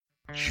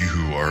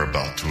You are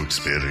about to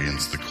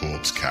experience the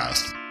Corpse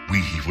Cast.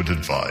 We would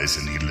advise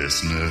any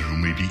listener who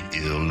may be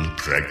ill,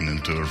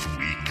 pregnant, or of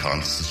weak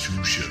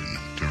constitution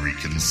to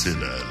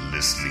reconsider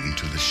listening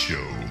to the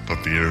show for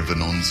fear of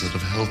an onset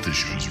of health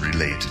issues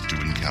related to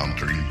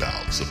encountering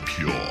bouts of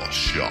pure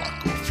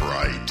shock or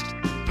fright.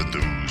 For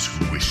those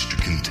who wish to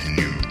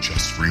continue,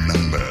 just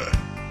remember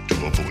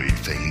to avoid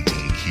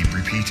fainting. Keep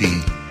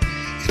repeating,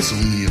 it's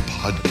only a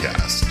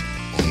podcast.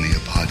 Only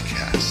a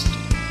podcast.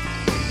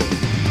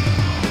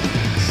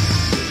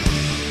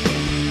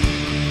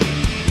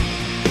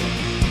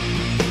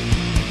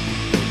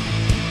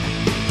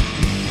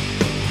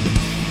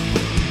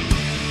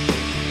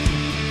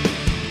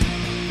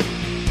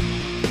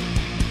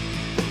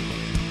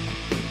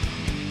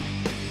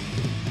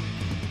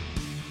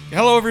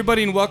 Hello,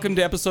 everybody, and welcome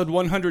to episode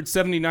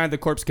 179 of the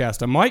Corpse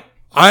Cast. I'm Mike.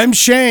 I'm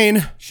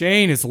Shane.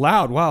 Shane is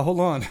loud. Wow, hold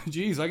on.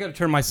 Jeez, I got to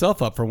turn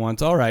myself up for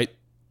once. All right.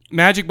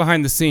 Magic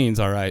behind the scenes.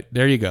 All right.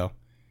 There you go.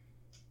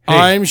 Hey,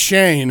 I'm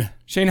Shane.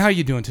 Shane, how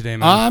you doing today,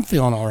 man? I'm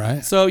feeling all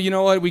right. So, you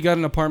know what? We got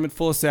an apartment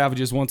full of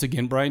savages once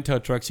again. Brian Tow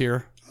Truck's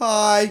here.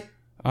 Hi.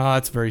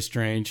 It's very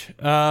strange.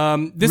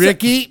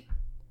 Ricky,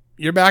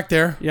 you're back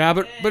there. Yeah,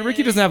 but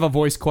Ricky doesn't have a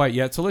voice quite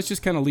yet, so let's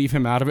just kind of leave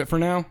him out of it for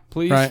now,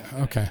 please. Right,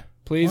 okay.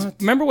 Please. What?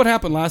 Remember what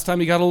happened last time?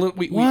 He got a little.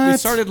 We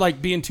started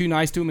like being too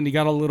nice to him, and he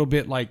got a little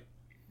bit like.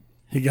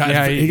 He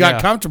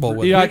got comfortable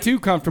with it. He got too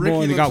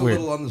comfortable, Ricky and it got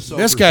weird.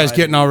 This guy's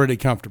getting already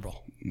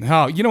comfortable.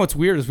 Oh, you know what's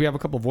weird is we have a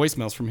couple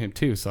voicemails from him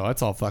too, so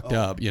that's all fucked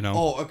up, you know.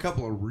 Oh, a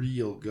couple of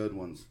real good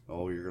ones.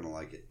 Oh, you're gonna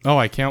like it. Oh,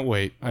 I can't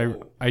wait.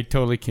 I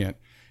totally can't.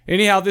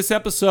 Anyhow, this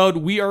episode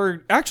we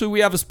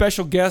have a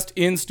special guest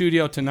in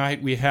studio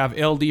tonight. We have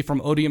Elde from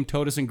Odium,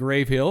 Totus, and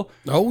Gravehill.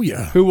 Oh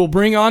yeah. Who we'll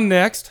bring on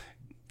next.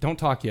 Don't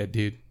talk yet,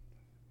 dude.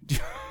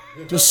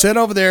 Just sit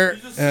over there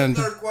and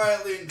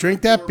quietly and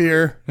drink that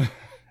beer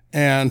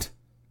and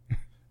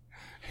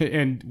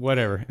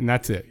whatever, and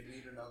that's it.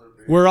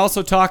 We're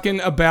also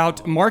talking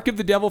about Mark of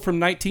the Devil from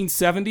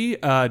 1970,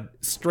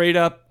 straight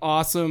up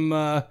awesome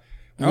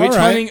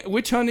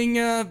witch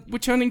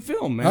hunting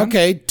film, man.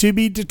 Okay, to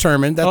be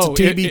determined. That's a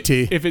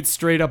TBT. If it's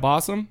straight up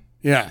awesome.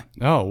 Yeah.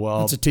 Oh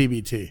well, that's a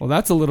TBT. Well,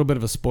 that's a little bit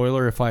of a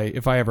spoiler if I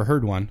ever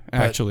heard one.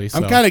 Actually,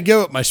 I'm kind of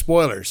good with my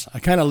spoilers. I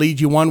kind of lead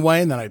you one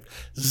way and then I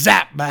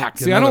zap back.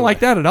 See, I don't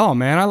like that at all,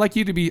 man. I like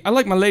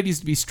my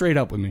ladies to be straight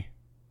up with me.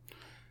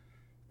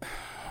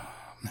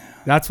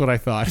 That's what I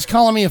thought. He's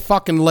calling me a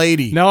fucking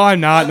lady. No,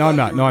 I'm not. No, I'm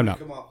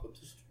not.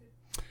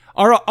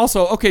 All right,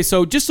 also, okay,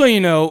 so just so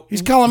you know,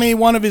 he's calling me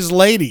one of his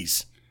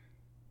ladies.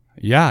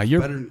 Yeah, you're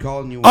better than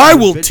calling you. I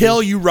will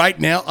tell you right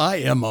now, I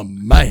am a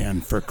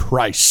man, for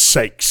Christ's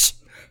sakes.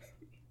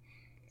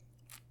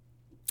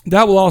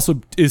 That will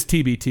also is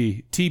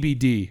TBT,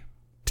 TBD.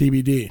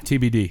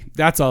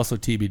 That's also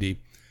TBD.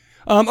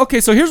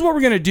 Okay, so here's what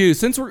we're gonna do.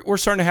 Since we're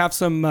starting to have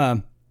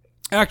some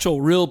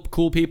actual real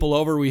cool people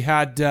over, we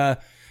had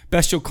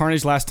Bestial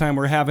Carnage last time.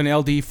 We're having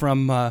LD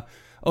from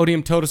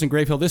Odium, Totus, and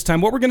Gravehill this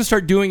time. What we're gonna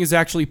start doing is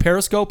actually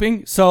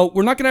periscoping. So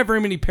we're not gonna have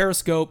very many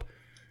periscope.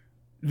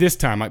 This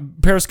time,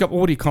 Periscope.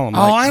 What do you call them?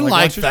 Oh, I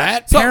like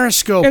that. So,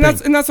 Periscoping,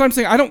 and that's what I'm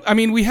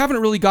saying. We haven't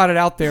really got it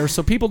out there,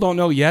 so people don't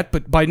know yet.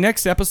 But by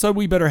next episode,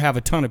 we better have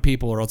a ton of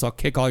people, or else I'll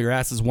kick all your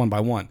asses one by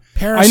one.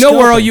 I know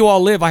where all you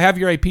all live. I have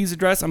your IP's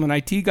address. I'm an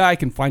IT guy. I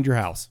can find your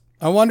house.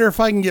 I wonder if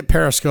I can get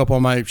Periscope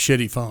on my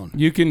shitty phone.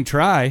 You can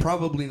try.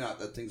 Probably not.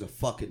 That thing's a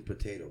fucking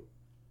potato.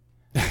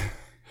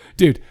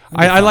 Dude,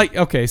 I like.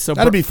 Okay, so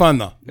that'd be fun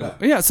though.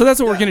 Yeah, so that's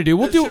what we're gonna do.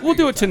 We'll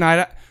do it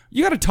tonight.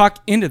 You got to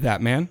talk into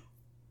that, man.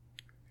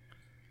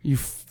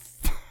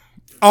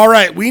 All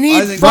right, we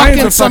need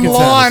fucking some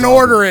law and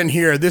order in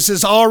here. This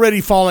is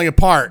already falling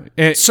apart.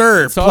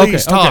 Sir,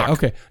 please talk.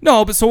 Okay.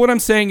 No, but so what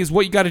I'm saying is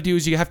what you got to do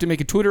is you have to make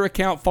a Twitter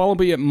account, follow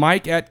me at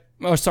Mike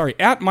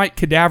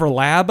Cadaver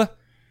Lab,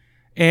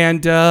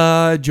 and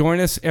join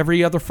us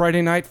every other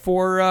Friday night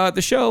for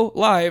the show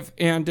live,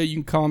 and you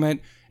can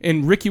comment.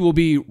 And Ricky will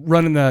be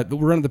running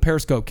the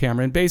Periscope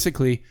camera, and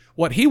basically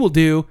what he will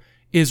do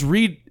is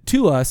read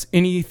to us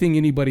anything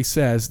anybody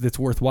says that's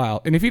worthwhile.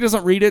 And if he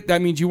doesn't read it,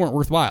 that means you weren't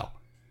worthwhile.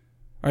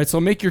 All right, so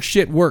make your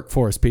shit work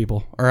for us,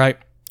 people. All right?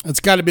 It's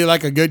got to be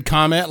like a good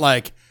comment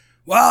like,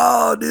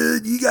 wow,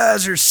 dude, you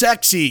guys are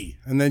sexy.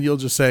 And then you'll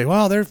just say,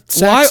 wow, they're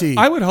sexy.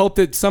 Well, I would hope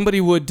that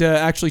somebody would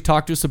actually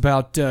talk to us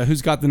about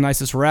who's got the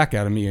nicest rack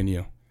out of me and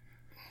you.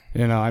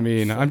 You know, I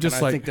mean, I'm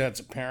just I think that's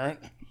apparent.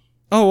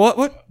 Oh,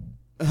 what?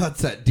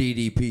 That's that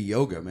DDP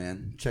yoga,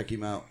 man. Check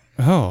him out.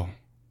 Oh.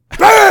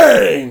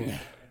 Bang!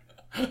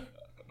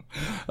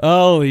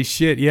 Holy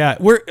shit! Yeah,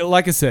 we're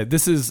like I said.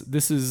 This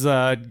is.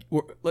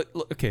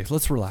 Okay,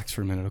 let's relax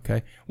for a minute.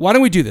 Okay, why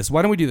don't we do this?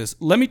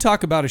 Let me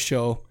talk about a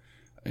show.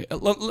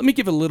 Let me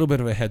give a little bit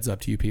of a heads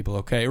up to you people.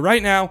 Okay,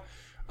 right now,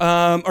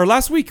 or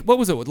last week. What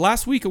was it?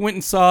 Last week I went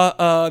and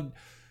saw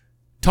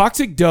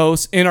Toxic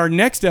Dose, and our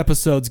next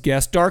episode's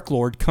guest, Dark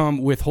Lord,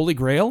 come with Holy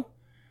Grail.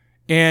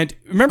 And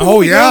remember?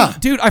 Oh yeah,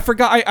 dude, I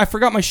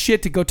forgot my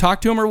shit to go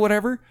talk to him or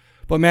whatever.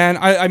 But man,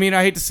 I mean,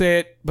 I hate to say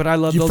it, but I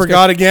love those guys. You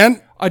forgot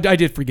again? I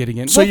did forget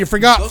again. So you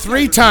forgot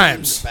 3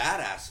 times.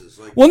 Badasses.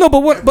 Like, well, no,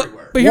 but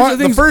here's the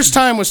thing. The first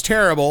time was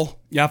terrible.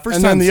 Yeah, first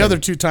and time. And then the other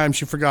 2 times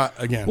you forgot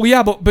again. Well,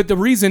 yeah, but the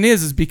reason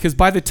is because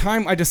by the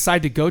time I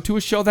decide to go to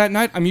a show that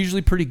night, I'm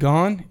usually pretty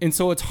gone, and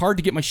so it's hard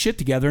to get my shit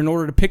together in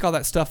order to pick all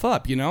that stuff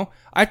up. You know,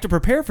 I have to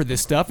prepare for this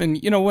stuff, and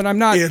when I'm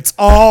not. It's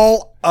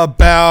all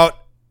about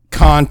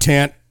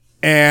content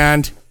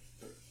and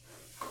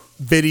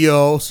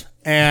videos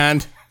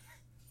and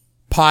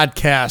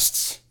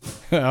podcasts.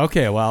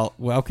 Okay, well,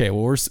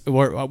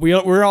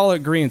 we're all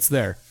in agreement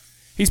there.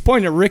 He's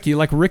pointing at Ricky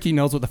like Ricky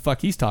knows what the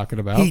fuck he's talking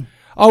about.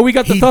 We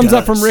got the thumbs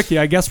up from Ricky.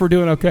 I guess we're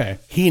doing okay.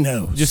 He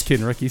knows. Just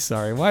kidding, Ricky.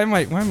 Sorry. Why am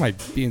I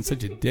being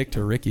such a dick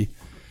to Ricky?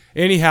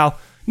 Anyhow,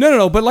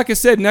 no. But like I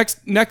said,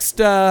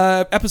 next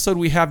episode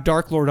we have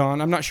Dark Lord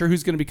on. I'm not sure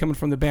who's going to be coming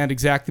from the band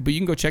exactly, but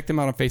you can go check them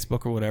out on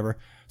Facebook or whatever.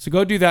 So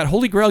go do that.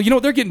 Holy Grail.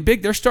 They're getting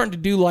big. They're starting to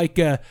do like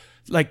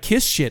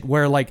Kiss shit,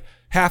 where like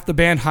half the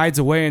band hides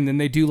away and then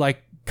they do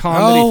like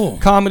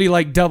comedy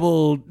like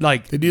double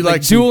like they do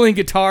like dueling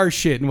guitar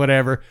shit and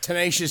whatever.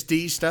 Tenacious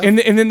D stuff. And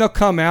then they'll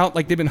come out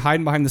like they've been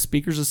hiding behind the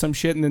speakers or some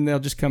shit, and then they'll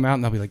just come out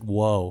and they'll be like,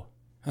 "Whoa,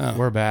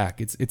 we're back!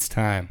 It's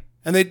time."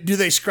 And do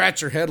they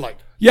scratch your head like?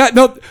 Yeah,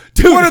 no,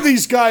 dude. What are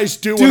these guys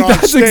doing on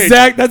stage?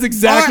 That's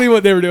exactly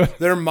what they were doing.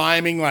 They're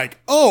miming like,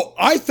 "Oh,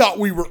 I thought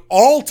we were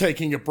all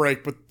taking a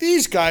break, but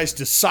these guys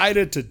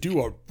decided to do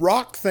a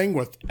rock thing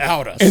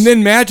without us." And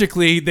then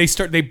magically they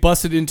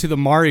busted into the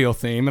Mario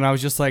theme, and I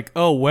was just like,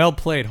 "Oh, well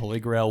played,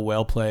 Holy Grail,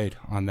 well played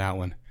on that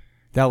one."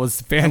 That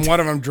was fantastic. And one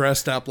of them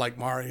dressed up like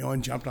Mario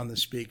and jumped on the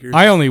speakers.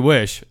 I only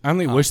wish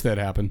that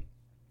happened.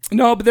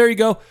 No, but there you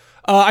go.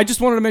 I just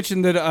wanted to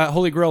mention that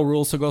Holy Grail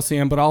rules, so go see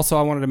him. But also,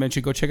 I wanted to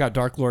mention go check out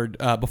Dark Lord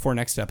before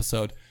next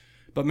episode.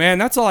 But man,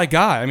 that's all I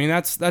got. I mean,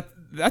 that's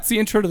the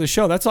intro to the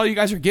show. That's all you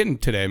guys are getting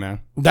today, man.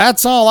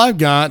 That's all I've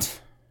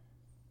got.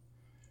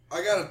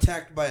 I got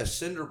attacked by a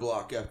cinder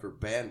block after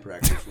band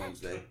practice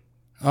Wednesday.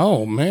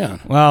 Oh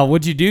man! Well,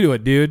 what'd you do to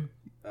it, dude?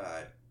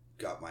 I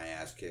got my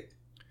ass kicked.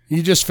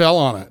 You just fell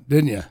on it,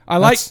 didn't you? I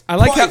like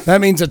how that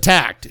means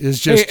attacked is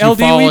just. Hey, you LD,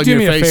 will you do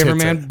me a face favor,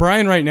 man?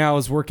 Brian right now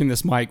is working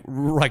this mic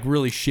like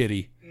really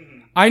shitty.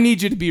 I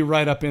need you to be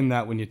right up in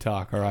that when you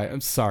talk. All right,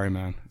 I'm sorry,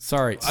 man.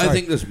 Sorry. I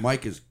think this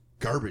mic is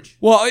garbage.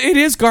 Well, it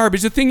is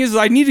garbage. The thing is,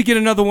 I need to get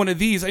another one of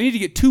these. I need to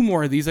get 2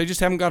 more of these. I just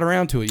haven't got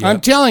around to it yet.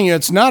 I'm telling you,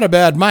 it's not a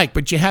bad mic,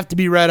 but you have to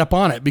be right up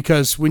on it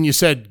because when you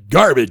said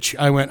garbage,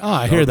 I went,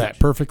 I hear that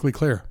perfectly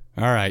clear.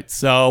 All right,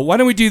 so why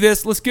don't we do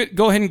this? Let's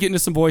go ahead and get into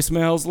some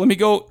voicemails. Let me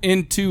go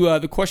into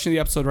the question of the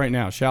episode right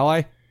now, shall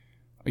I?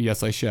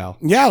 Yes, I shall.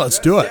 Yeah, let's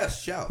do it.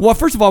 Yes, shall. Well,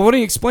 first of all, why don't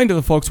you explain to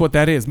the folks what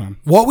that is, man?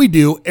 What we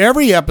do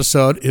every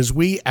episode is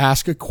we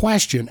ask a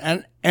question,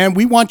 and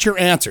we want your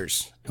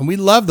answers. And we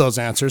love those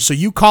answers, so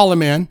you call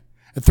them in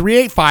at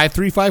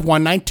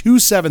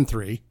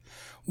 385-351-9273.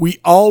 We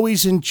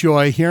always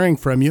enjoy hearing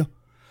from you,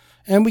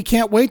 and we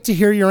can't wait to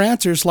hear your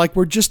answers like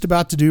we're just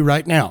about to do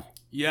right now.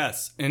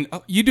 Yes, and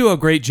you do a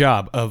great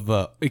job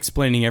of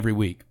explaining every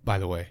week, by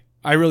the way.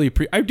 I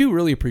do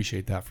really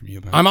appreciate that from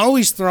you, man. I'm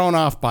always thrown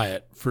off by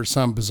it for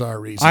some bizarre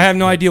reason. I have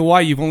no idea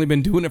why. You've only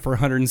been doing it for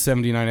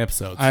 179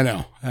 episodes. I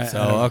know.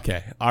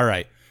 Okay. All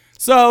right.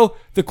 So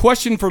the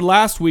question for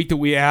last week that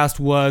we asked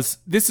was,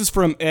 this is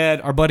from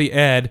Ed, our buddy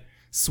Ed,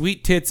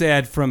 Sweet Tits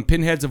Ed from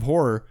Pinheads of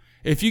Horror.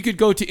 If you could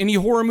go to any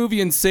horror movie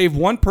and save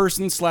one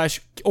person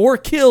or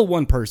kill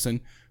one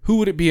person, who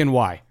would it be and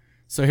why?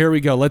 So here we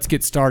go. Let's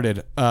get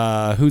started.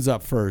 Who's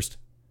up first?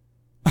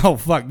 Oh,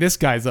 fuck. This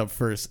guy's up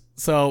first.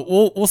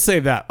 So we'll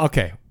save that.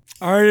 Okay.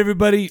 All right,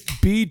 everybody.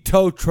 B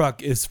Tow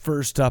Truck is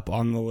first up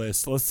on the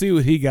list. Let's see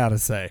what he got to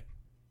say.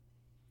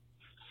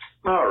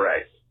 All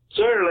right.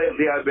 So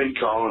lately I've been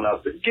calling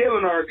up and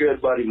giving our good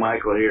buddy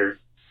Michael here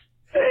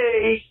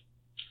a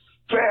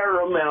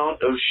fair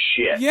amount of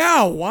shit.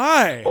 Yeah,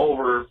 why?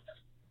 Over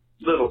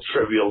little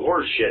trivial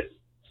horse shit.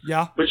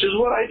 Yeah. Which is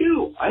what I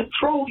do. I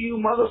troll you,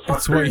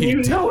 motherfucker, and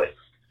you know it.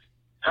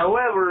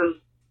 However,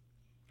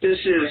 this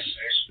is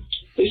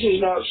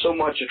not so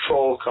much a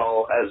troll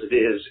call as it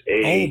is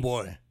a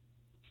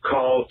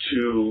call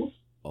to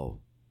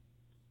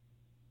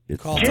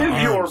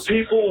give your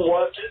people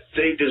what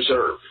they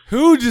deserve.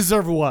 Who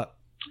deserve what?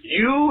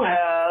 You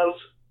have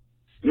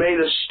made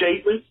a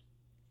statement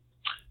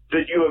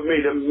that you have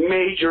made a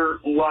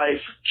major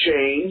life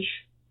change.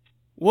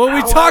 What are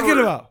we talking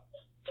about?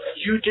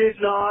 You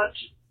did not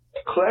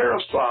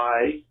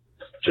clarify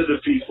to the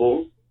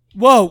people.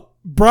 Whoa,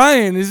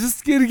 Brian, is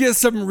this going to get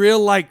some real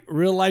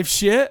life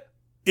shit?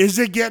 Is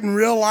it getting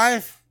real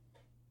life?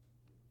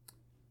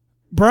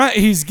 Brian,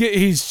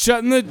 he's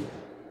shutting the...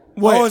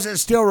 Wait. Oh, is it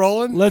still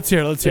rolling? Let's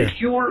hear. If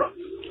you're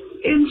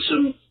in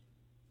some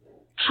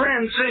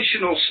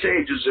transitional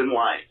stages in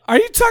life. Are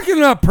you talking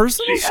about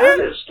personal shit? As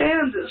it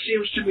stands, it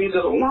seems to me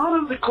that a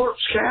lot of the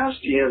Corpse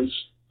Castians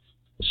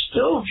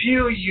still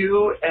view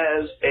you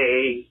as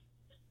a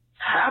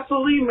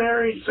happily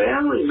married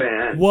family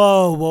man.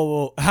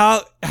 Whoa.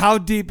 How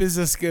deep is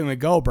this going to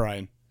go,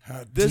 Brian?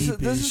 This is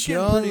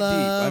getting pretty deep.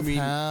 I mean,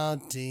 how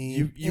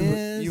deep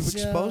you've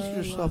exposed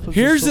yourself as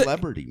Here's a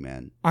celebrity,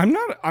 man. I'm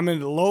a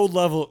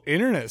low-level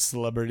internet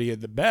celebrity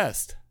at the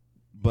best.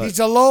 But he's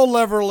a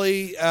low-level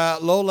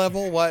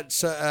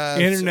what?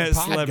 Internet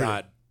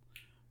celebrity.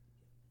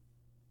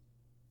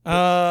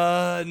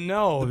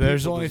 No,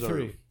 there's only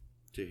 3.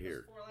 To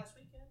hear.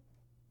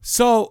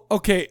 So,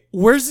 okay,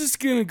 where's this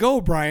gonna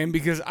go, Brian?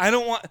 Because I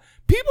don't want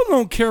people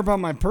don't care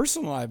about my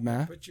personal life,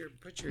 man. Put your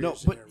No,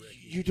 but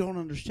you don't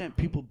understand.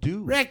 People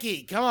do.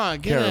 Ricky, come on,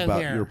 get care in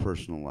about here. your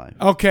personal life.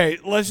 Okay,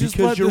 let's just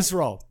let this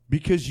roll.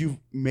 Because you've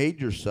made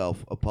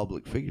yourself a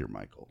public figure,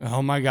 Michael.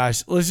 Oh my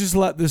gosh, let's just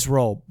let this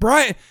roll.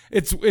 Brian,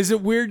 is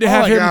it weird to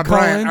have him call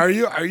Brian,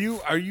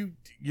 in?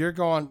 You're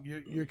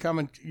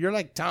coming. You're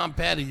like Tom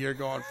Petty. You're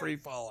going free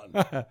falling.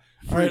 All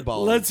right,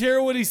 let's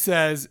hear what he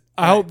says.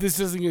 I hope this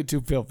doesn't get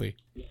too filthy.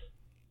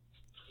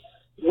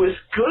 With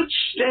good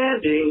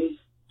standing,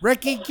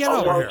 Ricky, get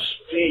over here. amongst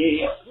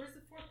the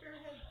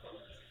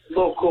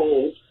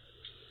local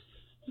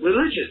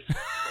religion.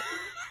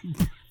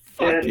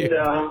 And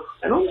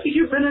I don't think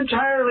you've been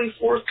entirely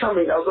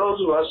forthcoming. Now,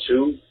 those of us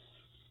who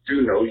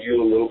do know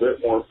you a little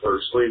bit more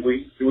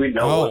personally, we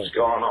know what's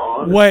gone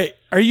on. Wait,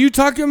 are you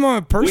talking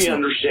about a person? We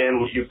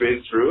understand what you've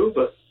been through,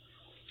 but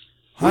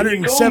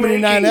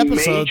 179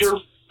 episodes. Major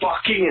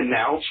fucking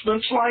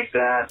announcements like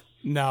that.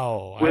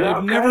 No, without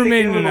I've never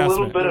made an announcement.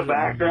 A little bit of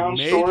background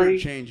Major story.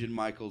 Change in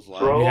Michael's life.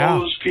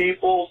 Throws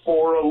people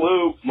for a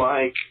loop,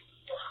 Mike.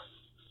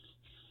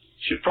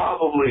 Should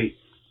probably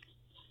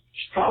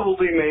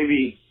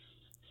maybe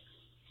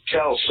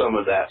tell some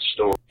of that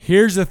story.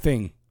 Here's the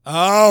thing.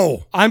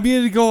 Oh, I'm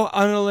going to go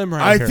on a limb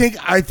right here.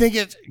 I think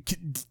it's.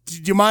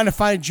 Do you mind if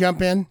I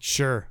jump in?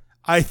 Sure.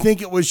 I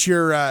think it was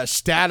your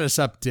status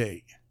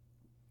update.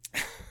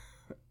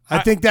 I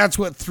think that's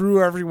what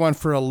threw everyone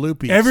for a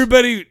loopy.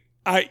 Everybody,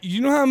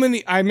 you know how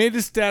many? I made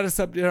a status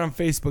update on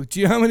Facebook.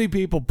 Do you know how many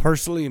people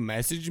personally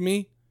messaged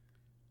me?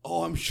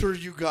 Oh, I'm sure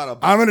you got a.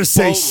 I'm going to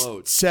say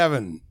boatload.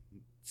 70.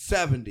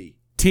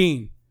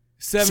 17.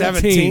 That's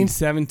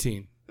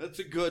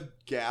a good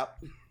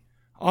gap.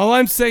 All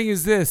I'm saying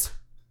is this.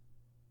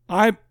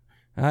 I've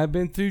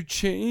been through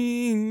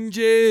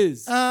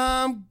changes.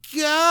 I'm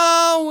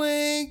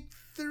going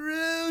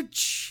through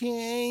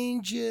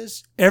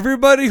changes.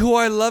 Everybody who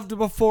I loved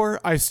before,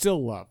 I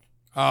still love.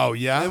 Oh,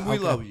 yeah? And we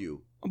love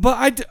you. But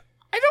I don't,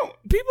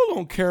 people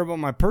don't care about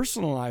my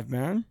personal life,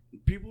 man.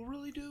 People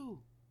really do.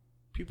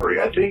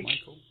 I think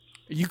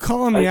you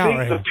calling me out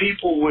right I think the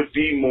people would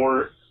be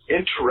more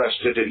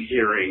interested in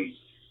hearing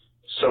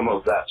some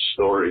of that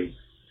story.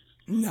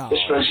 No.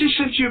 Especially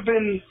since you've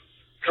been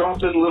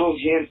dropping little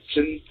hints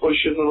and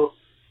pushing little...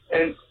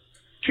 And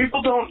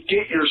people don't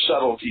get your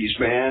subtleties,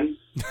 man.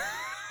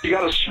 You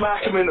gotta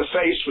smack them in the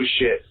face with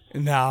shit.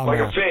 No, like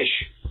a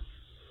fish.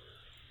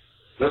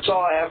 That's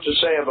all I have to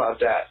say about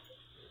that.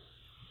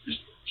 Just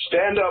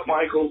stand up,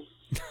 Michael.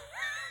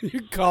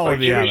 You're calling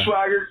me Jimmy out.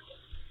 Swaggart.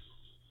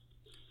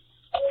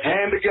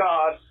 Hand to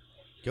God.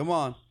 Come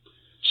on.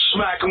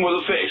 Smack him with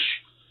a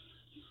fish.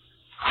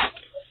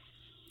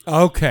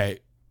 Okay.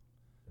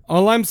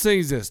 All I'm saying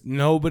is this.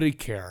 Nobody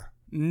cares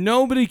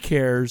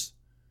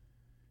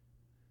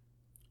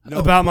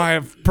about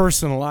my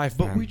personal life,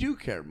 But man. we do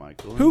care,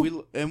 Michael.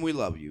 And we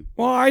love you.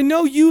 Well, I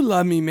know you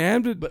love me,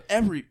 man. But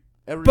everybody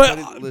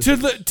But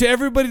listens. to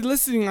everybody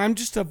listening, I'm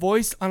just a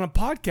voice on a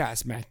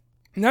podcast, man.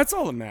 And that's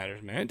all that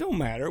matters, man. It don't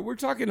matter. We're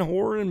talking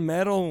horror and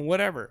metal and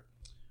whatever.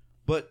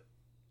 But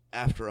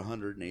after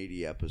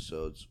 180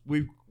 episodes,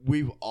 we've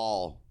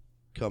all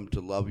come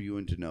to love you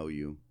and to know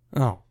you.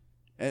 Oh.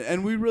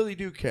 And we really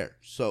do care.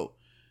 So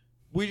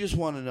we just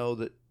want to know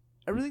that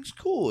everything's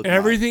cool.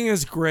 Everything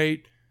is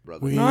great.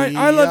 Brother.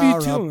 I love you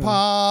too. We are a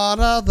part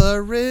of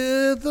the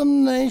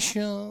Rhythm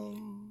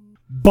Nation.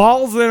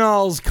 Balls and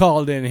All's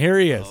called in. Here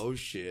he is. Oh,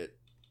 shit.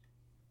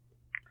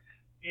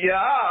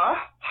 Ja,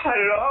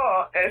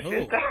 hallo, es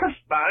ist das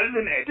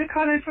Balsenette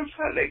calling from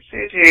Salt Lake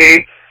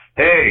City.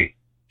 Hey,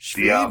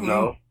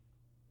 Diablo.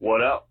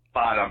 What up,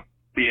 bottom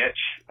bitch?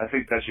 I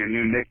think that's your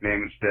new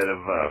nickname instead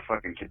of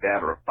fucking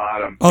Cadaver,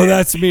 bottom Oh, bitch.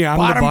 that's me. I'm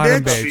the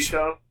bottom bitch.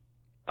 Vito,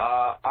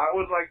 I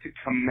would like to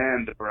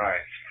commend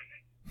Brian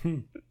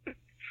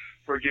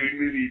for giving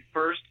me the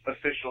first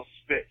official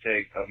spit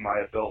take of my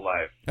adult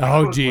life. I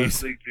was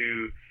listening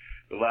to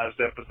the last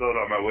episode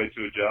on my way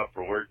to a job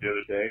for work the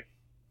other day.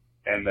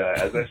 And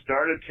as I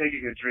started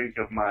taking a drink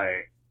of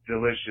my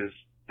delicious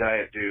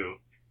Diet Dew,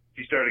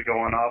 he started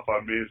going off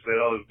on me and saying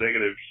all this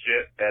negative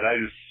shit, and I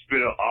just spit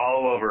it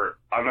all over.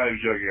 I'm not even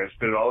joking. I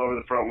spit it all over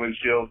the front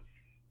windshield.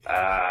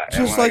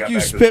 Just like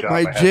you spit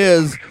my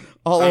jizz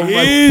all over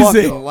my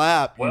fucking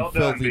lap, you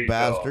filthy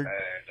bastard. And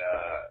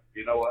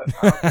you know what?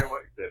 I don't care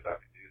what you said.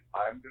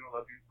 I'm going to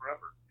love you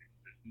forever.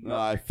 No,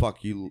 I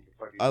fuck you.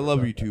 I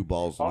love you too,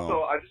 balls.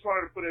 Also, I just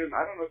wanted to put in,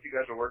 I don't know if you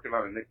guys are working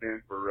on a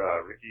nickname for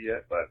Ricky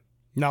yet, but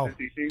no. Since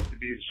he seems to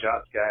be the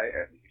shots guy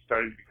and he's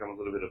starting to become a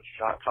little bit of a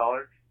shot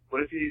caller,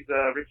 what if he's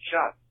Ricky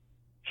Shots?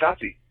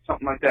 Shotsy.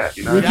 Something like that,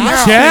 you know? Ricky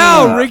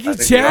Chow! Ricky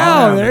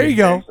Chow! There you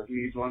go. So he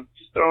needs one.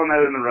 Just throwing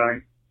that in the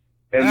running.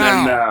 And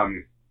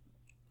then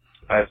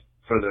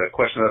for the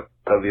question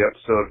of the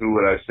episode, who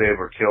would I save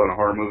or kill in a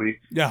horror movie?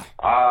 Yeah.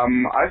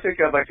 I think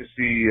I'd like to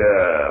see,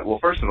 well,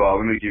 first of all,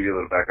 let me give you a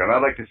little background.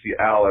 I'd like to see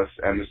Alice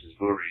and Mrs.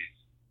 Voorhees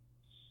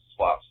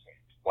swap some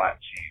flat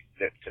cheese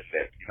lip to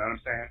lip. You know what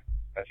I'm saying?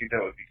 I think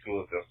that would be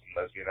cool if there was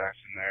some lesbian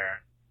action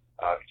there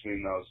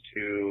between those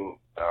two,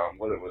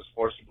 whether it was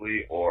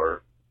forcibly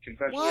or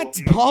consensual. What?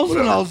 Balls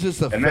and all's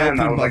just a and then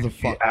I filthy would like to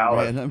see motherfucker,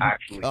 Alice man.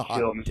 actually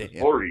kill Mrs.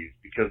 damn. Voorhees,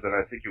 because then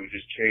I think it would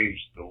just change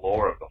the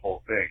lore of the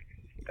whole thing.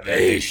 And then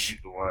maybe she's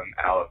the one,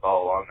 Alice,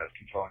 all along that's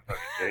controlling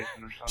fucking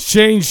Jason or something.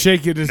 Shane's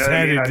shaking his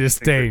head in I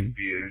disdain. think that would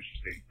be an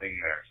interesting thing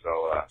there.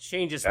 So,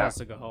 Shane just wants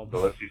to go home. So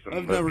let's see some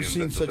I've never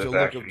seen such a look of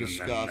action,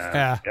 disgust. And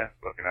Yeah. yeah,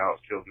 fucking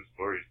Alice kills Miss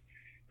Voorhees.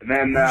 And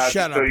then,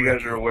 Shut so up, you guys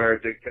Ricky. are aware,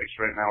 dick pics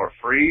right now are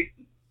free.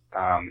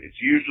 It's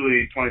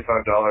usually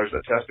 $25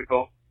 a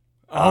testicle.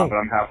 Oh. But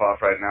I'm half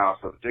off right now,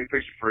 so the dick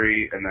pics are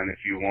free, and then if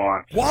you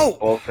want Whoa.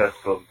 both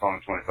testicles, it's only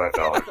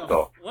 $25.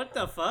 So What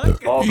the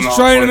fuck? all in He's all,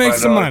 trying to make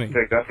some $25 money. a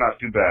pic, that's not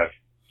too bad.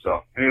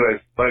 So,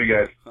 anyways, love you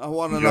guys. I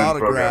want an Enjoy the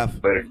autograph.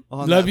 program. Later.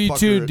 on Love that you fucker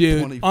too, at dude.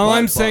 25 All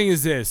I'm bucks. saying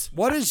is this.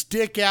 What is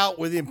Dick out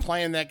with him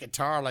playing that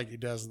guitar like he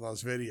does in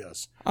those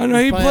videos? I know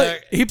He's he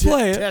playing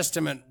play that it.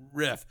 Testament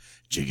riff,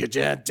 and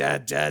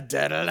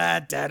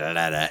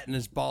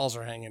his balls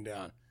are hanging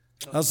down.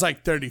 I was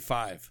like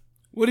 35.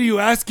 What are you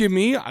asking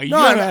me? You No,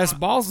 gotta I'm- ask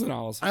balls and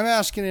alls. I'm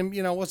asking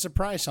him, what's the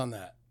price on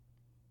that?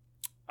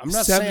 I'm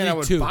not saying I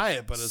would buy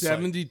it, but it's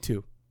 72.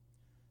 like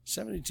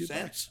 72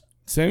 bucks.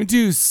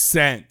 72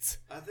 cents.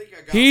 I think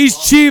I got He's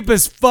one. cheap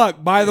as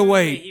fuck, by the Wait,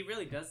 way. he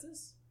really does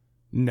this?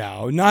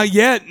 No, not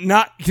yet.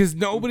 Not because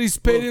nobody's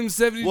paid him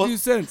 72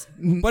 cents.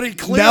 But he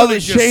clearly Now that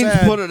just Shane's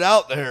said, put it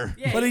out there.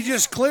 Yeah, but he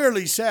just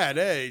clearly said,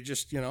 hey,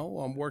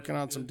 I'm working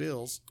on some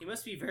deals. he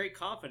must be very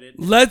confident.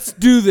 Let's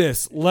do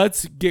this.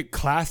 Let's get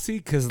classy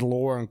because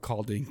Lauren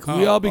called in. Can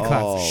we all be Oh,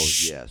 classy?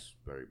 Shh. yes,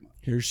 very much.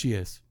 Here she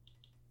is.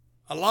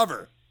 I love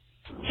her.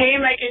 Hey,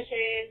 Mike and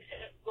Shane,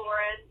 it's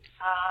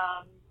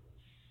Lauren.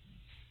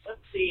 Let's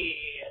see,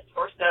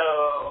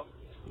 Torso.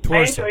 I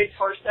enjoyed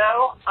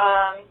Torso.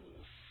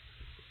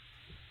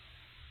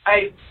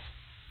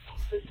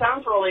 This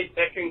sounds really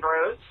thick and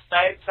gross.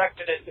 I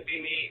expected it to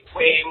be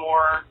way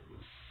more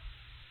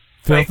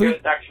Filthy?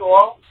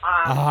 psychosexual.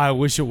 I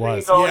wish it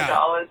was. Go Yeah. into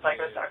all this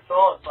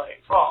psychosexual. It's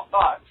like, oh,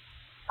 fuck.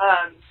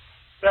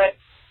 But,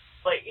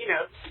 like,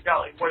 you've got,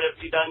 like, What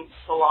Have You Done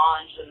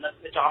Solange and the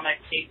Pajama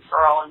Cake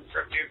Girl and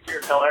Strip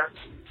Your Killer.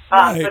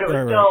 Right, But it was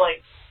right, still,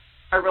 like,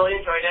 I really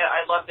enjoyed it.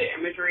 I love the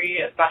imagery,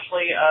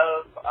 especially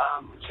of,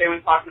 Shane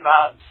was talking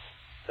about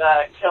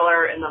the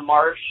killer in the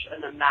marsh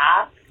and the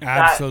mask.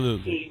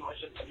 Absolutely. That scene was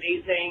just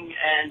amazing,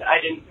 and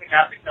I didn't pick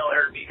out the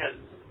killer because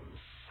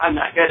I'm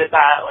not good at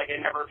that. Like, I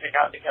never pick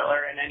out the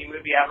killer in any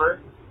movie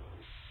ever.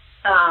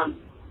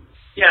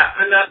 Yeah,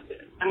 I'm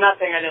not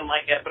saying I didn't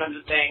like it, but I'm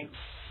just saying,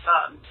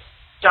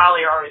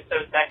 Jolly are always so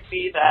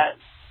sexy that,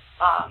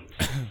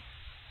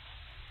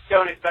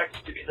 don't expect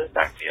it to be the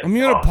sexiest. I'm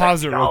going to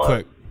pause it real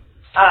quick.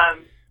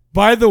 Um,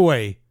 By the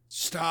way,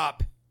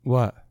 Stop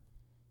what?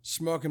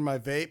 smoking my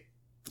vape.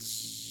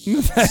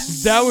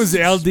 That was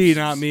LD,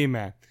 not me,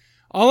 man.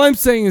 All I'm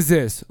saying is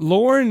this.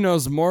 Lauren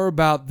knows more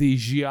about the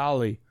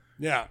Gialli.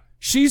 Yeah.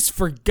 She's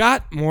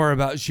forgot more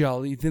about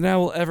Gialli than I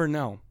will ever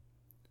know.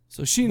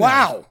 So she knows.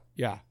 Wow.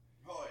 Yeah.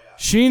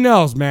 She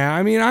knows, man.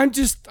 I mean, I'm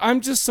just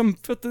some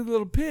filthy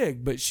little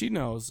pig, but she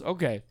knows.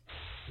 Okay.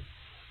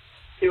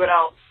 see what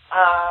else.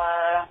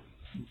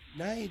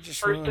 Now you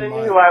just Person ruined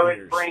my who I would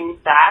ears. bring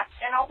back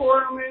in a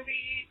horror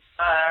movie.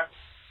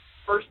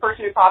 First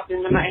person who popped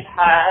into my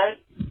head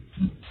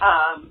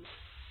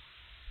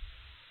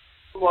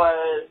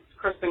was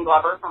Crispin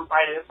Glover from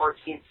Friday the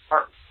 14th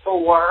Part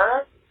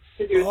 4.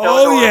 Because he was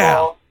so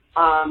adorable.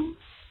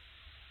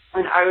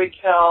 And I would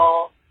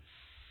kill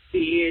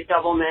the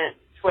double mint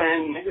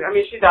twin. I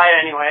mean, she died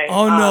anyway.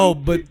 Oh, no,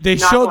 but they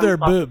not showed the one their who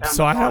slept with boobs, them,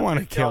 so I but don't the want one to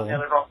who kill killed the them.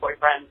 other girl's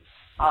boyfriend.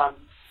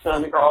 So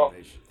then the girl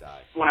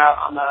went out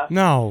on the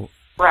No.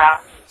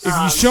 raft. If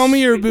you show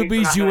me your she thinks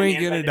boobies, we're you not ain't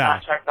doing it, gonna I did die.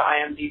 not check the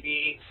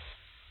IMDb.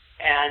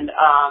 And,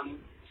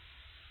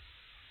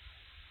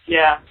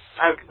 yeah,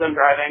 because I'm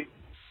driving.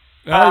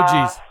 Oh,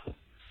 jeez.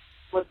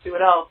 Let's see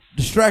what else.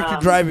 Distracted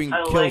driving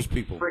I kills like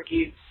people.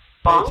 Ricky's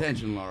Pay funk.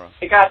 attention, Laura.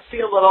 It got to be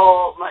a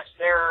little much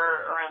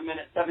there around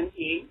minute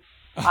 17.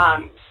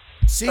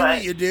 See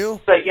what you do?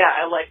 But yeah,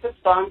 I like the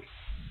spunk.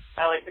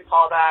 I like the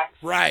callback.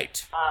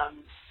 Right.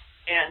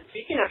 And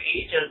speaking of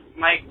ages,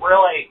 Mike,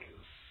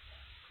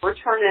 we're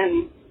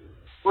turning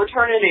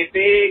a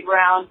big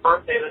round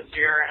birthday this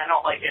year, and I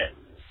don't like it.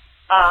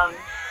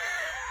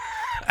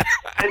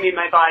 I mean,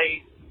 my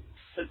body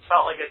has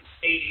felt like it's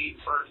 80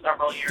 for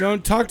several years.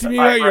 Don't talk to me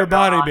But about your I've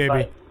gone body, on, baby.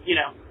 But, you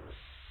know,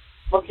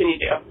 what can you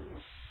do?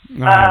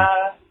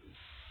 Alright.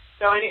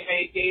 So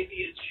anyway, Daisy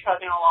is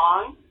chugging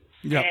along,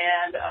 Yep.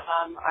 and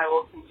I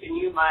will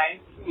continue my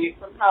commute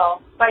from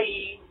hell.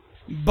 Bye.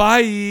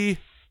 Bye.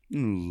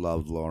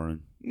 Love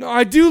Lauren. No,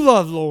 I do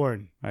love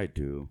Lauren. I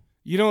do.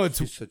 You know, it's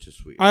She's such a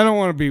sweet. I don't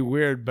want to be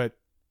weird, but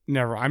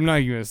never. I'm not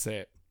even going to say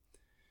it.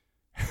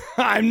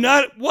 I'm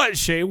not. What,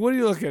 Shay? What are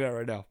you looking at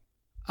right now?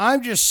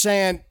 I'm just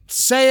saying,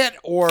 say it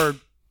or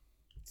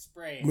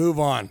move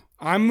on.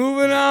 I'm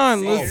moving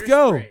on. Let's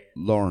go.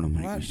 Lauren will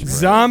make me spray.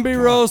 Zombie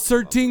Rose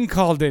 13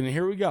 called in.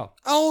 Here we go.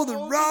 Oh, the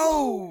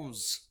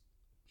Rose.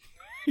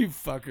 You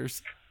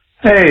fuckers.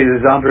 Hey, this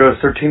is Zombie Rose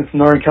 13 from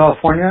Northern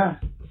California.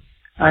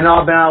 I know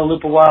I've been out of the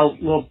loop a while,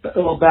 a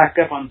little backed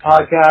up on the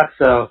podcast,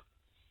 so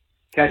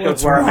catch up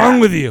where I'm at. What's wrong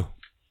with you?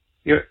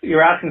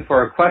 You're asking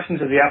for a question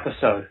to the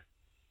episode.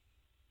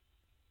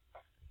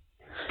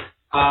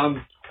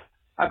 I'm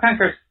kind of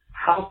curious,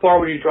 how far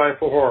would you drive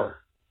for horror?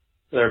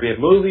 Whether it be a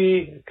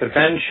movie, a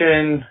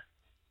convention,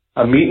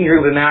 a meet and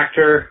greet with an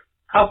actor,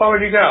 how far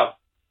would you go?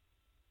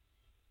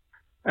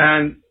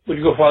 And would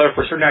you go farther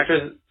for certain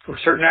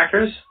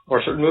actors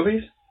or certain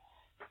movies?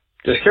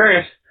 Just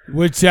curious.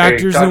 Which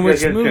actors and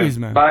which movies,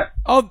 man? Bye.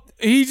 Oh,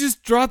 he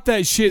just dropped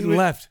that shit and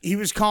left. He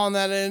was calling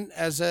that in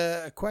as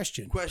a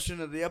question.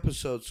 Question of the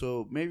episode,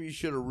 so maybe you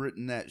should have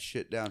written that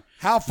shit down.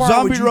 How far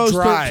Zombie would you Rose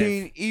drive?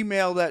 13,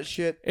 email that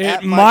shit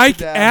at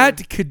Mike at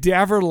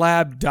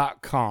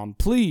cadaverlab.com.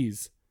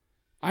 Please.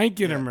 I ain't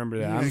gonna remember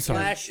that. I'm sorry.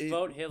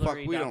 /vote Hillary.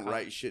 Fuck, we don't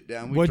write shit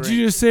down. What'd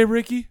you just say,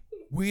 Ricky?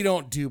 We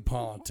don't do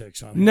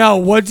politics on here. No,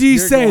 what'd he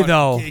say,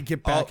 though?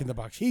 Get back in the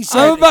box. He said,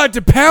 I'm about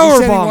to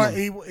powerbomb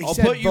him. I'll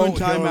put you in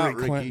timeout,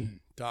 Ricky.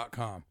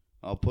 HillaryClinton.com.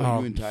 I'll put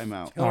you in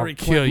timeout. I'll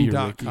kill you, Ricky.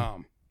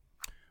 HillaryClinton.com.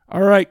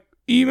 All right,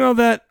 email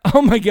that.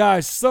 Oh, my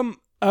gosh. Some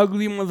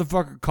ugly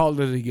motherfucker called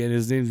it again.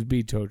 His name's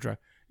B. Totra.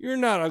 You're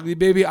not ugly,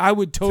 baby. I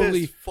would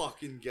totally... This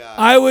fucking guy.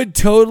 I would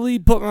totally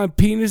put my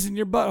penis in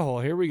your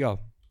butthole. Here we go.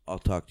 I'll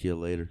talk to you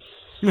later.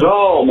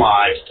 Oh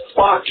my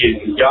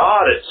fucking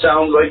God, it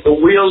sounds like the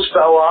wheels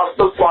fell off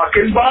the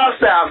fucking bus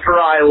after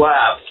I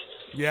left.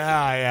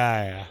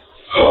 Yeah.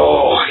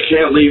 Oh, I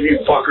can't leave you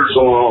fuckers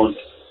alone.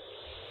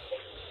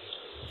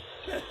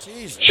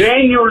 Jesus.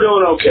 Shane, you were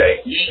doing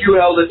okay. You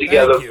held it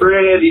together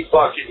pretty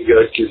fucking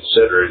good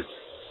considering.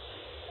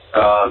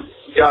 Gotta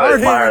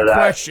admire Hard-hitting that.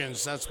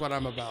 questions, that's what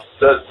I'm about.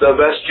 The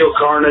Bestial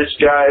Carnage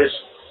guys,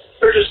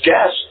 they're just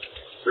guests.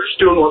 They're just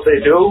doing what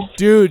they do.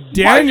 Dude,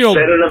 Daniel...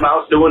 Mike's sending them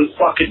out doing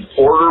fucking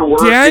porter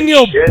work.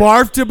 Daniel and shit.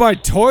 barfed in my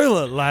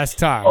toilet last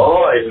time.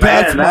 Oh,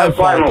 man, that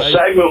final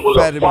segment was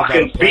fed a him about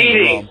fucking a pint of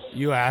beating. rum.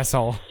 You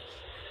asshole.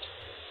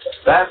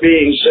 That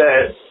being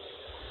said,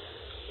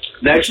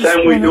 next Just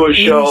time we do a wanna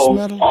show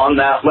metal. on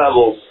that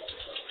level,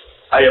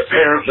 I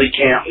apparently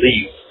can't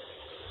leave.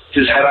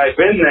 Because had I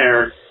been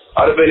there,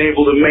 I'd have been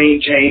able to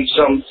maintain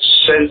some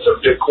sense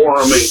of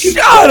decorum and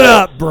control. Shut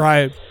up,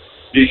 Brian.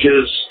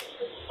 Because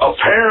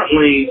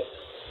apparently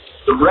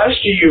the rest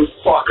of you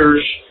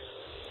fuckers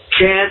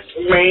can't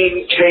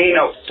maintain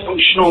a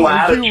functional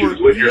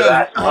attitude when you're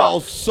that all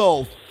tough.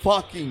 so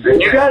fucking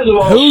And you guys have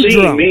all Who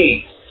seen drunk?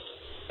 me.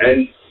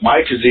 And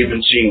Mike has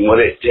even seen what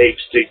it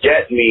takes to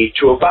get me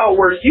to about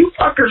where you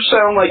fuckers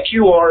sound like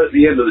you are at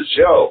the end of the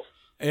show.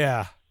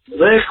 Yeah.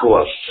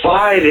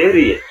 Liquefied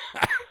idiots.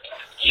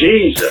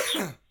 Jesus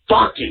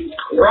fucking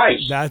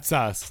Christ. That's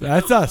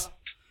us.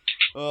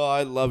 Oh,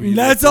 I love you.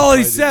 That's all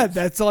he said.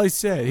 That's all he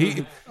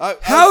said.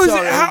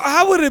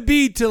 How would it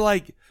be to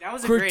like That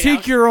was a great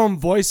critique outro. your own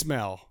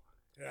voicemail?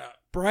 Yeah.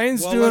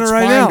 Brian's Well, doing it let's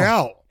right find now.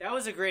 out. That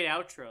was a great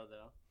outro,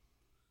 though.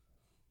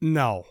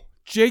 No.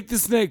 Jake the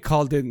Snake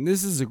called in.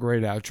 This is a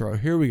great outro.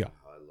 Here we go.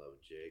 I love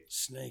Jake.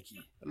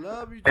 Snaky. I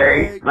love you,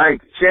 Hey, Jake.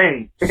 Mike,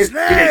 Shane, it's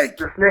Snake! Jake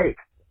the Snake.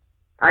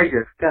 I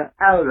just got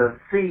out of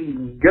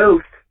seeing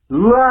Ghost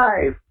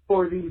live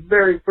for the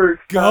very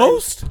first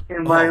Ghost? time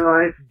in my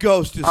life.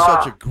 Ghost is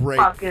such a great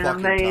fucking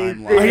fucking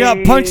amazing. I timeline.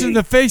 got punched in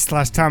the face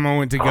last time I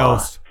went to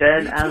Ghost.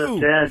 10 Me out of too.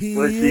 10.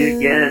 Let's see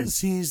again.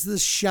 He's the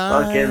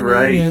shine. Fucking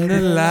right. In the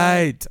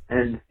light.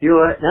 And you know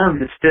what? Now I'm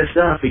just pissed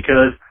off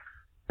because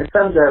I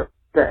found out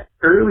that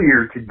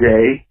earlier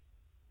today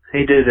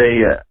they did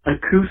a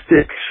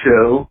acoustic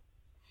show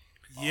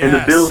in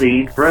the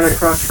building right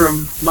across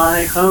from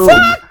my home.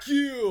 Fuck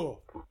you!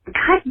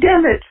 God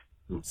damn it!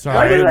 Why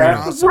Sorry. did I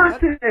have awesome. to work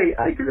today?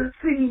 I could have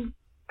seen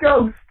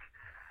Ghost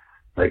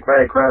like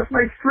right across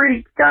my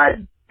street.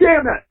 God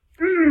damn it!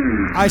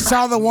 I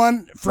saw the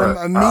one from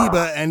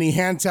Amoeba, and he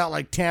hands out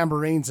like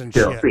tambourines and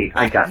Still, shit. see,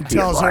 I got He to see it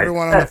tells live.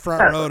 everyone on the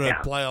front row to Yeah,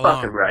 play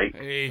fucking along. right.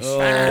 Oh,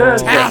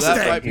 Fantastic.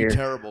 that might be Here.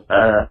 terrible.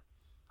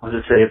 I'll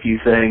just say a few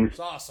things. It's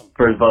awesome.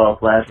 First of all,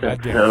 last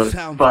God damn. episode,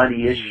 Sounds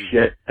funniest amazing.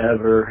 shit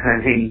ever.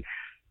 I mean,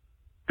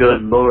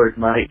 good lord,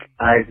 Mike,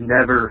 I've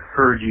never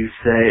heard you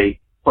say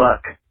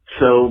fuck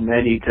so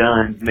many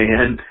times,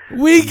 man.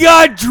 We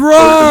got For some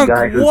drunk.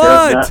 guy who does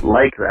What? not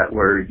like that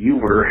word, you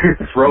were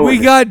throwing We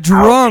it got out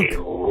drunk.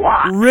 a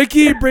lot.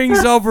 Ricky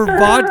brings over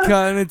vodka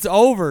and it's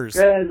overs.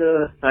 And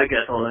I guess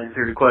I'll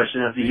answer the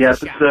question of the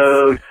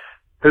episode.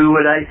 Who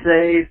would I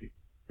say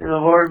in a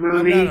horror I'm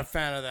movie? not a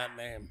fan of that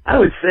name. I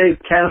would say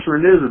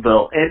Catherine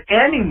Isabel in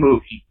any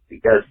movie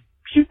because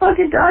she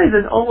fucking dies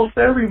in almost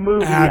every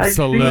movie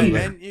Absolutely. I've seen.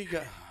 Man, you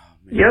got,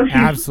 You know,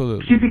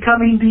 Absolutely. she's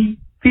becoming the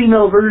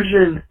female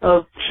version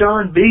of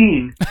Sean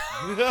Bean.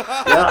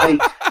 Yeah,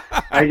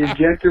 I'd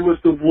inject her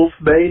with the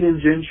Wolfbane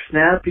and Ginger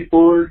Snap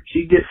before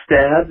she gets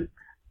stabbed.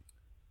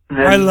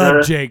 And, I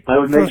love Jake. I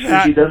would make sure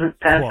he doesn't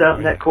pass out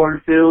in that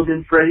cornfield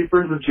in Freddy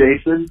vs.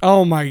 Jason.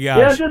 Oh my gosh.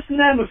 Yeah, just to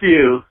name a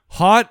few.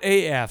 Hot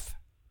AF.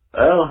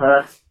 Well,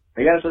 I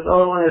guess that's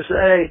all I want to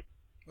say.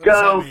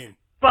 Go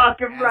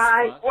fucking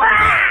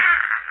right.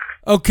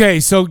 Okay,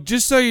 so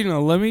just so you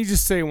know, let me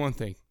just say one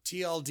thing.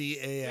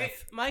 TLDAF. Wait,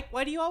 Mike,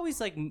 why do you always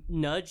like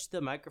nudge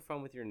the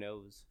microphone with your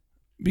nose?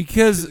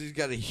 Because he's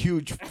got a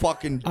huge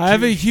fucking. I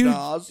have a huge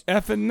schnoz.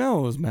 effing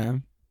nose,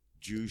 man.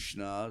 Juice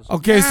schnoz.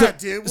 Okay, Yeah,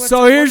 dude,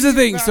 so here's the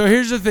thing. So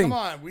here's the thing. Come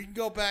on, we can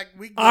go back.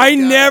 We can go I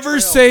down never the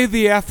trail. say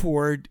the F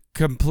word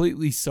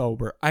completely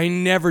sober. I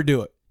never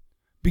do it.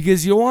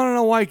 Because you want to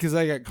know why? Because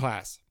I got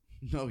class.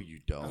 No, you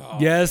don't.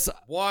 Yes.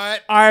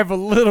 What? I have a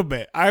little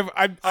bit. I'm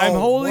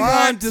holding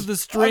on to the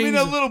strings. I mean,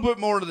 a little bit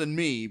more than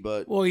me,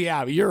 but. Well,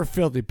 yeah, but you're a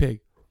filthy pig.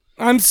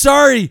 I'm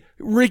sorry.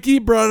 Ricky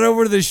brought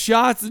over the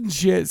shots and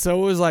shit,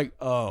 so it was like,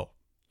 oh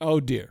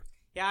dear.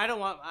 Yeah, I don't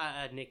want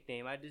a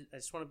nickname. I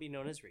just want to be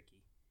known as Ricky.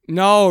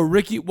 No,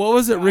 Ricky. What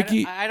was it,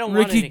 Ricky? I don't want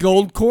a Ricky nickname.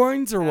 Gold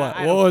Coins or what?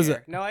 I What don't was care.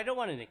 it? No, I don't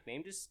want a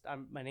nickname. Just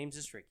my name's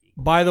just Ricky.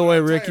 By the way,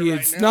 I'll tell Ricky, you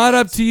right it's now, not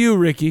up that's- to you,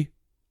 Ricky.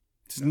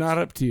 It's not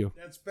up to you.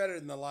 That's better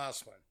than the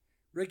last one.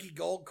 Ricky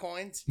Gold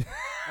Coins.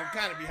 I'm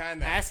kind of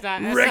behind that. That's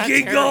not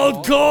Ricky terrible.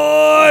 Gold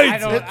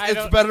Coins.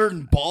 It's better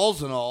than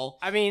balls and all.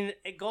 I mean,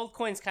 Gold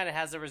Coins kind of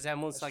has a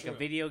resemblance like a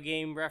video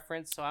game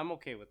reference, so I'm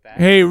okay with that.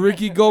 Hey,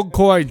 Ricky Gold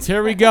Coins.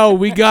 Here we go.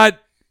 We got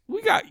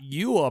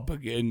you up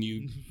again,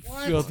 you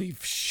filthy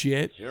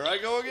shit. Here I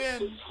go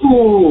again.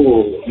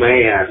 Ooh,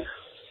 man.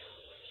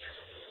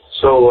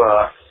 So,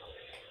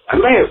 I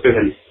may have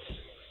been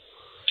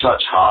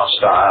touch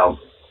hostile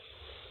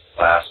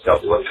last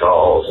couple of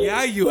calls.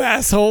 Yeah, you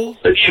asshole.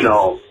 But, you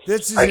know,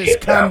 This is I just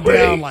get come that way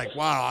down like,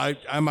 wow,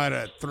 I might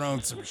have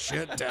thrown some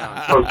shit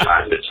down. from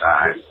time to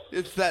time.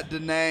 It's that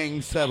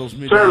Denang settles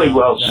me Fairly down.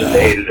 well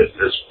sedated at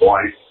this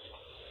point.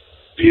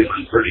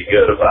 Feeling pretty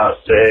good about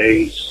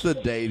things.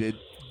 Sedated.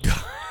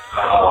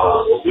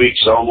 The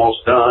week's almost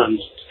done.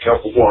 A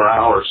couple more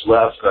hours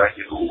left. I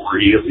can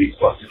really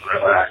fucking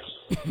relax.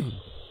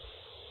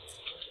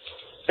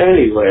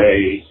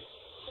 Anyway,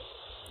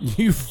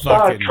 You I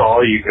fucking.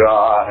 call you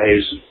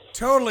guys.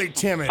 Totally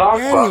timid. Talk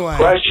about Anyway.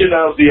 question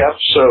of the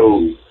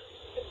episode,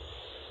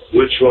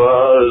 which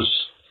was,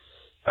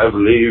 I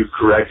believe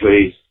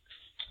correctly,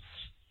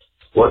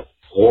 what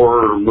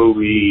horror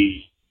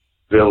movie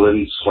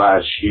villain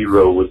 /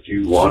 hero would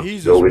you want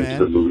Jesus, to go man.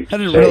 into the movie? I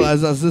didn't today?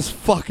 realize I was this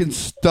fucking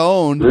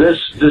stoned. This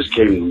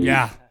came to me.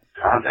 Yeah.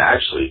 I'm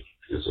actually,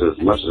 as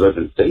much as I've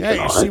been thinking Hey,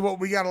 you on see it, what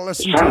we got to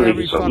listen it's trying to to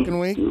every make something, fucking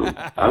week?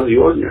 out of the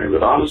ordinary. But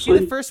Is he honestly,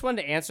 the first one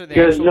to answer the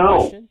you guys actual know.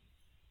 question?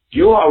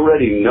 You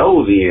already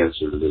know the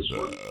answer to this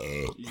one.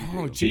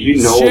 Oh, Do you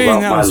geez. know Shane, about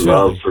that my was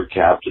love filthy. for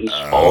Captain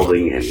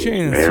Spaulding and his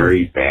Shane, that's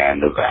merry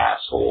band of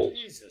assholes?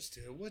 Jesus,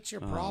 dude, what's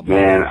your problem?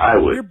 Man, I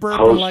You're would burping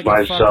post like a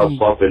myself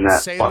fucking up in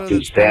that sailor fucking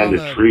that's stand been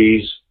of on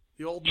trees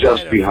the old just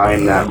night of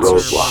behind that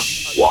France for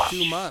roadblock. 2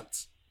 Watch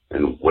months.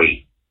 and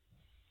wait.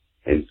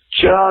 And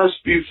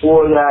just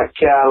before that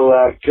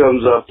Cadillac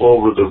comes up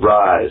over the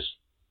rise,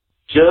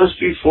 just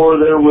before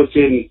they're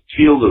within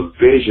field of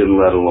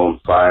vision, let alone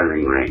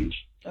firing range,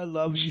 I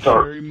love you,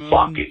 start Sherry Moon.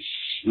 fucking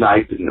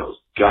sniping those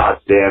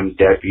goddamn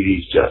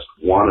deputies just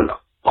one at a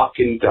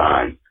fucking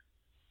time.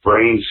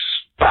 Brains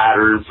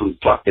spattering from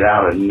fucking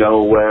out of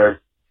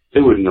nowhere. They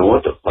wouldn't know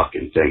what to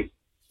fucking think.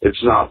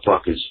 It's not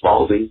fucking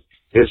Spaulding.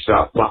 It's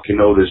not fucking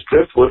Otis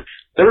Driftwood.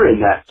 They're in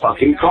that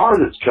fucking car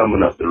that's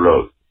coming up the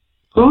road.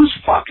 Who's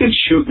fucking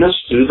shooting us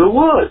through the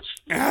woods?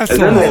 Asshole.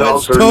 And then they'd all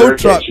It's turn tow their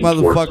truck,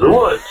 attention towards the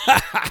motherfucker. woods.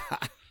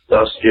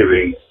 Thus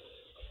giving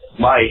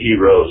my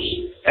heroes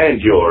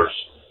and yours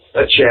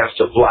a chance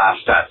to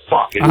blast that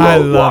fucking I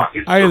roadblock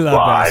and love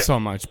survive. that so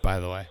much, by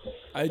the way.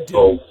 I do.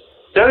 So,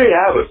 there you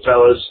have it,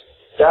 fellas.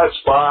 That's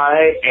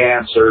my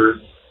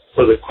answer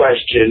for the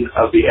question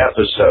of the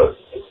episode.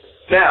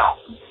 Now,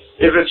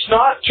 if it's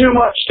not too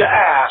much to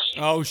ask,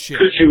 Oh, shit.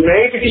 could you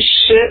maybe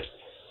sit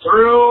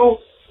through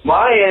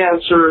my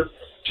answer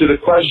to the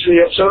question of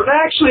the episode and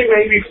actually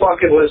maybe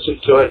fucking listen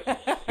to it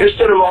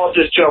instead of all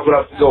just jumping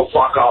up and go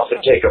fuck off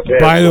and take a piss?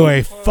 By the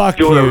way, fuck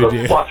do whatever you, the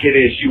dude. fuck it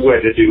is you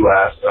went to do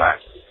last time.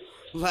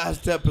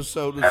 Last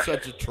episode was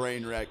such a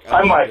train wreck.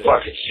 I might loved it.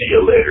 fucking see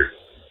you later.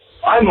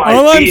 I might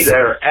All I'm be s-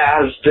 there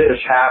as this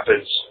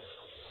happens.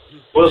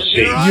 We'll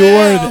see. You were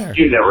there.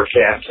 You never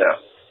can tell.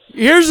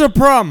 Here's the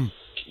problem.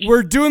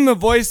 We're doing the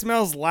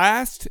voicemails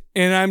last,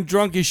 and I'm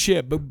drunk as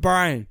shit. But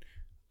Brian,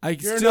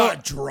 You're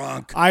not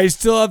drunk. I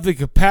still have the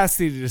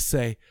capacity to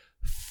say,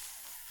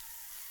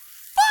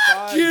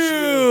 "Fuck you."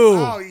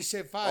 Oh, you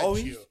said five. Oh,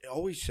 he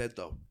always said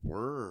the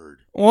word.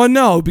 Well,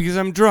 no, because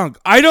I'm drunk.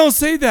 I don't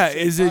say that.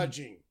 Is it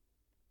Fudging.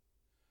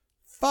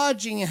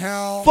 Fudging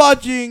hell.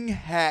 Fudging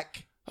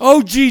heck.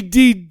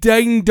 OGD?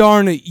 Dang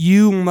darn it,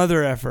 you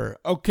mother effer.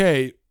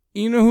 Okay,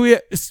 you know who?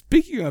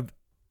 Speaking of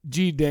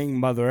G dang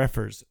mother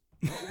effers,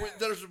 Wait,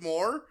 there's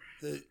more?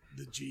 The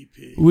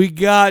GP. we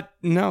got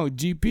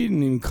GP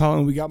didn't even call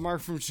him. We got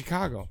Mark from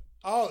Chicago.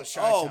 Oh,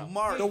 Oh,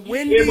 Mark. The Hey,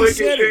 Windy Mike and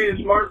City. Shane,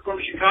 it's Mark from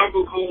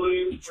Chicago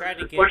calling. Tried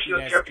to The get question you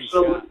of guys the to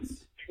do episode.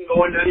 shots. can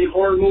go into any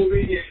horror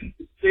movie and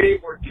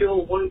save or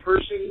kill one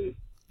person,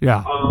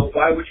 Yeah.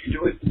 why would you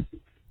do it?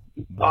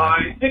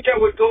 I think I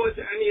would go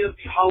into any of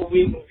the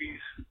Halloween movies.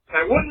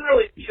 I wouldn't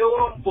really kill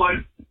them, but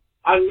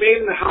I'd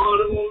maim the hell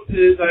out of them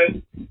is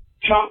I'd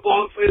chop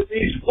off at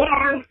least one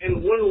arm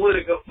and one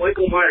leg of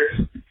Michael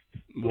Myers.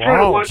 I'm trying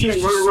to watch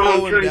him run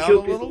around trying to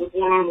kill people with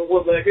one arm and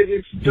one leg.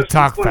 It's just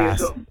talk funny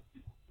fast. as hell.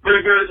 All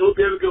right, guys, hope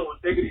you have a good one.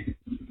 Take it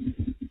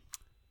easy.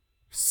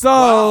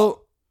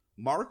 So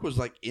Mark was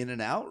like in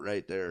and out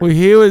right there. well,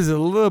 he was a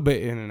little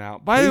bit in and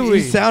out. By the way,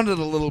 He sounded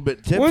a little bit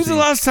tipsy. when's the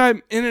last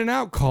time In and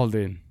Out called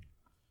in?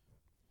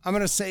 I'm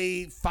going to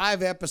say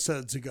 5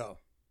 episodes ago.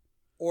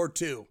 Or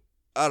 2.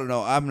 I don't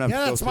know. I'm going to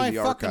have to go that's through my the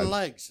fucking archives.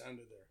 legs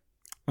under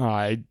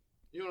there.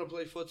 You want to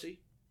play footsie?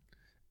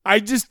 I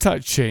just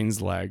touched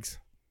Shane's legs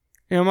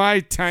in my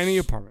tiny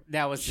apartment.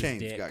 That was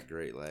Shane's his dick. got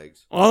great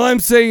legs. All I'm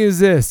saying is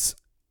this.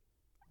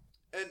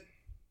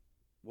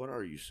 What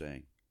are you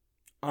saying?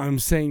 I'm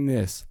saying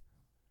this.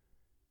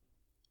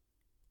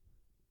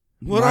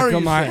 What are you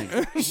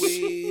saying?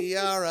 We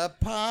are a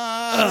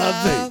part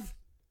of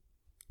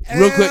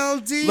Real quick,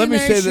 LD let me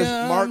say this.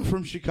 Nation. Mark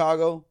from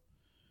Chicago.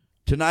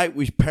 Tonight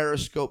we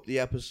periscoped the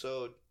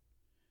episode.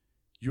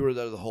 You were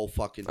there the whole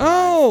fucking time.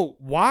 Oh,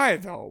 why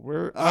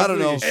though? I don't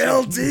know.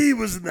 LD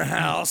was in the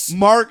house.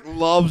 Mark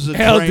loves a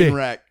LD. train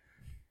wreck.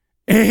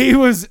 He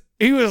was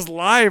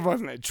live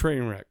on that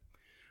train wreck.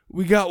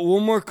 We got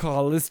one more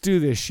call. Let's do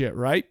this shit,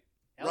 right?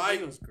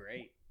 Right. was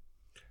great.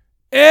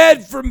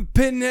 Ed from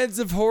Pinheads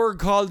of Horror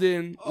called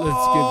in.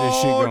 Let's get this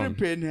shit Oh, going. the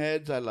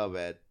pinheads. I love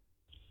Ed.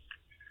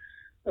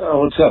 Oh,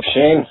 what's up,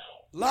 Shane?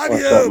 Love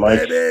what's you, up,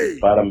 Mike? baby.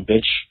 Bottom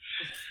bitch.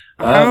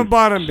 I'm a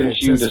bottom since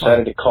bitch. you That's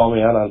decided fine. to call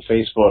me out on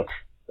Facebook,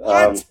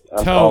 I'm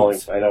Totes. calling.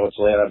 I know it's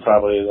late. I'm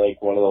probably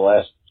like one of the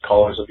last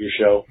callers of your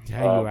show.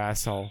 Yeah, you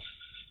asshole.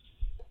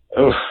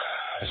 Oof.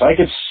 If I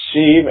could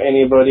save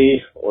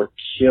anybody or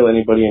kill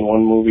anybody in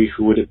one movie,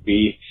 who would it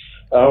be?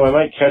 I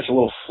might catch a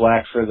little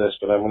flack for this,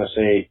 but I'm going to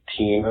say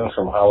Tina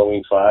from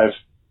Halloween 5.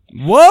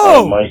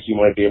 Whoa! Mike, you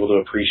might be able to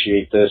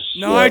appreciate this.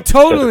 No, You know, I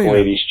totally typical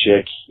know. 80s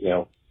chick, you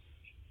know,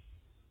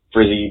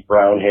 frizzy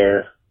brown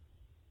hair.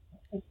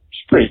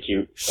 She's pretty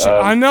cute.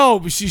 I know,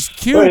 but she's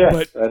cute, oh, yeah,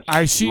 but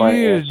that's she my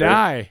needed answer. to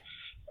die.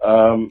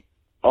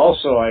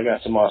 Also, I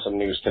got some awesome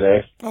news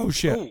today. Oh,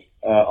 shit.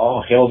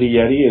 All Hail the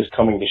Yeti is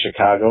coming to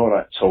Chicago in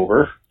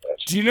October.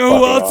 That's Do you know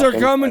who else fucking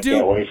they're coming awesome. I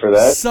can't to? wait for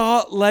that.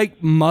 Salt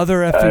Lake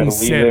mother I effing believe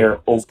city. they're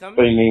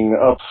opening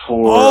up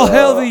for All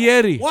Hail the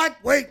Yeti. What?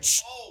 Wait.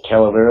 Shh.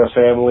 Calavera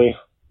family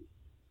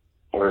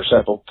or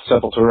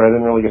Sepultura. I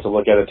didn't really get to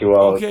look at it too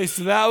well. Okay,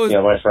 so that was...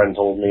 Yeah, my friend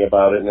told me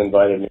about it and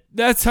invited me.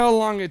 That's how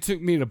long it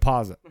took me to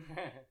pause it.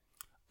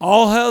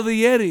 All Hail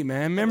the Yeti,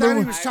 man. I Remember thought he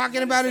when... was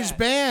talking about his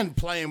band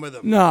playing with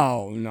him.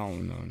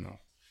 No.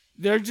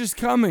 They're just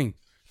coming.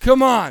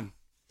 Come on.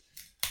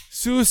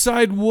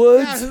 Suicide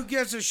Woods? Yeah, who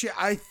gives a shit?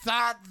 I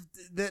thought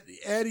that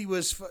Eddie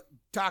was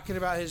talking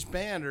about his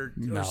band or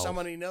No.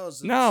 someone he knows.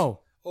 That's No.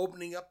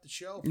 Opening up the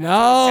show.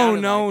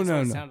 No.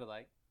 Sounded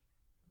like.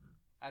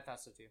 I thought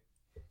so too.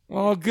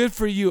 Well, good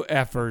for you,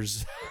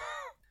 effers.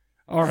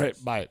 All right,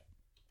 bye.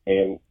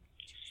 And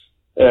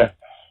yeah,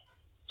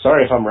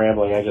 sorry if I'm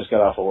rambling. I just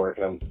got off of work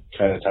and I'm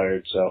kind of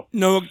tired. So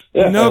No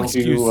I hope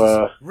excuses.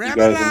 you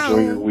guys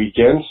enjoy your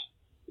weekend.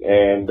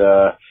 And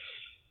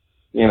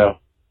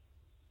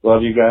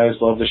love you guys.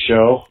 Love the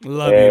show.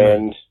 Love you,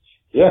 and man.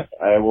 yeah,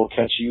 I will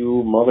catch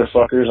you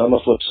motherfuckers on the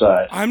flip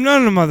side. I'm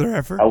not a mother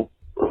effer.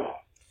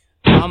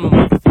 I'm a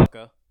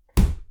motherfucker.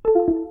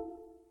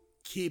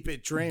 Keep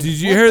it dreaming. Did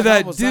you What hear the hell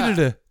that? was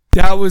Did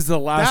that was the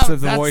last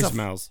of the that's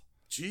voicemails.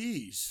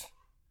 Jeez.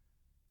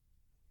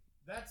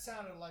 That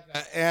sounded like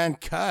and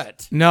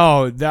cut.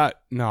 No, that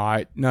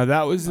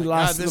was the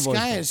last God, of this the voicemails.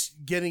 guy is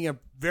getting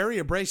very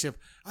abrasive.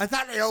 I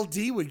thought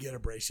LD would get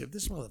abrasive.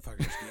 This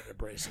motherfucker's getting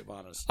abrasive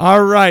on us.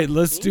 All right,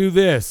 let's do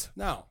this.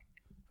 No.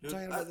 I'm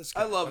talking about this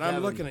I guy, loved but I'm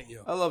having, looking at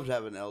you. I loved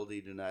having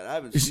LD tonight. I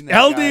haven't seen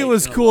that guy LD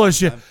was in a cool long as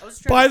shit. time.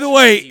 By the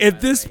way,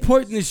 at this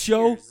point in the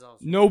show,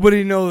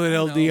 nobody knows that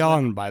LD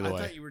on. By the I way,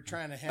 thought you were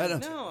trying to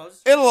have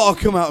It'll all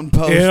come out in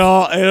post. It'll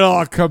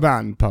all come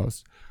out in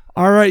post.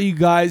 All right, you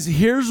guys.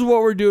 Here's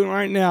what we're doing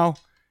right now.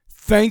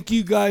 Thank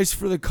you guys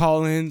for the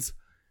call-ins.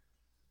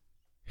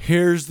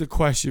 Here's the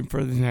question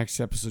for the next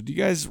episode. You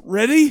guys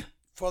ready?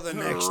 For the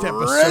next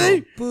episode.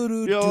 Ready?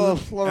 Boo-doo-doo.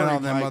 Flurry, And all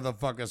them Mike.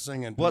 motherfuckers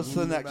singing. What's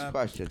the next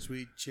question?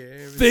 Sweet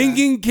cherry.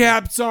 Thinking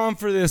caps on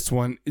for this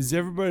one. Is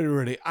everybody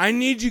ready? I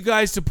need you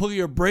guys to pull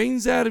your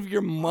brains out of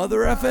your mother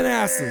effing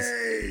asses.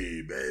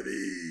 Hey,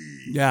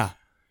 baby. Yeah.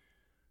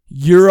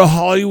 You're a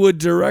Hollywood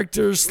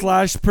director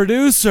 /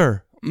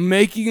 producer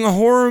making a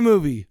horror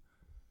movie.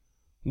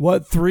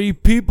 What 3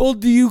 people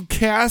do you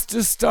cast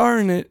to star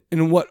in it,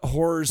 and what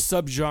horror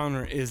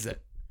subgenre is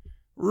it?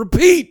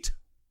 Repeat.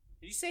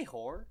 Did you say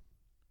whore?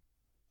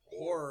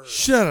 Horror.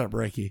 Shut up,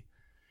 Ricky.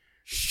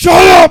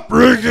 Shut up,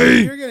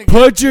 Ricky. You're gonna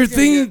Put your you're gonna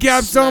thinking get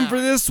caps on snapped.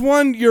 for this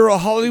one. You're a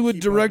Hollywood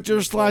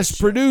director /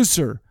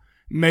 producer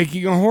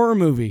making a horror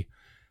movie.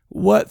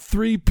 What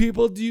 3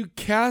 people do you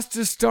cast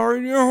to star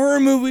in your horror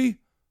movie?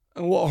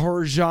 And what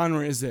horror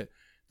genre is it?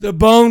 The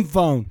Bone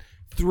Phone,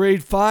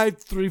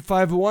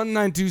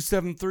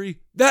 385-351-9273.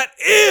 That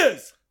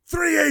is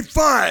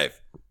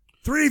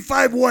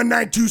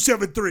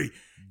 385-351-9273.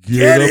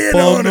 Get in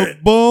on the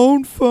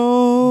Bone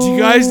Phone. Do you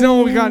guys know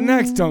what we got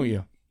next, don't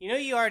you? You know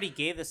you already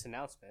gave this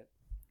announcement.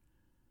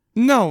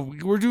 No,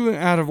 we're doing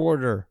it out of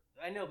order.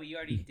 I know, but you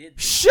already did.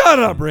 Shut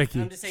up,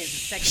 Ricky. I'm just saying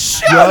it's the second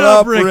Shut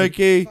up,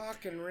 Ricky.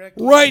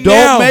 Right Don't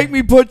now. Don't make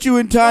me put you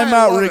in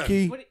timeout,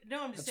 Ricky.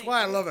 No, I'm just That's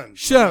why I love him.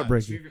 Shut up,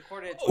 Ricky.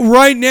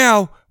 Right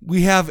now,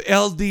 we have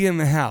LD in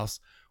the house.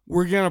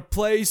 We're going to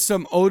play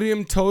some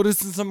Odium,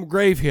 Totus, and some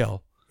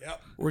Gravehill.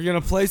 Yep. We're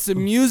going to play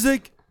some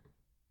music,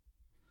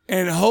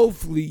 and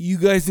hopefully you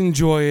guys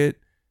enjoy it.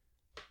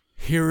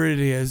 Here it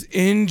is.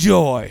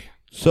 Enjoy.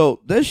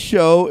 So this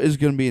show is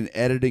going to be an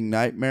editing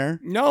nightmare.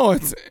 No,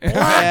 it's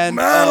and,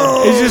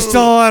 it's just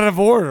all out of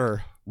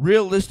order.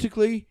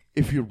 Realistically,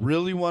 if you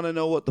really want to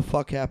know what the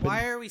fuck happened,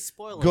 Why are we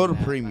spoiling go to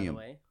that, Premium.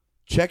 by the way?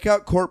 Check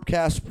out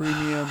Corpcast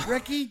Premium.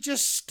 Ricky,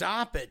 just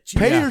stop it.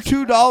 Pay your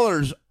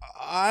 $2.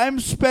 I'm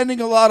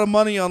spending a lot of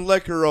money on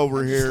liquor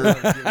over here.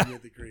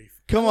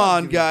 Come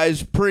on,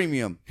 guys.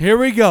 Premium. Here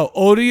we go.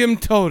 Odium,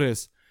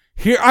 Totus.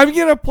 Here, I'm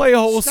going to play a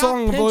whole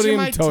song of Odium,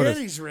 my Totus.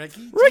 titties,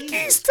 Ricky.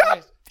 Ricky,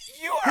 stop.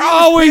 You are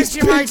always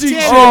pinching my pinching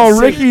titties. shit. Oh,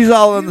 Ricky's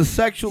all in the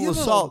sexual you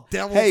little assault.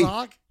 devil Hey,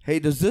 dog. hey,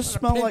 does this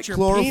I'm gonna smell like pinch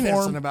your penis in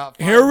chloroform? about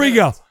 5 Here we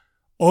go. minutes.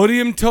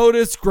 Odium,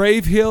 Totus,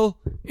 Gravehill.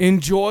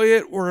 Enjoy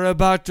it. We're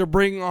about to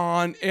bring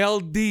on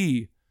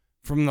LD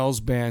from those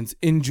bands.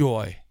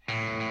 Enjoy.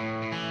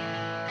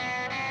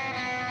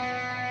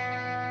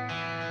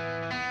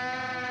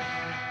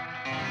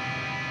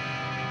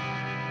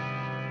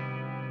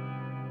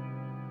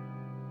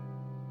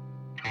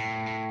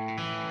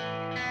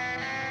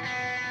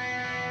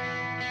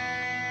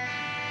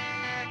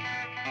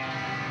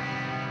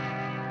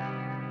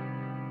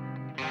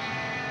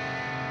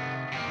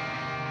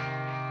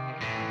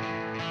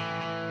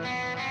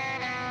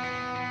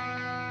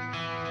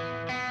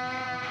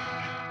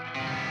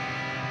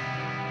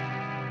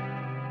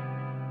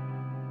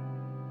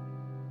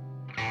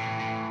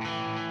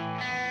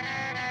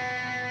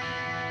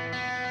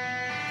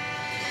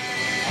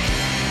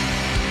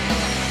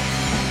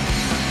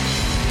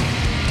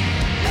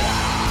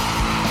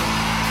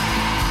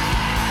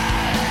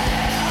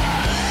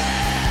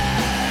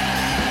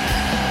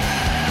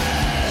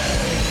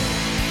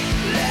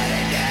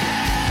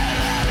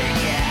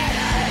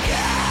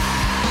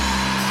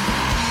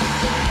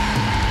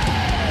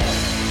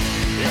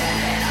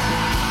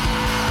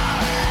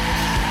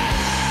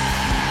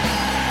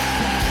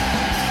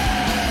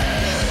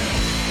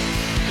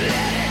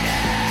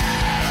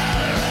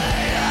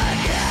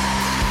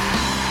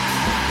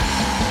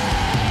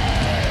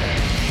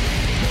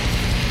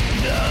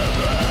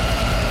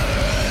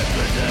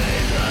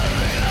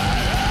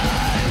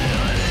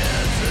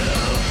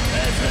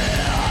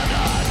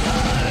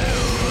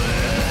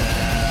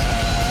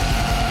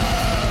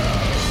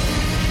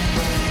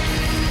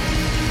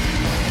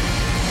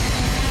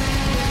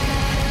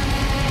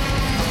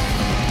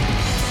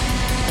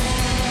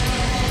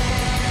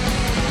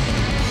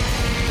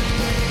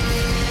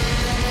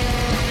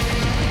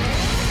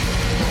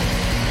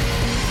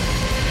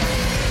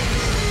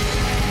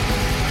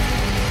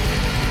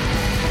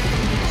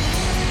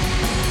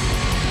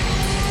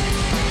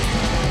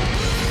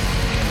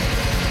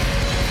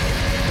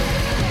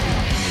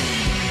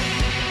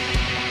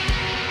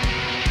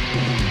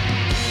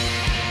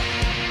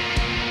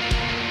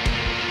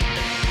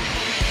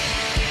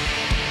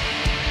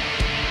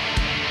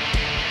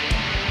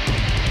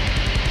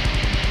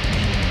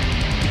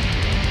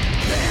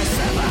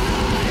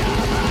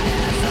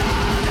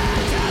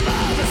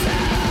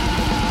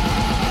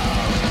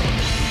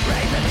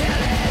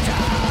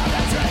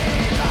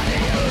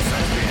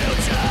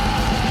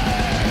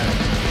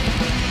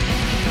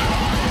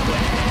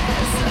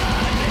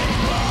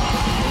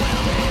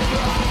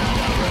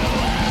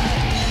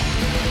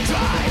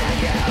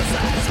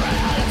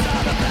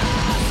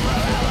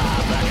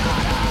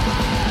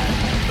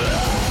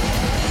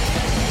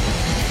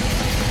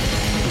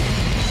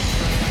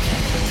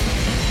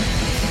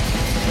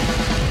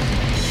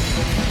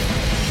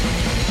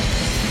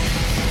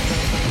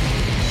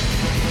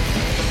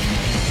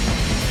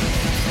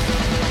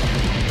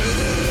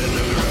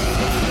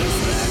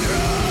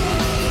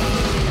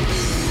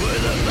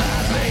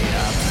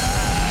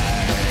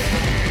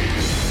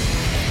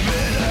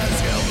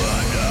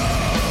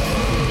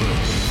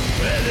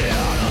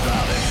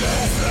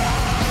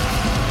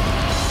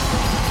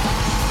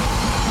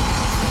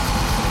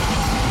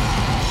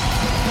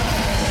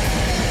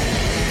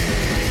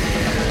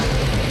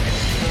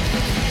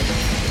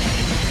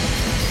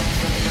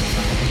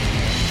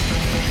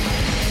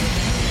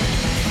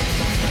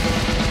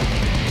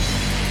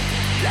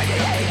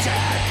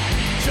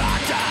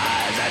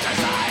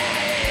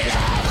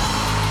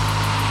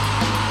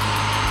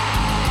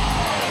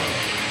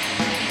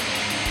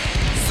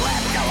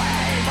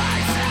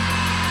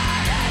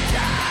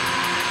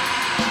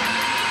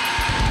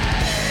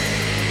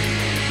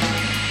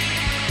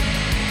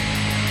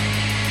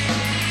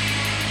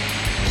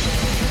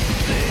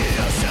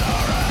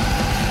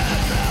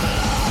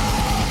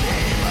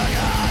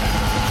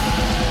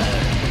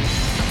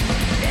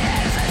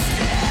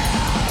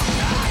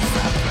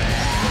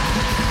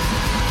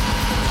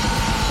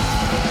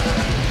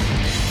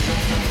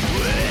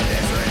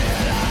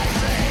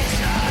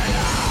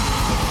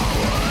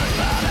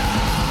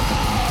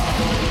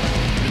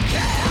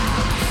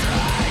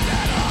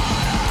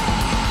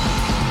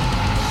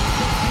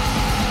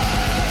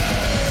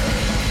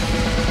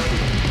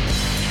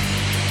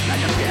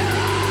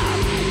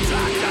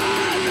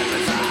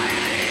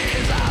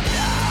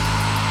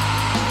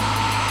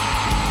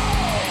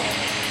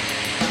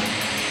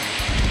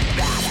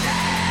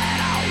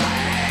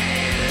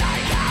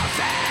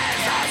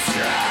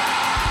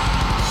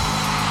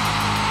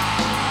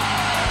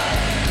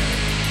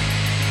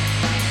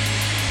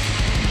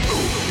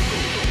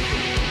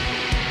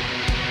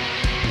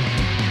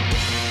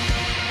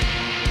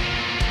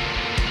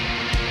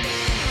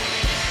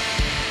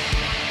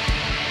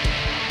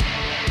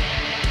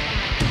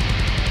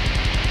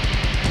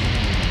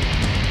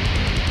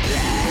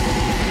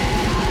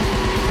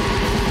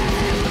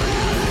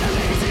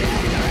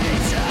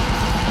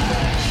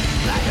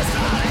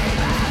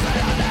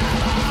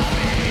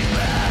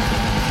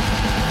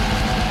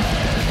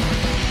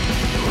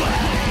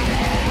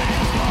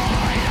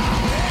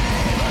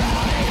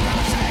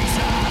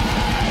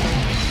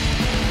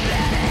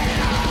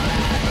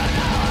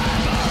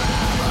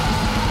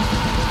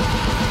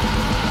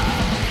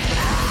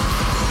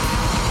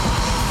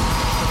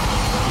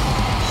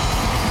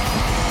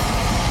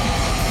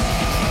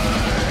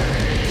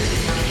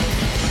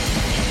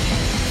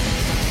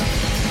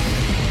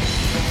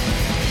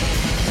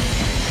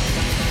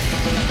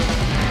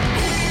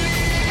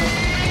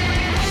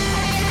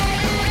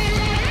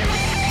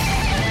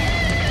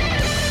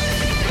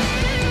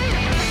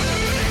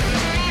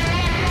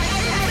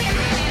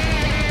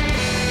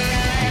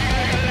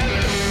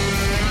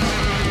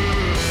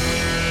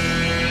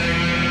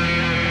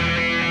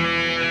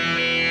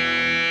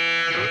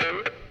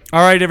 All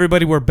right,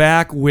 everybody, we're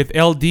back with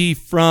LD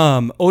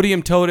from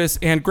Odium, Totus,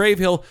 and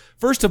Gravehill.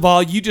 First of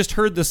all, you just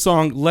heard the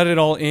song Let It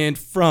All In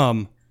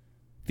from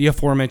the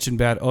aforementioned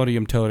band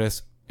Odium,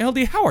 Totus.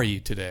 LD, how are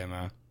you today,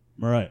 man?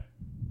 All right.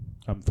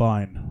 I'm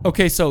fine.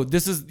 Okay, so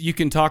this is, you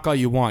can talk all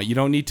you want. You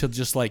don't need to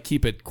just like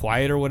keep it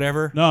quiet or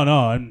whatever. No,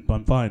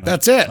 I'm fine.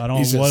 That's it. I don't.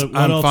 He says, what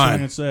I'm else fine. am I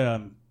gonna say?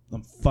 I'm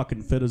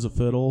fucking fit as a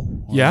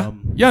fiddle. Yeah,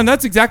 yeah, and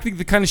that's exactly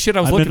the kind of shit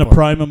I was I'm looking for. in the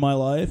prime of my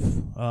life.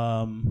 Getting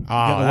a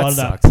lot of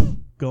sucks. that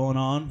going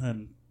on,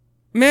 and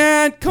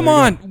man, come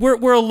on,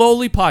 we're a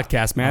lowly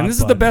podcast, man. I'm This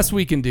is the fine. best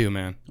we can do,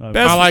 man. I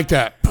Best, like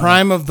that.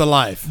 Prime of the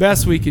life.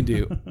 best we can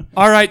do.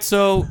 All right,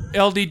 so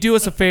LD, do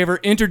us a favor,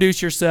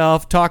 introduce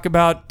yourself, talk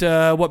about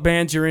what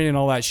bands you're in and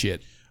all that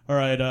shit. all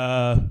right.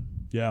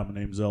 Yeah, my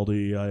name's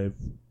LD. I've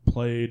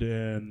played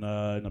in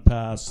the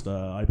past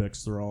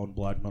Ibex Throne,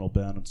 black metal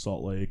band in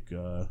Salt Lake,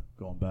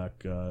 going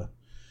back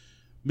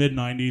mid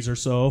 '90s or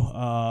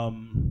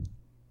so.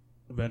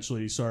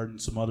 Eventually started in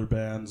some other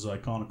bands,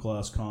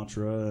 Iconoclast,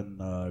 Contra, and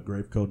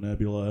Gravehill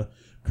Nebula.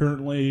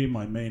 Currently,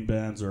 my main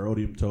bands are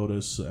Odium,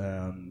 Totus,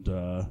 and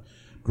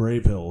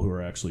Gravehill, who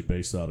are actually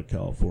based out of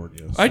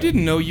California. I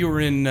didn't know you were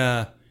in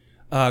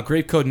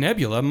Gravehill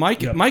Nebula.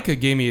 Micah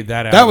gave me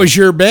that out. That was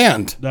your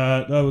band.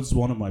 That was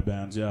one of my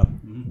bands, yeah.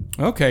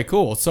 Mm-hmm. Okay,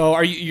 cool. So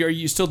are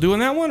you still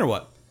doing that one or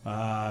what?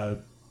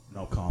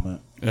 No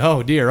comment.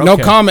 Oh, dear. Okay.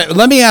 No comment.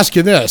 Let me ask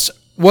you this.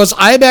 Was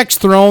Ibex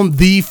Throne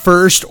the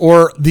first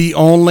or the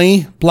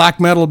only black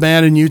metal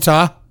band in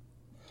Utah?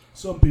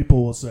 Some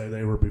people will say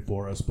they were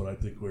before us, but I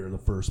think we were the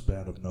first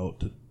band of note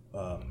to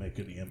make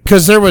any impact.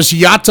 Because there was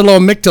Yatalo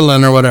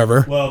Mictlan or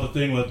whatever. Well, the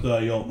thing with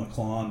Yolt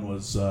McClellan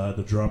was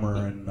the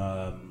drummer and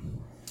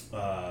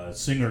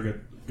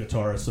singer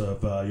guitarist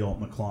of Yolt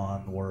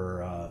McClellan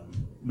were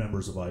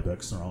members of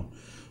Ibex Throne.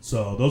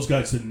 So those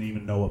guys didn't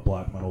even know what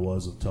black metal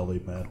was until they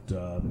met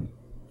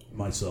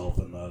myself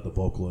and the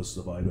vocalist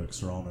of Ibex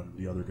Throne and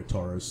the other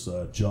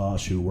guitarist,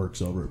 Josh, who works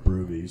over at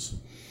Broovies.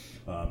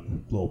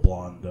 Little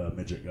blonde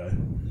midget guy.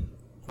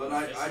 But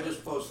I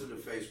just posted to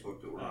Facebook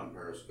that we're on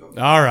Periscope.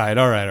 All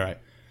right.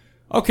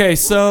 Okay,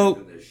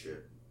 so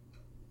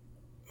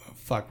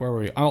fuck, where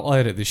were we? I'll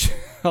edit this shit.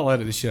 I'll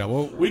edit this shit out.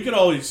 Well, we could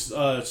always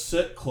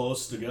sit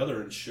close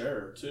together and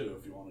share too,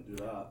 if you want to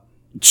do that.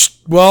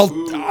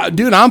 Well,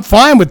 dude, I'm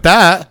fine with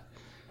that.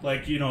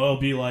 Like, it'll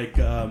be like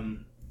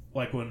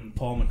when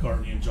Paul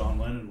McCartney and John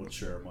Lennon would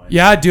share a mic.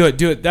 Yeah, do it.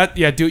 Do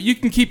it. You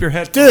can keep your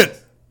head. Dude.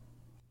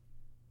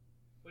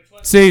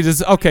 See,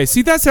 okay.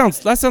 See, that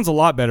sounds a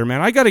lot better,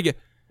 man. I gotta get.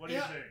 What do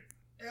you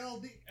think?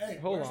 LD, hey,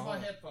 hold on. my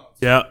headphones?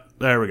 Yeah,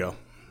 there we go.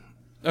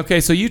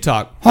 Okay, so you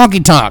talk.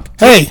 Honky tonk.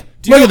 Hey,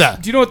 look at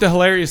that. Do you know what the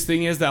hilarious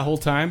thing is that whole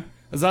time?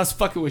 Is I was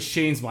fucking with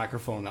Shane's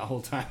microphone that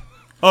whole time.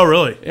 Oh,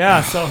 really?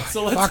 Yeah. So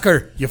let's.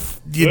 Fucker, you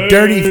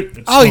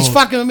dirty. Oh, he's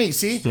fucking with me.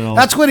 See,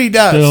 that's what he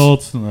does.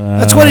 Stilt.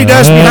 That's what he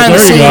does behind the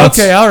scenes.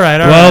 Okay, all right.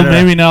 Well,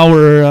 maybe now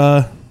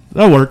we're.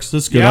 That works.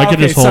 That's good. Yeah, I can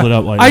just hold it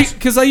up like this.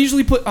 Because I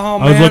usually put. Oh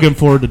man. I was looking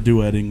forward to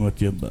duetting with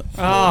you, but.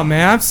 Oh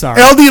man, I'm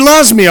sorry. LD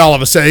loves me all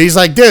of a sudden. He's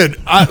like, dude,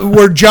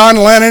 we're John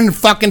Lennon and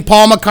fucking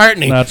Paul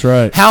McCartney. That's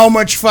right. How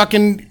much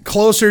fucking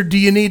closer do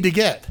you need to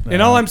get?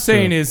 And all I'm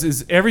saying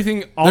is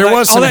everything. All There that,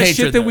 was all some that hatred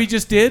shit that there. we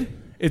just did.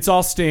 It's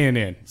all staying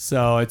in.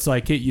 So it's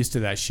like get used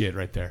to that shit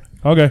right there.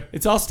 Okay.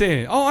 It's all staying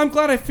in. Oh, I'm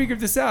glad I figured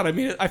this out. I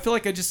mean, I feel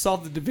like I just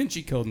solved the Da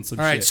Vinci Code and some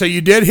All shit. right, so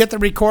you did hit the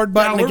record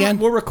button again?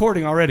 We're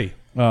recording already.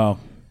 Oh.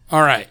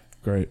 All right.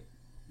 Great.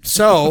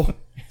 So,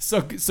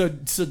 so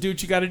do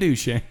what you got to do,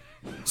 Shane.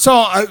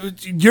 So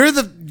you're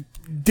the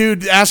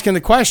dude asking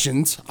the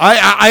questions.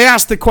 I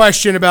asked the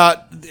question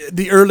about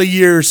the early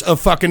years of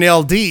fucking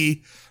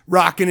LD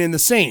rocking in the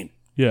scene.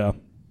 Yeah.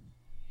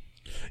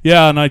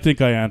 Yeah, and I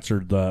think I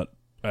answered that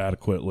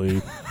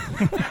adequately.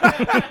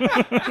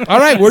 All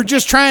right, we're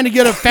just trying to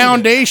get a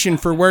foundation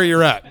for where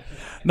you're at.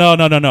 No.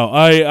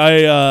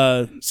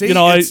 I See,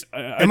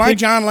 am I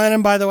John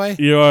Lennon, by the way?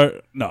 You are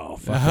no.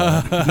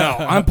 Fuck No,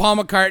 I'm Paul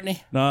McCartney.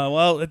 No,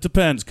 well, it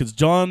depends because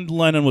John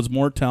Lennon was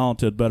more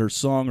talented, better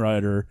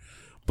songwriter,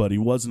 but he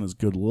wasn't as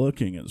good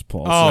looking as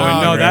Paul.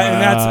 Oh, no,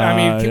 that's. I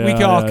mean, we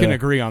all can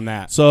agree on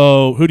that.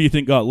 So, who do you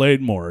think got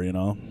laid more?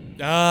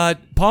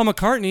 Paul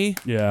McCartney.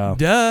 Yeah.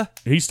 Duh.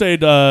 He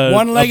stayed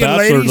one-legged a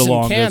bachelor ladies the and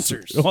longest.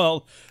 cancers.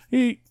 Well,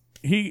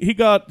 he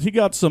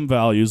got some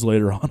values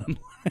later on in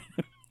life.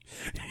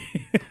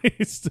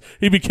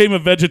 He became a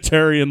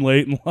vegetarian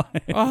late in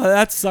life. Oh,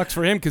 that sucks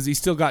for him because he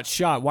still got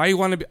shot. Why you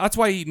want to be? That's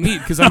why he eat meat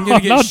because I'm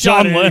gonna get Not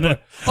shot. John Lennon.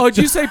 Oh, did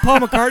you say Paul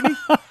McCartney?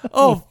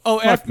 Oh,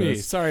 F me.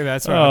 this. Sorry, man.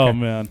 Sorry. Oh okay.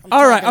 man.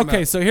 All right.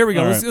 Okay. So here we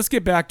go. All Let's right.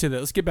 get back to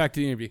Let's get back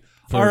to the interview.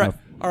 Fair All right. enough.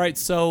 All right.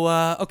 So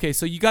okay.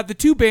 So you got the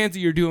two bands that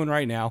you're doing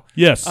right now.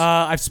 Yes.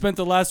 I've spent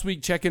the last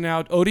week checking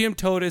out Odium,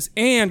 Totus,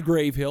 and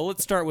Gravehill.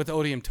 Let's start with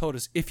Odium,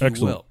 Totus, if you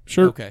Excellent. will.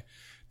 Sure. Okay.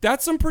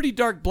 That's some pretty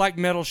dark black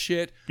metal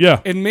shit.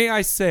 Yeah. And may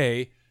I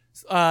say.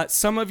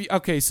 Some of you,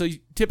 okay, so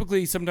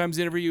typically sometimes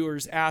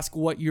interviewers ask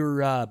what your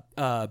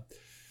the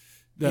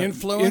the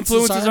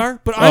influences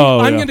are? But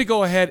I'm going to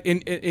go ahead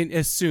and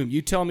assume.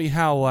 You tell me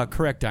how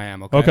correct I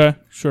am, okay? Okay,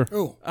 sure.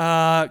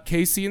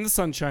 Casey and the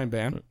Sunshine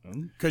Band.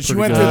 Because you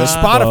went through the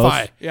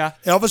Spotify. Yeah.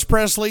 Elvis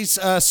Presley's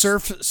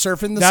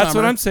Surf in the That's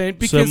Summer. what I'm saying.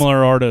 Because,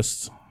 similar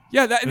artists.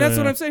 Yeah, that's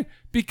what I'm saying.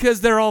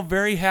 Because they're all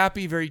very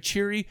happy, very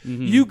cheery.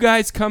 Mm-hmm. You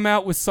guys come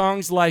out with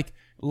songs like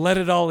Let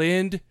It All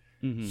End,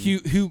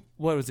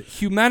 what was it?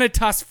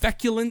 Humanitas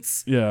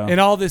Feculence, and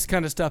all this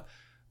kind of stuff.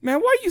 Man,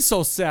 why are you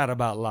so sad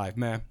about life,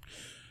 man?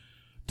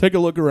 Take a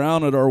look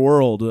around at our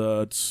world.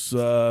 It's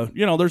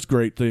there's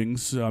great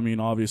things. I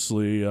mean,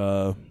 obviously,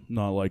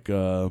 not like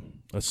a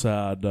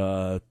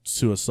sad,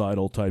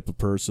 suicidal type of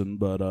person,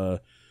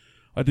 but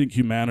I think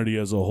humanity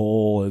as a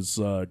whole has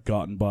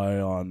gotten by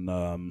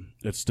on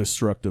its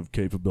destructive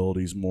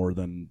capabilities more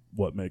than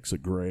what makes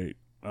it great.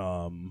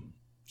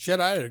 Shit,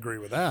 I'd agree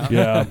with that.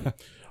 Yeah.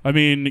 I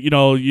mean,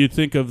 you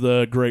think of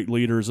the great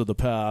leaders of the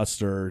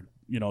past, or,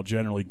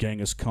 generally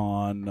Genghis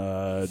Khan,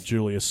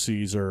 Julius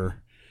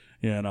Caesar.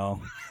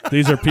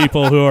 These are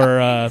people who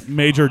are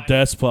major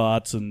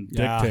despots and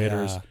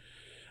dictators. Yeah.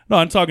 No,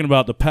 I'm talking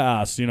about the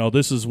past.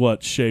 This is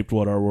what shaped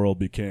what our world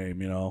became.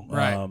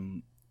 Right.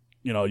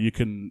 You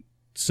can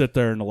sit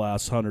there in the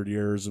last 100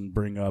 years and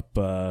bring up,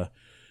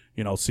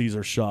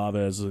 Cesar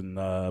Chavez and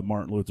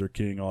Martin Luther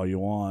King all you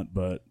want,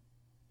 but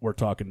we're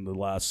talking the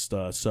last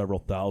several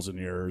thousand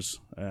years,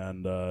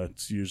 and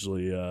it's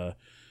usually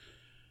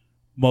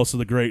most of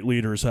the great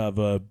leaders have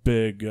a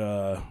big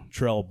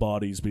trail of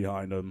bodies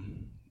behind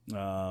them.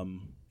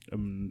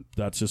 And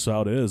that's just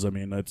how it is. I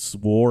mean,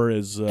 war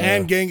is.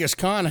 And Genghis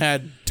Khan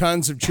had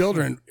tons of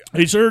children.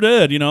 He sure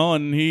did,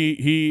 and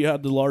he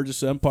had the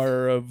largest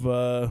empire of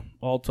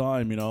all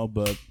time,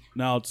 but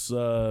now it's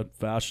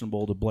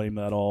fashionable to blame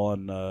that all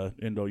on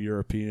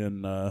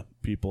Indo-European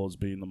people as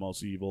being the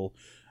most evil,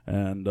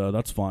 and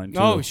that's fine too.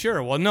 Oh,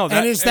 sure. Well, no,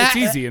 that's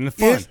easy and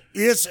fun.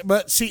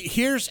 But see,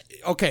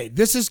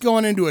 this is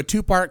going into a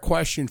two-part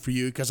question for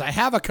you, because I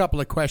have a couple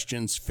of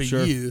questions for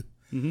you.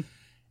 Mm-hmm.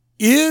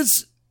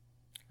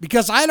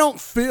 Because I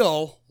don't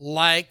feel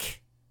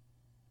like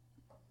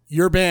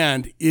your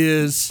band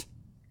is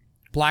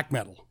black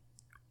metal.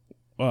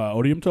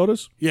 Odium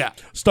Totus? Yeah.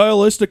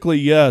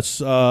 Stylistically, yes.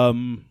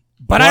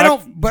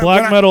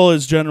 Black metal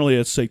is generally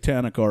a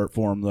satanic art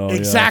form, though.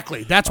 Exactly.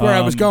 Yeah. That's where I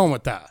was going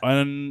with that.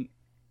 And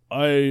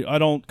I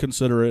don't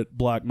consider it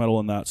black metal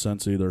in that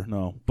sense either,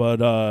 no. But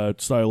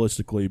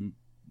stylistically,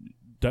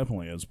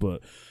 definitely is.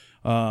 But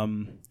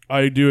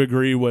I do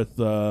agree with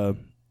a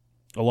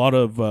lot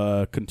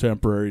of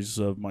contemporaries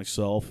of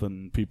myself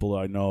and people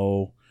I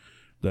know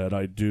that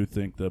I do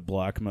think that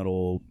black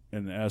metal,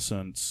 in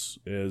essence,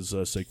 is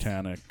a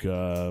satanic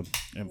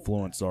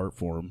influenced art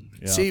form.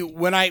 Yeah. See,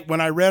 when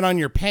I read on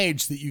your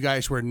page that you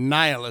guys were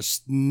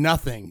nihilist,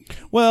 nothing.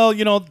 Well,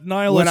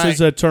 nihilist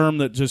is a term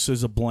that just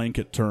is a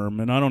blanket term,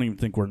 and I don't even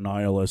think we're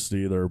nihilist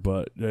either.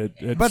 But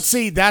that's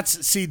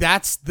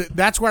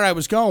where I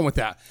was going with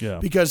that. Yeah.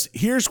 Because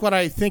here's what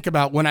I think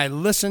about when I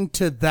listened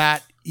to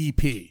that EP.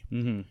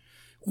 Mm-hmm.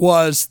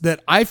 Was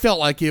that I felt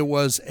like it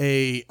was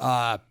a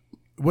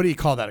what do you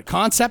call that? A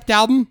concept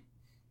album?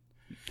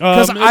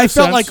 Because I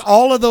felt like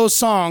all of those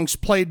songs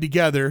played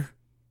together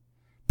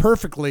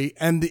perfectly,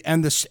 and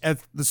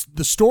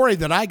the story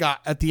that I got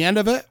at the end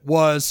of it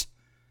was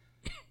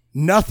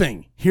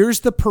nothing. Here's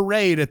the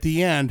parade at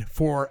the end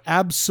for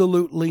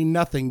absolutely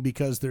nothing,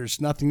 because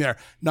there's nothing there.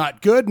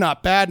 Not good,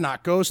 not bad,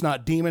 not ghost,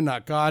 not demon,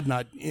 not God,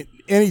 not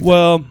anything.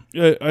 Well,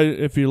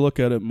 if you look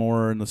at it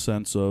more in the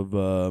sense of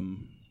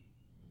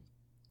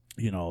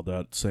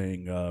that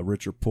saying,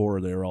 rich or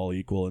poor, they're all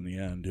equal in the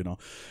end.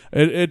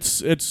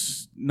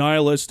 It's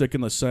nihilistic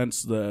in the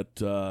sense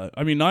that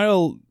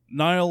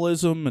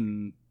nihilism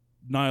and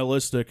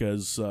nihilistic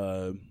as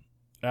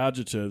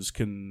adjectives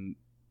can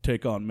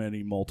take on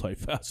many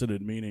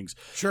multifaceted meanings.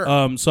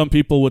 Sure. Some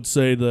people would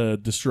say the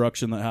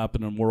destruction that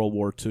happened in World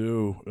War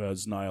II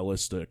as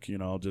nihilistic.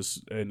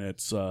 Just in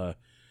its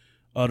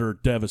utter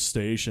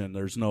devastation.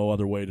 There's no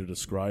other way to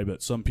describe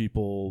it. Some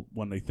people,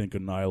 when they think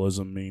of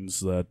nihilism,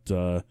 means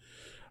that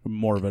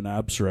more of an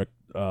abstract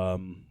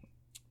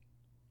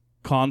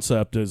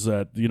concept is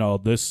that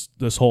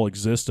this whole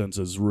existence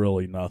is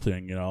really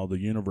nothing. The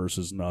universe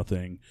is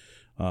nothing.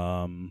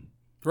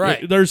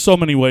 Right. There's so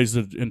many ways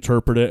to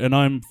interpret it, and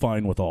I'm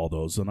fine with all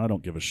those, and I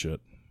don't give a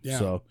shit. Yeah.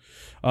 So,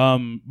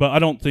 but I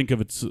don't think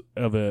of it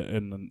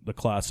in the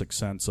classic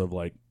sense of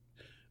like,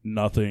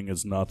 nothing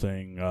is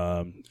nothing.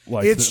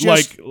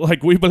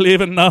 Like we believe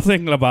in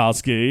nothing,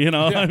 Lebowski.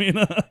 Yeah. I mean,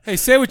 hey,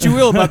 say what you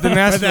will about the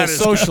National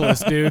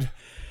Socialists, dude.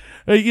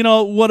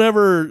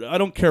 Whatever. I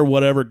don't care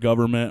whatever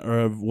government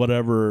or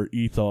whatever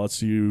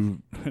ethos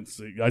you.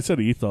 I said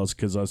ethos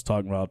because I was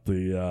talking about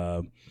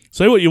the.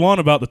 Say what you want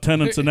about the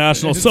tenets of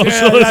National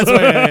Socialism.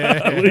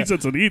 At least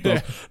it's an ethos.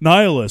 Yeah.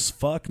 Nihilist.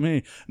 Fuck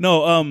me.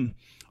 No.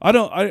 I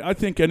don't. I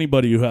think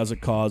anybody who has a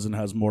cause and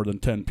has more than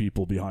 10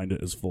 people behind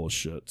it is full of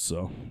shit.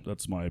 So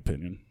that's my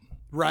opinion.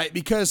 Right,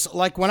 because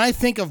like when I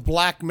think of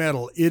black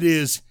metal, it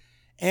is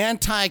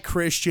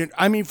anti-Christian.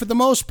 I mean, for the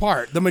most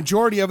part, the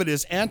majority of it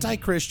is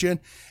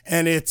anti-Christian,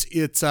 and it's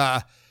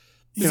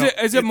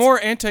Is it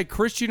more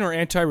anti-Christian or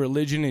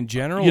anti-religion in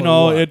general? You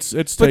know, or what? it's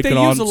but taken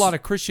they use on a lot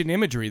of Christian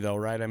imagery, though,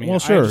 right? I mean, well, I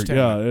sure,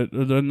 understand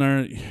yeah. Then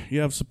there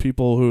you have some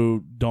people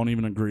who don't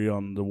even agree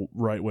on the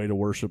right way to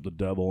worship the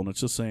devil, and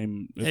it's the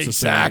same. It's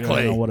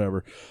exactly. The same,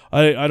 whatever.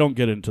 I don't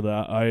get into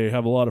that. I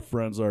have a lot of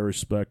friends I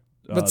respect.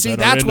 But see, that are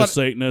that's into what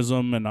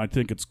Satanism, and I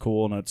think it's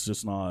cool, and it's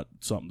just not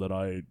something that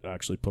I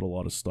actually put a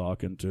lot of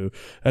stock into.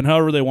 And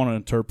however they want to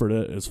interpret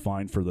it is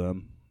fine for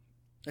them.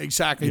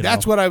 Exactly.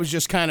 That's what I was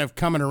just kind of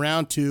coming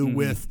around to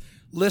with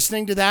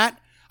listening to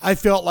that. I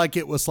felt like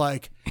it was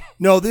like,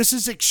 no, this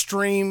is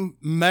extreme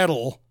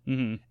metal,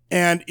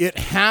 and it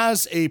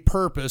has a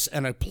purpose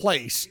and a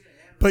place,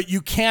 but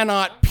you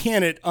cannot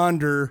pin it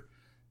under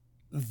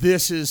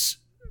this is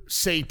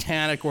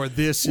satanic or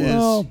this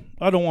is.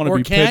 I don't want to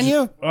be. Can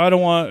you? I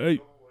don't want.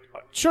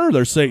 Sure,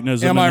 there's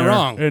Satanism. Am in I there,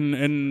 wrong?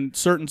 And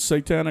certain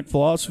satanic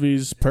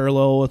philosophies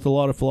parallel with a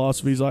lot of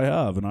philosophies I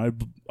have,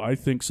 and I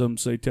think some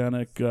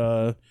satanic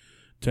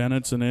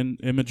tenets and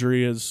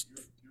imagery is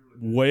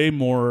way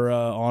more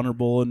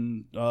honorable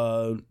and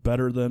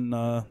better than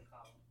the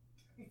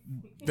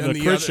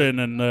Christian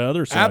and the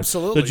other side.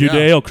 Absolutely, the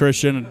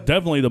Judeo-Christian and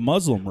definitely the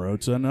Muslim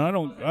roots. And I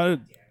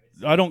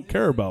don't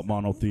care about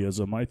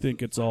monotheism. I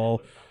think it's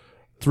all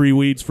three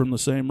weeds from the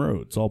same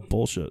root. It's all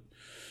bullshit.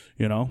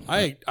 You know,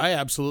 I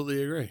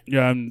absolutely agree.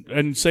 Yeah,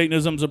 and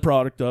Satanism's a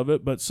product of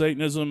it, but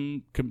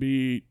Satanism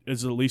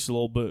is at least a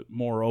little bit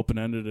more open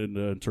ended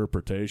into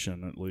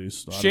interpretation. At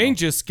least Shane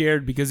just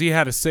scared because he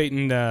had a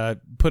Satan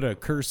put a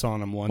curse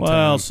on him one time.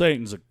 Well,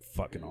 Satan's a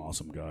fucking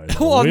awesome guy.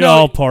 Well, we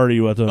all party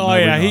with him. Oh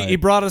every yeah, night. he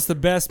brought us the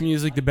best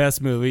music, the best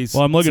movies.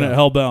 Well, I'm looking at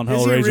Hellbound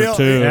Hellraiser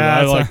too. Yeah,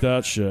 I like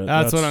that shit.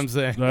 That's what I'm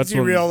saying. Is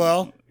he real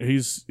though?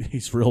 He's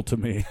real to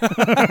me.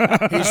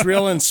 He's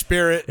real in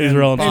spirit. He's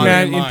real in body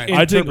and mind.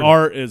 I think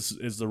art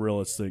is the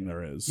realest thing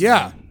there is.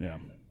 Yeah. Yeah.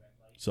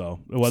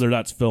 So whether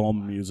that's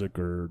film, music,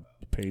 or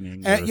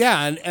painting. And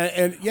yeah.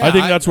 I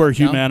think that's where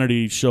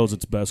humanity shows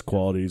its best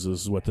qualities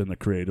is within the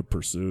creative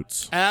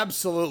pursuits.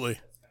 Absolutely.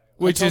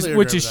 Which is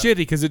shitty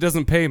because it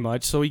doesn't pay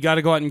much, so you got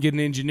to go out and get an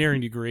engineering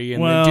degree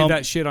and then do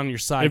that shit on your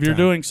side. If you're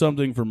doing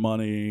something for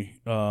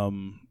money,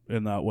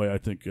 in that way, I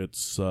think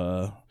it's.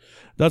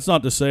 That's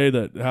not to say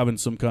that having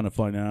some kind of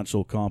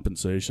financial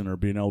compensation or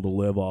being able to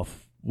live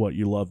off what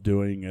you love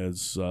doing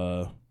is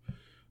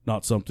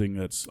not something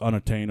that's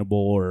unattainable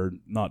or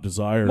not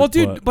desired. Well,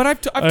 dude, but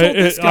I've told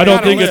this guy I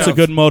don't think it's a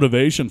good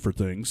motivation for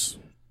things.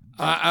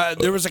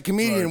 There was a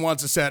comedian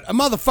once that said, "A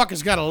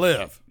motherfucker's got to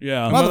live."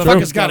 Yeah, a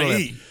motherfucker's got to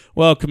eat.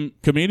 Well,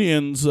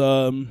 comedians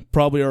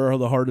probably are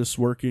the hardest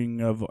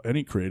working of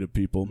any creative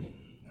people.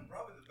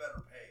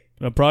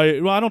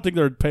 Well, I don't think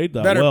they're paid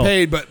that better well.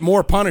 Paid, but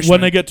more punishment.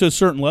 When they get to a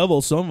certain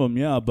level, some of them,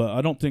 yeah, but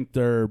I don't think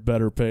they're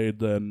better paid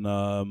than.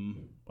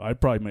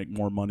 I'd probably make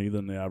more money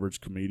than the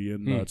average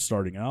comedian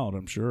starting out.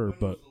 I'm sure,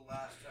 but.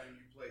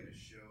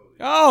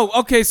 Oh,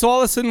 okay. So all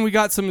of a sudden we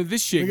got some of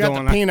this shit going on. We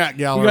got the peanut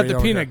gallery. We got the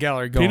peanut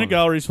gallery going. Peanut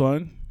gallery's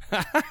fine.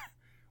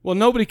 Well,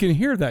 nobody can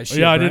hear that shit.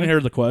 Yeah, I right? didn't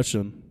hear the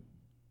question.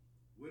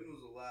 When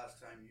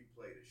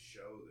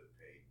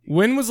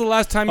was the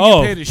last time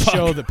you paid a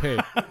show that paid?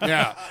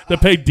 Yeah.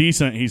 That paid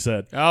decent, he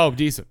said. Oh,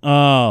 decent.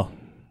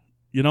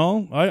 You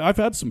know, I've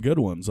had some good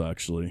ones,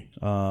 actually.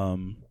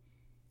 That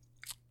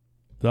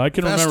I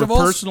can remember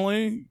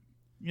personally.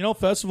 You know,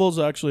 festivals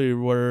actually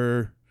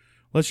where,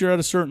 unless you're at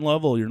a certain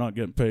level, you're not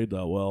getting paid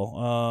that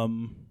well.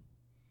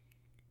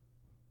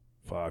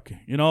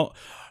 You know,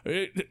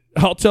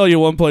 I'll tell you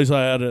one place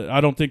I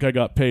don't think I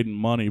got paid in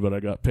money, but I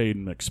got paid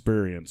in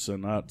experience,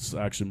 and that's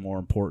actually more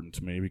important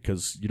to me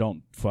because you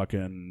don't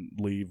fucking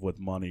leave with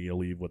money, you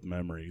leave with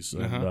memories.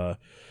 And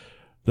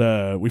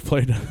we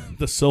played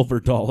the Silver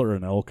Dollar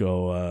in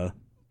Elko a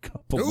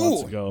couple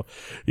months ago.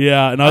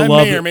 Yeah, and I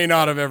may or may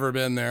not have ever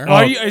been there.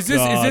 Is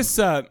this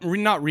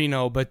not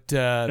Reno, but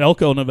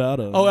Elko,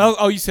 Nevada?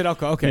 Oh, you said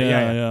Elko. Okay,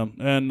 yeah.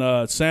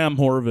 And Sam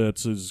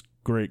Horvitz is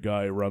great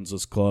guy who runs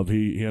this club.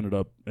 He ended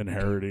up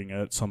inheriting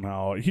it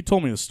somehow. He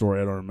told me the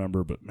story. I don't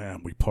remember, but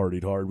man, we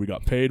partied hard. We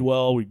got paid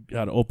well. We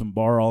had an open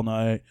bar all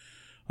night.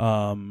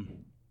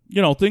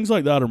 You know, things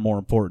like that are more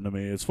important to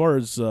me. As far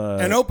as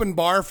an open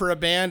bar for a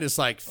band is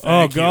like,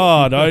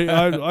 God,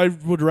 I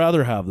would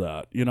rather have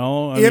that. You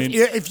know,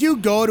 if you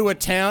go to a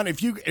town,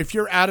 if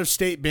you're out of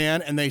state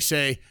band and they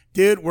say,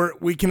 dude,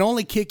 we can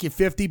only kick you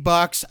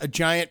 $50, a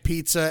giant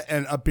pizza,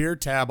 and a beer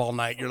tab all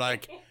night. You're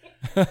like,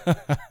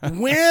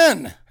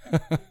 when?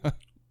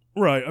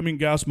 Right. I mean,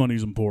 gas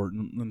money's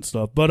important and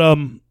stuff, but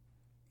you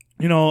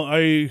know,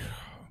 I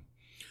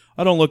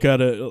don't look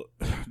at it.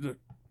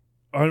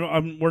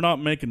 We're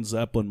not making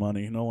Zeppelin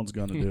money. No one's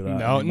going to do that.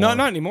 No, not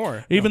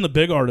anymore. Even the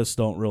big artists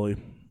don't really.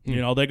 You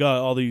know, they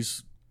got all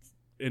these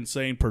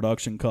insane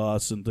production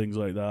costs and things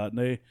like that,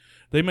 and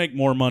they make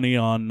more money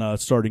on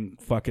starting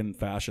fucking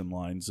fashion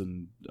lines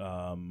and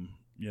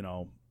you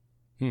know.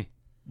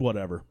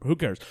 Whatever. Who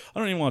cares? I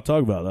don't even want to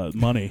talk about that.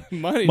 Money.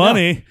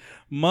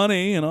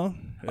 Money, you know.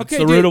 It's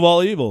the root of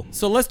all evil.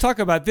 So let's talk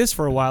about this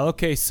for a while.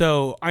 Okay,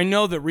 so I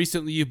know that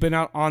recently you've been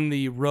out on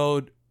the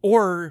road,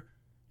 or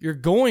you're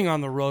going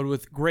on the road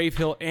with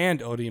Gravehill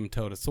and Odium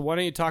Totus. So why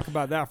don't you talk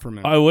about that for a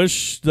minute? I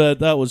wish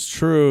that was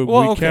true.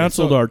 Well, we okay,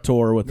 canceled our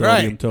tour with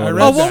Odium Totus. I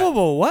read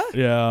whoa, what?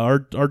 Yeah, our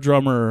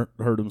drummer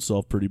hurt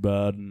himself pretty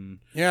bad, and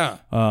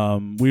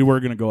we were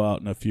gonna go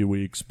out in a few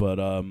weeks, but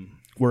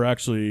we're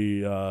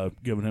actually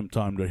giving him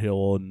time to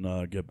heal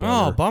and get better.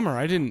 Oh, bummer!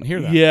 I didn't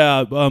hear that.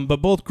 Yeah, but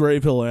both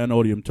Gravehill and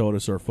Odium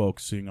Totus are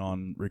focusing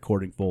on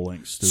recording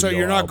full-length studio So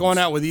you're not albums. going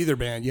out with either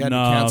band? You had to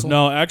cancel?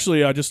 No,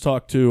 actually, I just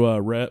talked to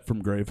Rhett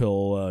from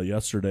Gravehill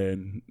yesterday,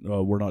 and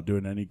we're not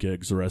doing any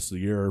gigs the rest of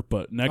the year.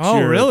 But next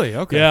year, really?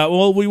 Okay. Yeah,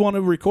 well, we want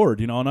to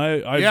record, and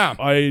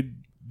I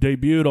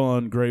debuted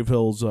on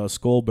Gravehill's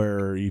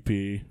Skullbearer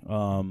EP.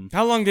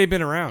 How long they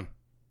been around?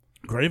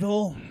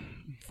 Gravehill?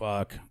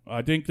 Fuck.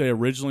 I think they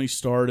originally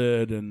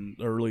started in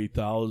early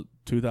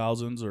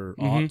 2000s or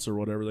aughts or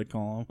whatever they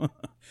call them.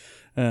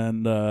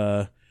 And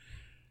I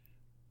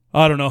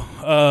don't know.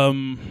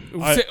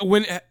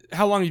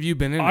 How long have you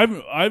been in?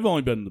 I've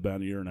only been in the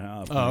band a year and a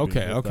half. Oh,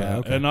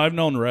 okay. And I've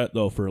known Rhett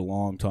though for a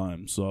long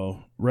time.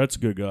 So Rhett's a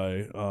good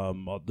guy.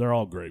 They're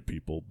all great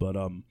people, but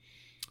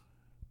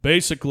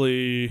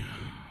basically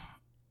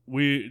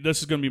this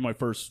is going to be my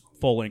first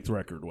full-length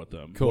record with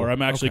them. Cool. Where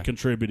I'm actually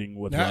contributing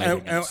with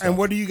writing and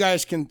what do you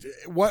guys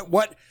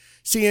what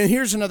see, and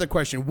here's another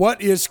question.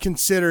 What is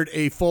considered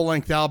a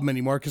full-length album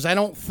anymore? Because I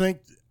don't think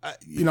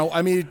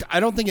I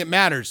don't think it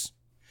matters.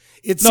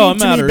 It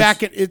seemed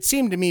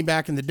to me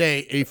back in the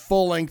day, a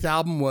full-length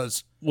album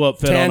was what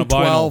fit 10, on a vinyl.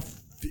 12,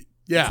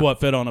 yeah. It's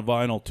what fit on a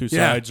vinyl, two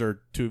sides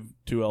or two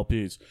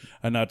LPs.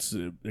 And that's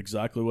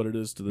exactly what it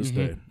is to this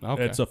day.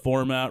 Okay. It's a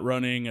format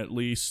running at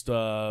least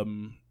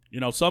some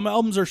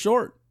albums are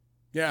short.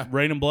 Yeah.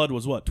 Rain and Blood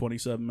was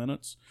 27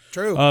 minutes?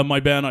 True. My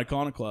band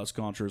Iconoclast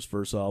Contra's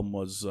first album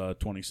was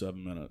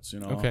 27 minutes,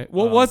 Okay.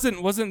 Well,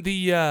 wasn't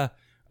the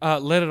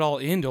Let It All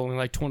End only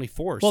like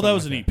 24 or well, that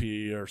was like an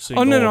EP or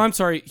single. Oh, no, I'm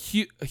sorry.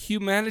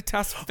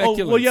 Humanitas Feculence.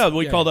 Oh, well, yeah,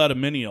 we call that a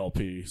mini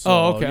LP. So,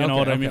 okay. You know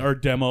what I mean? Or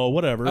demo,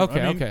 whatever.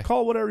 Okay.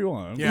 Call it whatever you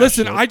want. Yeah,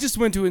 listen, I just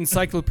went to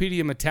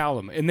Encyclopedia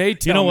Metallum, and they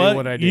tell me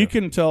what I do. You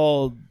can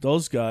tell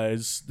those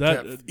guys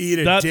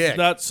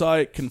that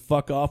site can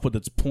fuck off with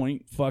its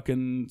point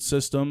fucking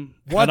system.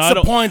 What's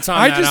the points on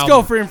that I just album?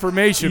 go for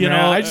information, man.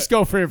 I just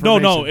go for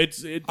information. No,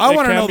 I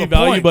want to know the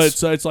value,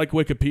 points. but it's like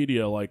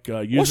Wikipedia, like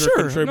user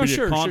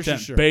contributed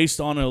content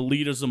based on an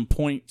elitism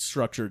point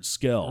structured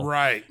scale.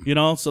 Right.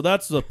 So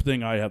that's the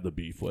thing I have the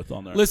beef with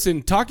on there.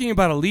 Listen, talking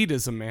about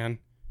elitism, man.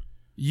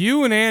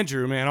 You and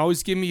Andrew, man,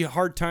 always give me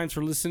hard times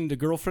for listening to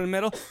girlfriend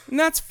metal, and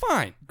that's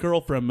fine.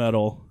 Girlfriend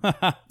metal.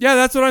 Yeah,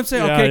 that's what I'm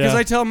saying. Yeah, okay, because yeah.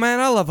 I tell man,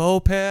 I love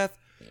Opeth.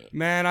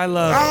 Man, I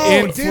love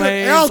In dude,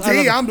 Flames.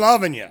 LT, I'm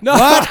loving you. No,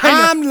 what?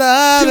 I'm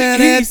loving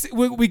it.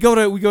 We go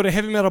to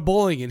heavy metal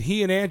bowling, and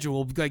he and Andrew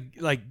will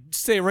like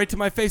say right to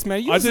my face,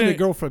 man. You listen to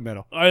girlfriend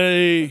metal.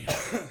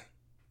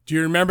 Do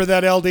you remember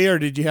that, LD, or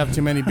did you have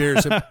too many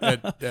beers at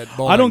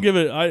bowling? I don't give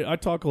it. I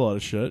talk a lot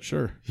of shit,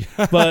 sure,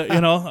 but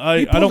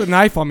he pulled a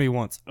knife on me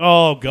once.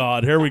 Oh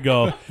God, here we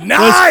go.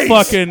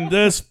 Nice!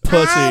 This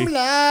pussy. I'm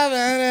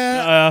loving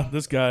it.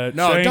 This guy.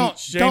 No,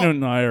 Shane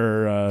and I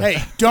are.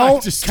 Hey,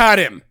 don't cut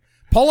him.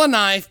 Pull a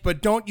knife,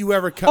 but don't you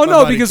ever cut. Oh my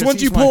no, buddy, because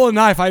once you pull a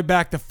knife, I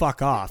back the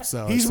fuck off.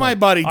 So he's my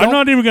buddy. I'm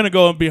not even going to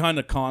go behind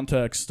the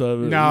context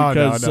of it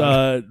because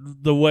no.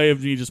 The way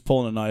of me just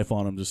pulling a knife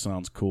on him just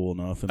sounds cool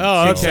enough. And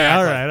oh, okay,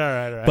 all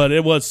right. But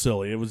it was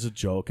silly. It was a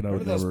joke, and I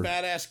would those never.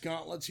 badass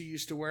gauntlets you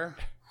used to wear?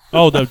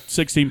 Oh, the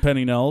 16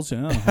 penny nails.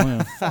 Yeah. Oh,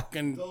 yeah.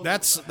 Fucking,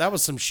 that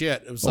was some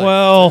shit. It was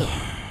like,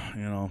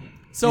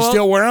 So you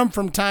still wear them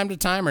from time to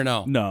time or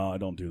no? No, I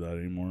don't do that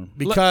anymore.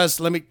 Because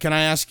can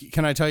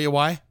I tell you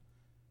why?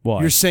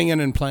 Why? You're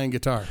singing and playing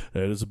guitar.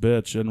 It is a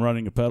bitch. And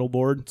running a pedal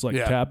board, it's like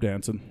tap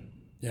dancing.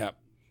 Yeah.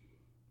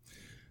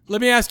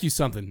 Let me ask you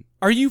something.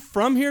 Are you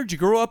from here? Did you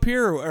grow up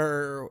here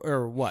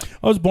or what?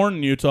 I was born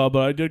in Utah,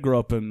 but I did grow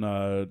up in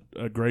a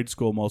grade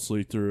school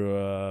mostly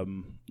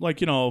through,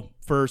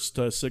 first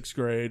to sixth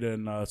grade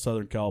in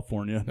Southern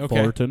California,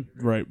 Fullerton,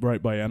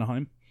 right by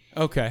Anaheim.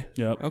 Okay.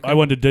 Yep. Okay. I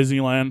went to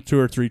Disneyland 2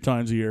 or 3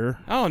 times a year.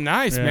 Oh,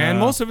 nice, man.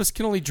 Most of us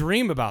can only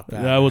dream about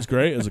that. That was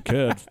great as a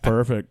kid.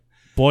 Perfect.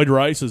 Boyd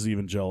Rice is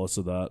even jealous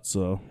of that.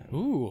 So,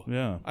 ooh,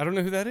 yeah. I don't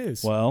know who that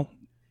is. Well,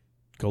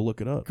 go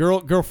look it up.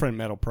 Girlfriend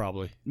metal,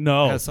 probably.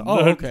 No.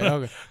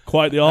 Okay.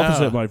 Quite the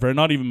opposite, my friend.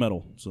 Not even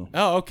metal. So.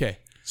 Oh, okay.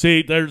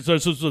 See, there's the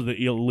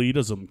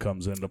elitism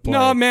comes into play.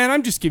 No, man,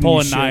 I'm just giving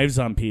pulling you shit. knives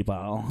on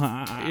people.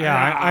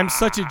 Yeah, I'm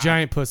such a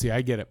giant pussy.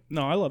 I get it.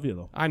 No, I love you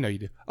though. I know you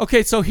do.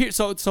 Okay, so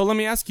let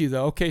me ask you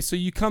though. Okay, so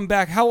you come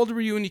back. How old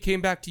were you when you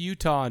came back to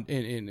Utah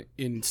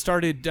and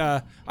started?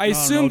 I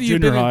assumed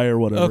you've been junior high or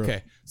whatever.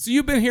 Okay, so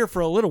you've been here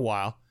for a little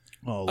while.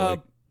 Oh, like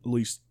at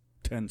least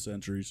 10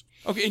 centuries.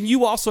 Okay, and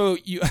you also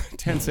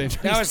 10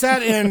 centuries. Now is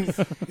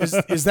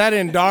that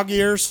in dog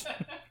years?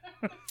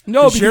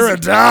 No, because you're a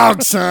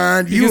dog,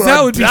 son. Because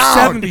that would be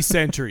 70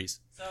 centuries.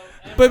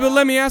 But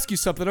let me ask you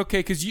something, okay?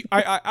 Because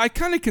I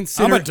kind of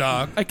consider I'm a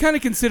dog. I kind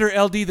of consider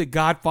LD the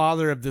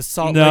godfather of the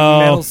Salt Lake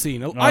metal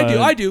scene.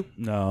 I do.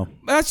 No,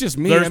 that's just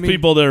me. There's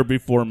people there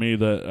before me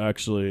that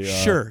actually,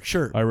 sure,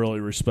 I really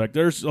respect.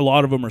 There's a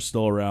lot of them are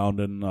still around,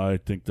 and I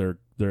think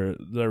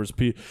there's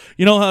people.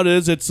 You know how it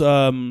is. It's you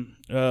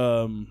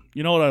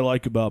know what I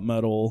like about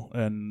metal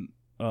and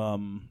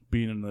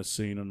being in this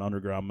scene and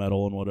underground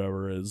metal and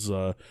whatever is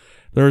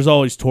there's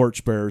always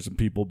torchbearers and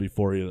people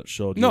before you that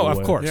showed you the way.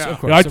 Of course.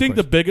 I think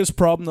the biggest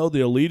problem though, the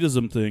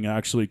elitism thing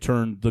actually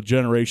turned the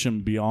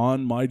generation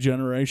beyond my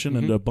generation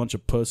into a bunch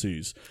of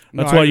pussies.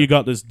 That's why you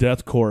got this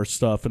deathcore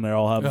stuff, and they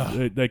all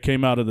have they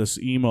came out of this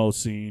emo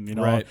scene, you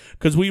know,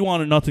 because we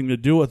wanted nothing to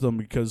do with them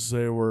because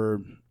they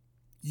were.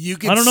 You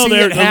can I don't know. see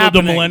They're it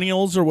happening. the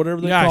millennials or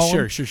whatever they call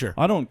them. Sure.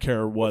 I don't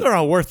care what. They're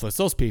all worthless.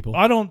 Those people.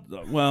 I don't.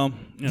 Well,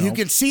 you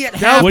can see it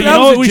happening. Well, you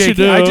know what we should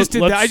do? I just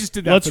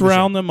did that. Let's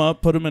round them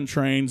up, put them in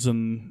trains,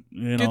 and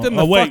get them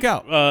the fuck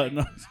out.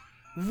 No.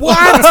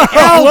 What?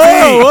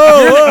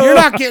 Whoa. You're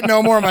not getting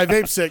no more of my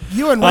vape stick.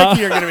 You and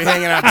Ricky are going to be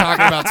hanging out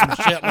talking about some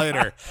shit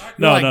later.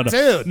 No.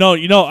 Dude. No,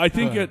 you know, I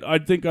think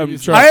I'm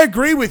sure. I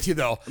agree with you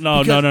though. No.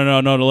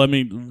 Let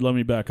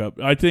me back up.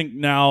 I think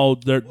now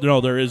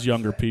there is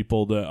younger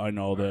people that I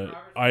know that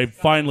I've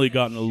finally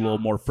gotten a little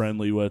more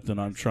friendly with, and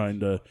I'm trying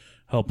to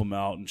help them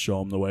out and show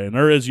them the way. And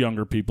there is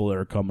younger people that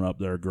are coming up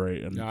that are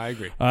great. And I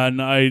agree.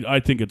 And I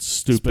think it's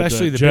stupid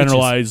Especially to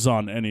generalize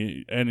on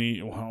any.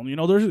 Well, you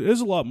know, there is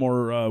a lot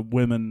more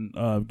women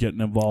getting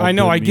involved. I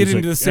know. I get music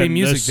into the same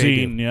music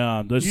scene. they do.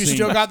 Yeah, you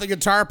still got the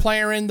guitar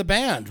player in the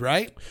band,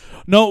 right?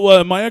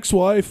 No, my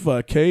ex-wife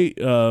Kate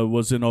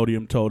was in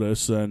Odium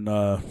Totus, and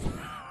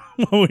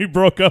when we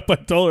broke up, I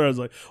told her, I was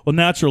like, "Well,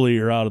 naturally,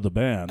 you're out of the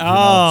band."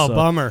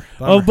 Bummer.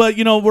 Oh, but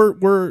you know,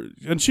 we're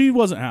and she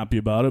wasn't happy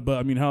about it. But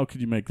I mean, how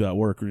could you make that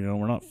work? You know,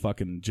 we're not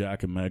fucking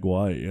Jack and Meg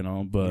White, you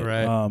know. But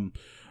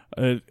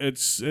it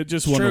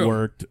just wouldn't have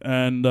worked,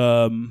 and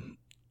I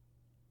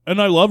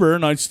love her,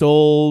 and I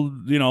still,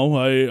 you know,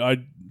 I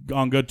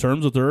on good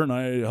terms with her, and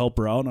I help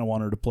her out, and I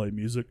want her to play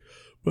music.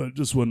 But it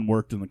just wouldn't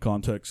work in the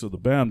context of the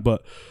band.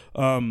 But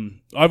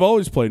I've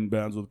always played in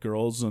bands with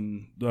girls,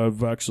 and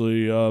I've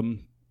actually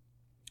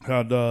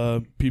had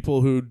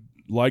people who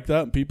like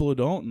that and people who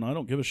don't, and I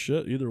don't give a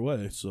shit either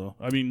way. So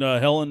I mean,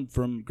 Helen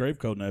from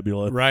Gravehill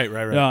Nebula, right.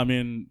 Yeah, I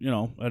mean, you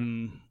know,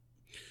 and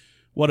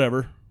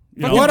whatever.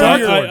 You know,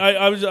 whatever.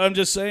 I'm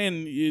just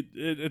saying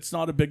it's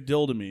not a big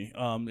deal to me.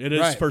 It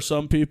is for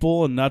some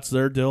people, and that's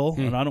their deal,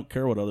 and I don't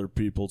care what other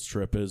people's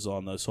trip is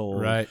on this whole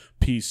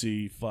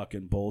PC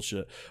fucking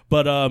bullshit.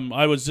 But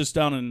I was just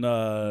down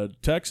in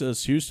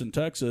Texas, Houston,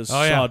 Texas.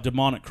 Saw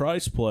Demonic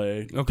Christ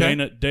play.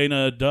 Okay.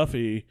 Dana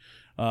Duffy.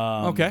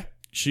 Okay.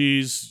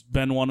 She's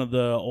been one of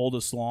the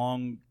oldest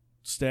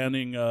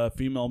long-standing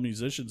female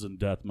musicians in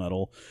death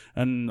metal,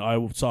 and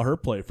I saw her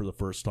play for the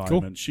first time,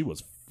 and she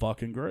was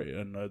fucking great,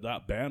 and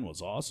that band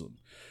was awesome.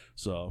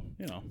 So,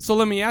 you know. So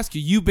let me ask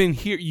you: you've been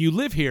here, you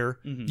live here.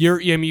 I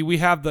mean, we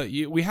have I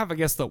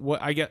guess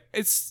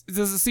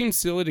does it seem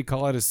silly to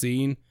call it a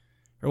scene?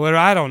 Or whatever,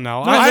 I don't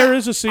know. There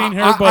is a scene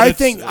here, but I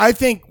think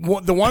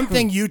the one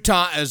thing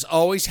Utah has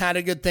always had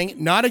a good thing,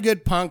 not a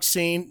good punk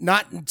scene,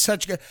 not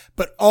such good,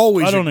 but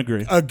always I don't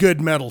agree. A good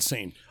metal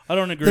scene. I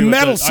don't agree. The with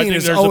metal that. scene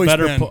has there's always a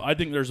better. been. I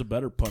think there's a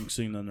better punk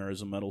scene than there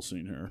is a metal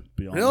scene here. To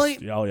be honest.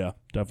 Really? Oh yeah,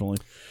 definitely.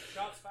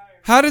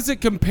 How does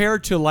it compare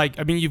to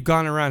you've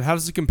gone around? How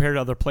does it compare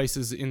to other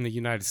places in the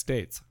United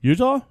States?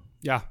 Utah?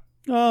 Yeah.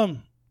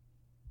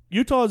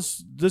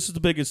 Utah's. This is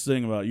the biggest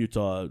thing about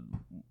Utah.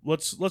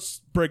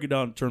 Let's break it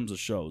down in terms of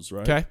shows,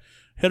 right? Okay.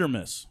 Hit or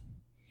miss.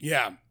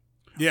 Yeah.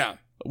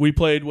 We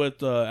played with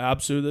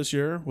Absu this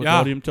year with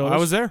Odium Totus. I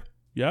was there.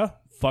 Yeah.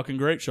 Fucking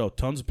great show.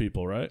 Tons of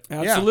people, right?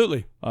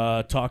 Absolutely.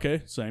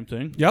 Take, same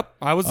thing. Yep.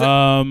 I was there.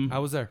 I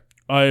was there.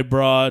 I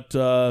brought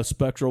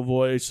Spectral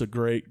Voice, a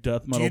great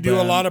death metal band. Do you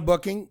do a lot of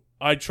booking?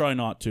 I try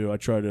not to. I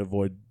try to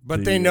avoid.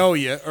 But they know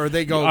you, or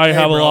they go. I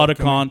have a lot of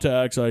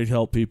contacts. I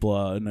help people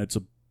out, and it's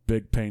a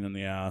big pain in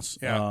the ass.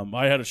 Yeah.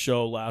 I had a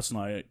show last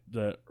night.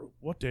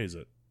 What day is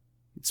it?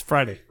 It's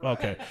Friday.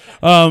 Okay.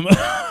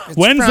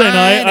 Wednesday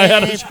night, I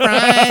had a show.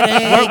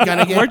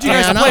 Friday. Where'd you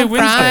guys play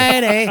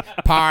Wednesday?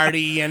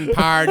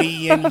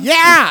 Partying.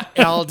 Yeah,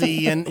 LD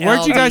and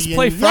Where'd you guys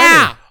play Friday?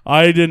 Yeah.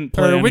 I didn't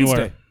play anywhere.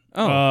 Wednesday.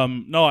 Oh.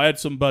 No, I had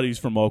some buddies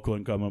from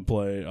Oakland come and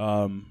play.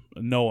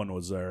 No one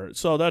was there.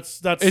 So that's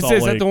Is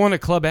that the one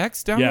at Club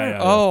X down there? Yeah.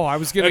 Oh, I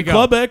was going to go.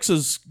 Club X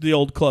is the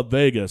old Club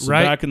Vegas.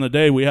 Right. Back in the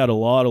day, we had a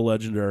lot of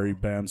legendary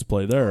bands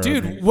play there.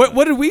 Dude,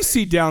 what did we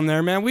see down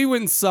there, man? We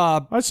went and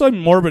saw... I saw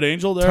Morbid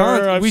Angel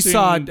there. We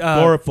saw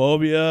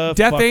Agoraphobia.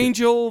 Death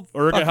Angel.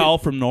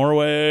 Urgahal from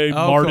Norway.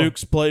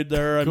 Marduk's played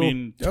there. Cool. I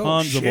mean,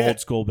 tons of old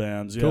school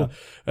bands. Yeah. Cool.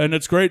 And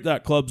it's great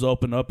that club's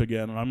opened up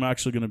again. And I'm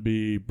actually going to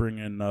be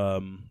bringing...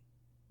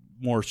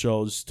 more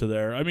shows to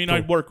there. I mean,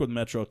 I work with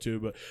Metro too,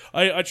 but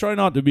I try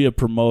not to be a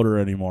promoter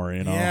anymore.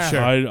 You know, Yeah.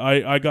 Sure.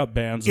 I got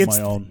bands of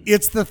my own.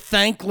 It's the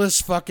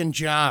thankless fucking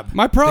job.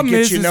 My problem that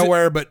gets is you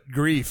nowhere but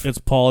grief. It's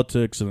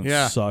politics and it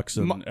Yeah. sucks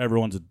and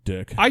everyone's a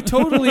dick. I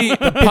totally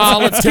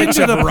it's getting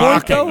to the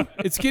point though.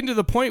 It's getting to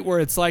the point where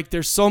it's like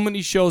there's so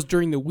many shows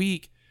during the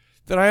week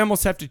that I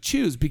almost have to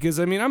choose because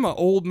I mean I'm an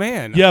old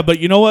man. Yeah, but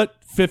you know what?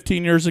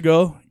 15 years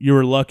ago, you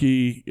were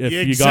lucky if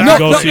you got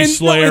Exactly. to go see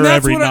Slayer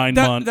every 9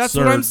 months. That's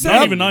or what I'm saying.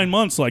 Not even 9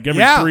 months, like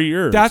every 3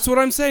 years. That's what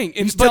I'm saying.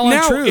 He's but telling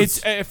now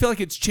truth. I feel like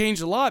it's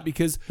changed a lot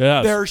because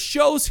Yes. there are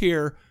shows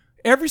here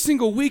every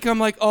single week. I'm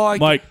like, oh,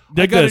 Mike,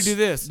 I got to this. do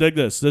this. Dig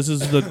this. This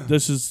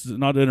is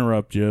not to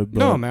interrupt you, but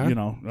No, man. you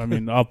know, I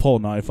mean, I'll pull a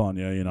knife on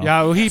you. You know.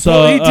 Yeah, well, he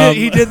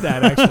did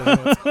that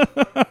actually.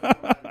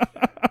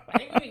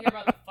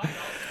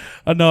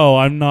 No,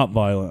 I'm not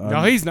violent.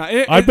 No, he's not.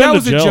 I've been that to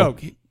was jail. a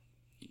joke.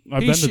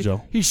 I've been to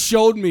jail. He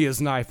showed me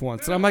his knife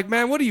once, and I'm like,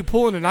 man, what are you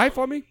pulling a knife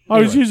on me? I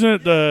was using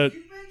it to.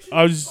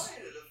 I was.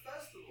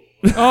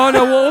 Oh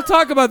no, well, we'll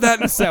talk about that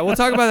in a sec. We'll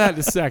talk about that in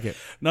a second.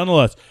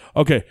 Nonetheless,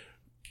 okay.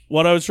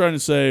 What I was trying to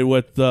say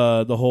with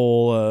the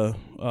whole.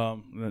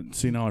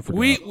 See, now I forgot.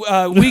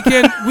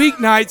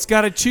 Weeknights,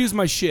 got to choose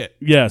my shit.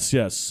 Yes.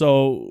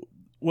 So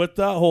with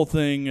that whole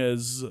thing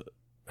is,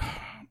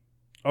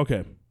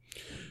 okay.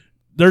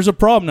 There's a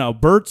problem now.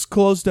 Bert's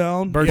closed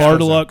down. Bar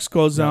Deluxe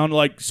closed down.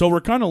 Like, so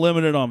we're kind of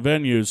limited on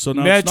venues. So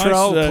now Metro, it's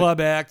nice that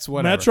Club X,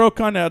 whatever. Metro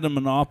kind of had a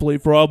monopoly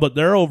for a while, but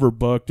they're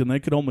overbooked and they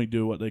could only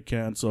do what they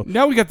can. So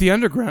now we got the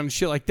underground and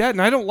shit like that,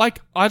 and I don't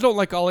like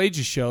all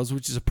ages shows,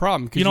 which is a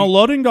problem. You know,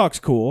 Loading Dock's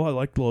cool. I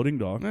like Loading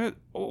Dock.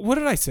 What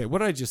did I say? What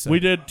did I just say? We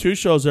did 2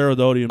 shows there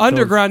with Odium.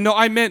 Underground. No,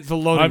 I meant the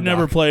Loading I've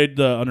never Dock. played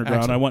the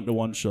Underground. Actually. I went to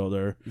one show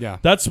there. Yeah.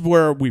 That's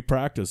where we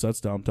practice.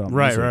 That's downtown.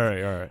 Right.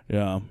 music.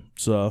 Yeah.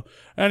 So,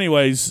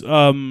 anyways,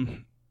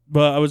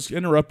 but I was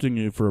interrupting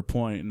you for a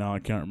point. Now I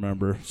can't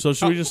remember. So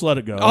should we just let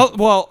it go?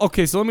 Well,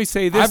 okay. So let me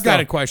say this. I've got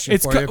a question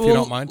for you, if you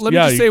don't mind. Let me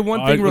just say one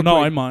thing real quick. No,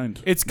 I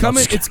mind. It's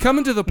coming. It's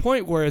coming to the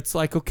point where it's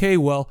like, okay,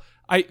 well,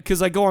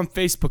 because I go on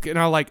Facebook and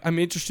I'm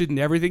interested in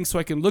everything, so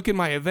I can look at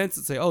my events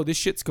and say, oh, this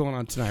shit's going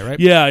on tonight, right?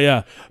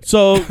 Yeah.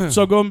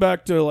 So going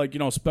back to like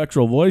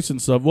Spectral Voice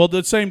and stuff. Well,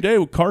 the same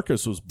day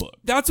Carcass was booked.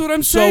 That's what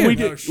I'm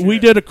saying. So we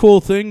did a cool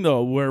thing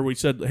though, where we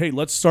said, hey,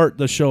 let's start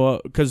the show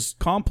because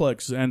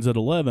Complex ends at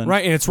 11,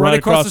 right? And it's right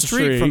across the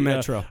street from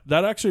Metro.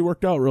 That actually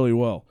worked out really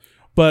well.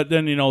 But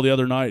then the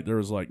other night there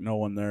was like no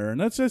one there,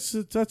 and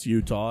that's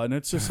Utah, and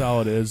it's just how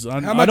it is.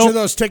 How much are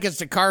those tickets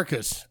to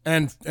Carcass,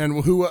 and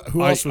who else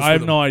was? I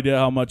have no idea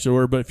how much they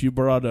were, but if you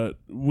brought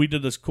we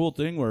did this cool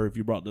thing where if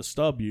you brought the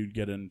stub, you'd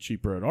get in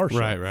cheaper at our show.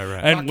 Right.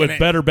 And with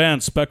better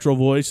bands, Spectral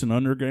Voice and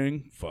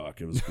Undergang,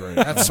 it was great.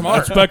 That's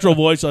smart. Spectral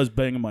Voice, I was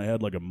banging my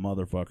head like a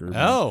motherfucker.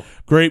 Oh,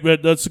 great!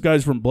 But that's the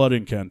guys from Blood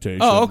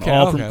Incantation. Oh, okay,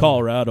 all from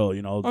Colorado.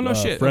 no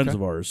shit. Friends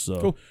of ours.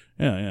 So. Cool.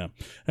 Yeah.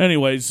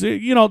 Anyways,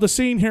 the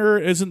scene here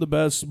isn't the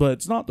best, but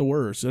it's not the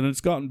worst, and it's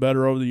gotten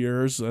better over the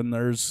years. And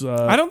there's,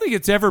 I don't think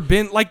it's ever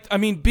been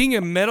being a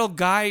metal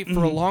guy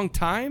for a long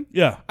time.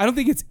 Yeah, I don't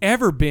think it's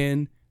ever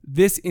been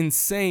this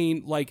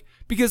insane.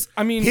 Because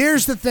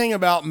here's the thing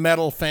about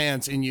metal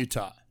fans in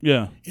Utah.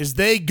 Yeah, is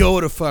they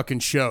go to fucking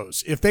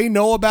shows. If they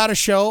know about a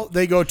show,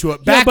 they go to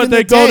it. But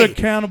they go to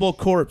Cannibal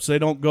Corpse. They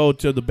don't go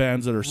to the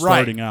bands that are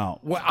starting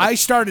out. Well, I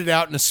started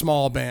out in a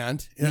small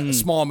band, a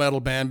small metal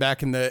band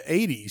back in the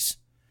 80s.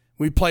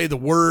 We played The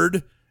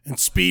Word and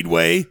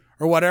Speedway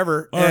or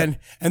whatever, and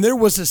there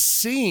was a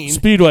scene.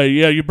 Speedway,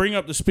 yeah, you bring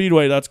up the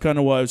Speedway. That's kind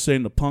of why I was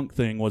saying the punk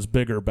thing was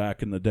bigger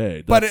back in the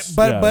day. But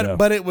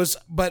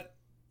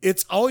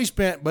it's always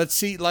been. But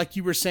see, like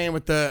you were saying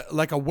with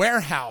a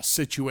warehouse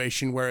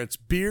situation where it's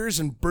beers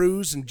and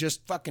brews and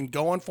just fucking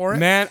going for it.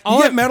 Man,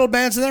 you get metal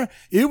bands in there.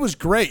 It was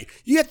great.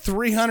 You get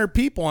 300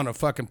 people on a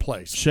fucking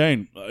place.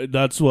 Shane,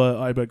 that's what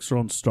Ibex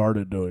Throne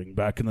started doing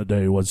back in the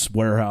day was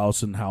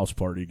warehouse and house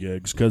party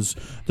gigs because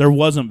there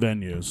wasn't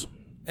venues.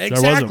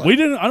 Exactly. There wasn't. We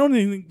didn't. I don't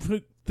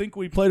even think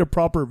we played a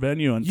proper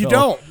venue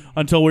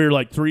until we were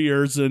like 3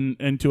 years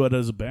into it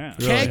as a band.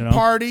 Keg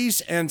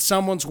parties and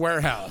someone's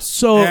warehouse.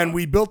 So and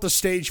we built a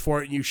stage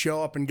for it, and you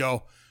show up and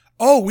go,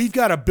 "Oh, we've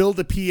got to build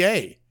a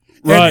PA."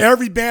 Right. And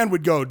every band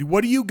would go,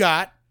 "What do you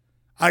got?"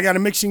 I got a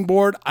mixing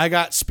board. I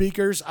got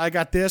speakers. I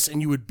got this,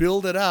 and you would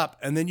build it up,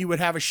 and then you would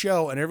have a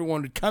show, and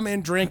everyone would come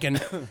in drinking,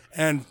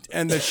 and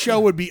the show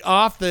would be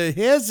off the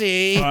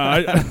hizzy.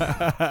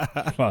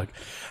 Fuck.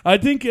 I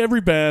think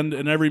every band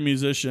and every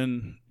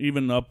musician,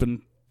 even up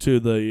into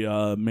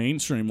the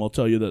mainstream, will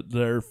tell you that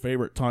their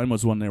favorite time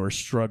was when they were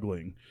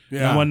struggling,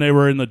 and when they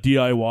were in the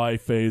DIY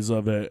phase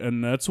of it,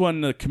 and that's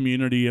when the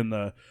community and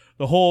the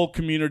whole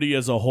community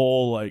as a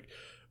whole, like.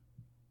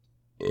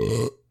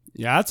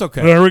 Yeah, that's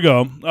okay. There we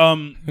go.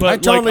 But I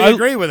totally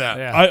agree with that.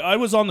 Yeah. I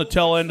was on the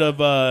tail end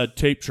of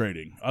tape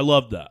trading. I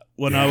loved that.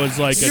 when I was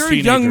like You're a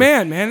teenager. young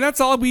man.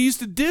 That's all we used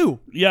to do.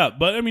 Yeah,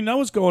 but I mean that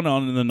was going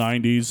on in the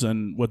 90s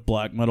and with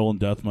black metal and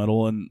death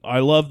metal, and I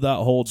love that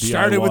whole DIY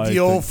Started with the thing.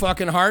 old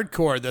fucking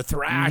hardcore, the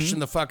thrash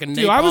and the fucking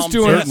Dude, I was napalm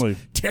doing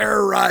Death,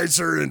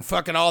 Terrorizer and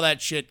fucking all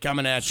that shit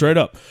coming at you. Straight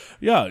up.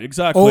 Yeah,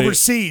 exactly.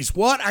 Overseas.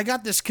 What? I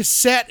got this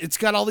cassette. It's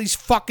got all these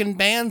fucking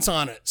bands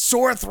on it.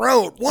 Sore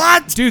Throat.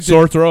 What? Dude,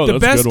 Sore Throat. The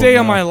That's a best good day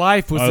one, of man. my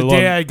life was the love-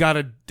 day I got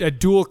a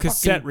dual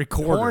cassette Fucking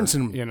recorder. horns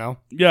and- You know?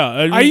 Yeah.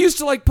 I used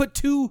to like put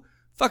two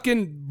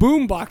fucking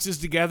boom boxes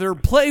together,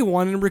 play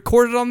one, and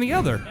record it on the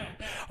other.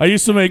 I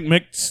used to make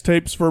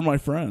mixtapes for my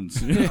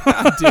friends.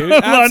 Yeah, dude.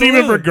 Not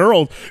even for absolutely.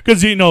 girls.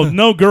 Because,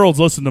 no girls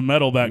listen to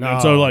metal back then. No,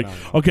 So, like, no.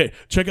 okay,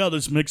 check out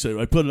this mixtape.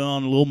 I put it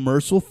on a little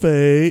Merciful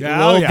Fate.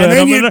 Yeah, a little yeah.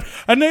 Venom,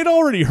 and they'd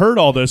already heard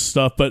all this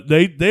stuff, but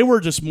they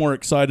were just more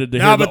excited to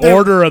No, hear but the they're-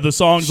 order of the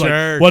songs,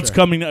 Sure, like what's sure.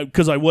 coming,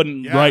 because I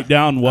wouldn't Yeah. write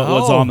down what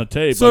was Oh. on the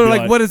tape. So, I'd be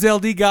like, what does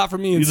LD got for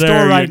me in there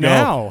store you right go.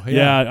 now?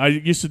 Yeah, I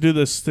used to do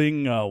this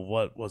thing.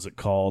 What was it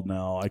called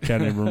now? I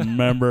can't even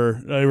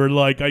remember. They were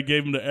like, I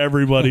gave them to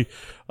everybody.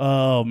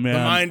 Oh, man. The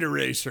Mind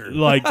Eraser.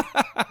 Like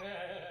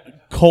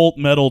cult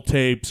metal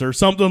tapes or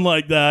something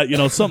like that,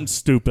 something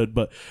stupid,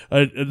 but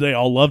they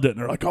all loved it, and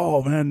they're like,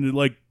 oh man,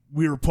 like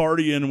we were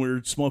partying, we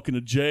were smoking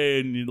a J,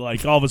 and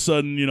like all of a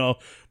sudden,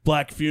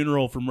 Black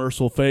Funeral from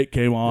Merciful Fate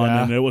came on,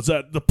 Yeah. and it was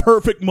at the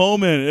perfect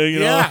moment,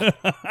 Yeah.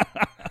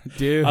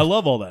 Dude. I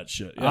love all that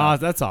shit. Yeah.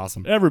 That's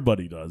awesome.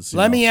 Everybody does.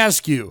 Let me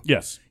ask you.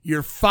 Yes.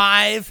 Your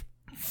 5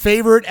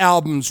 favorite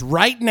albums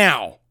right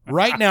now.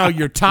 Right now,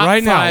 your top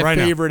Right now, 5 right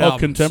now. favorite Oh,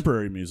 albums.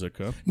 contemporary music,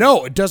 huh?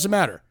 No, it doesn't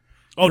matter.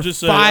 Oh, Your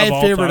just 5 of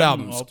all favorite time,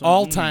 albums.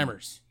 All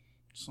timers.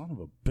 Son of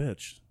a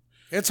bitch.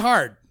 It's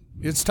hard.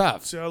 It's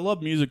tough. See, I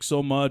love music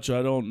so much.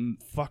 I don't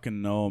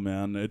fucking know,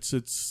 man.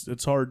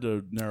 It's hard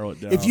to narrow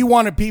it down. If you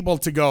wanted people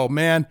to go,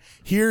 man,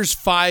 here's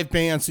 5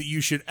 bands that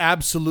you should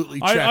absolutely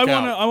check out.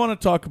 I want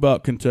to talk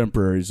about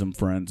contemporaries and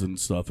friends and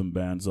stuff and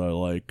bands I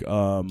like.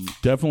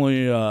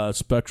 Definitely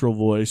Spectral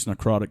Voice,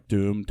 Necrotic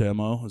Doom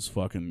demo is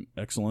fucking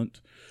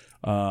excellent.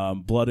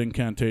 Blood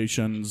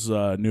Incantations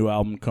new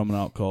album coming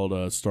out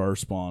called Star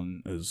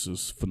Spawn is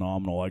just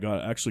phenomenal. I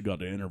actually got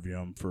to interview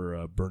him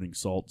for Burning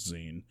Salt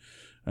zine,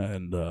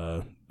 and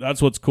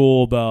that's what's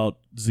cool about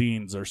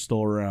zines. They're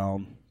still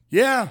around.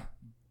 Yeah.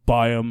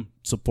 Buy them,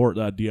 support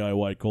that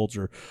DIY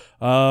culture.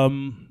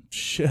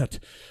 Shit.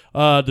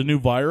 The new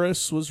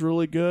Virus was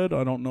really good.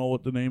 I don't know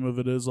what the name of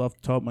it is off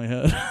the top of my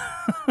head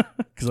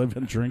because I've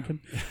been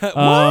drinking.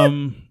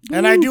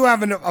 And I do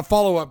have a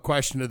follow-up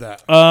question to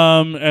that.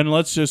 And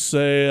let's just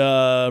say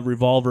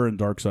Revolver and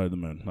Dark Side of the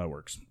Moon. That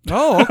works.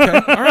 Oh, okay.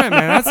 All right,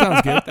 man. That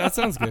sounds good. That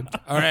sounds good.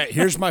 All right,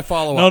 here's my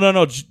follow-up.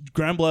 No.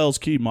 Grand Blael's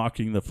Key,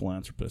 Mocking the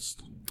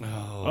Philanthropist.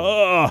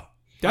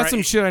 That's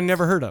some shit I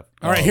never heard of.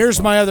 All right, here's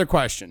my other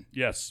question.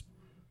 Yes.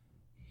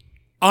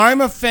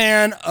 I'm a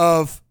fan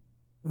of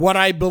what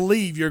I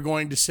believe you're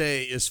going to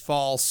say is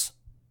false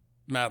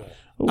metal.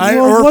 What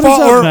does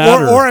that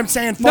matter? Or I'm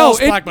saying No, false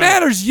black it metal.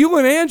 matters. You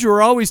and Andrew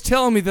are always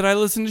telling me that I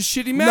listen to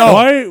shitty metal. No.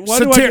 Why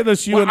do I get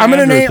this you and I'm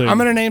gonna Andrew name. thing? I'm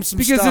gonna name some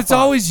Because stuff it's off.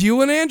 always you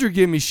and Andrew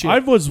give me shit. I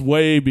was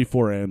way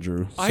before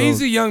Andrew.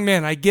 He's a young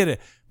man. I get it.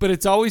 But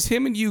it's always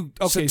him and you.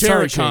 Okay,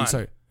 sorry, Shane.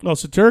 Sorry. No,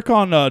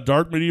 Satyricon,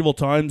 Dark Medieval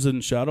Times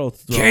and Shadow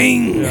Throne.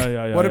 King.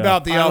 Yeah. What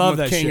about the I love album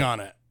that with King shit. on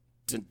it?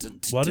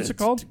 What is it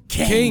called?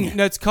 King.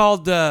 That's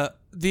called.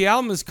 The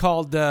album is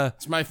called.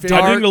 It's my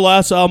favorite. I think the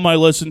last album I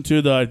listened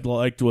to that I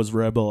liked was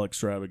Rebel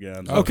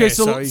Extravaganza. Okay,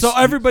 so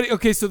everybody.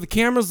 Okay, so the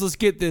cameras. Let's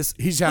get this.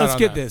 He's out Let's on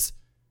get that. this.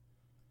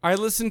 I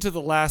listened to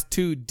the last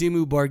 2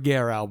 Dimmu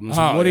Borgir albums.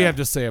 Oh, What do you yeah. have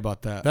to say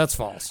about that? That's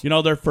false.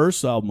 Their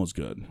first album was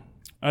good.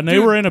 And they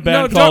Dude, were in a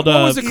band no, called... what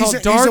was it called?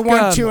 He's Dark. a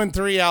 1, 2, and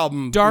 3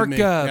 album. Dark. with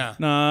me. Yeah.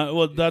 Nah,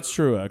 well, that's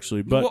true,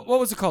 actually. But What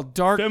was it called?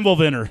 Dark.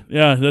 Fimbulvinter.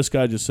 Yeah, this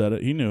guy just said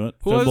it. He knew it.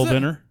 Who was it?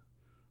 Fimbulvinter.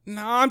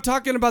 No, I'm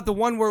talking about the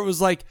one where it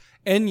was like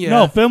Enya.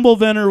 No,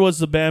 Fimbulvinter was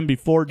the band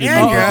before Dimmu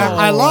Enya. Borgir.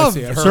 I love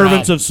see. her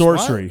Servants of albums.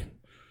 Sorcery.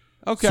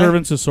 Okay.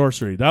 Servants of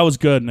Sorcery. That was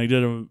good. And they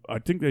did I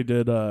think they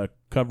did a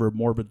cover of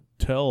Morbid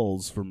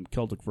Tales from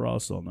Celtic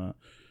Frost on that.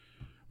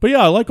 But yeah,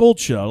 I like old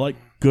shit. I like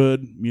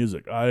good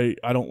music. I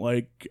don't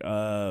like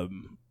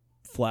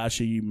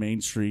flashy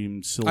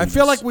mainstream silliness. I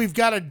feel like we've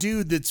got a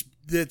dude that's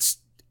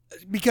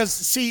because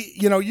see,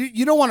 you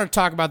don't want to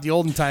talk about the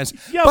olden times.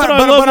 Yeah, but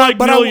I love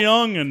Neil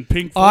Young and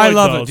Pink Floyd. I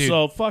love though, it, dude.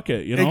 So fuck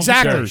it,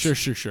 Exactly.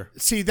 Sure.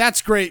 See,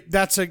 that's great.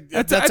 That's a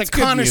That's good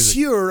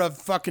connoisseur of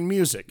fucking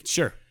music.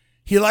 Sure.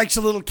 He likes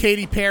a little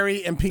Katy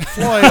Perry and Pink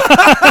Floyd.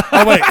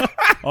 Oh wait,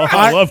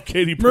 I love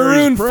Katy Perry's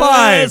Maroon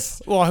breasts.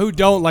 5. Well, who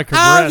don't like her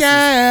oh breasts?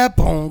 yeah,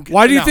 bonk.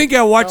 Why do you No. think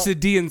I watched the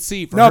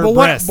DNC for No, her but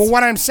breasts?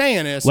 what I'm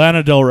saying is,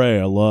 Lana Del Rey.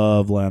 I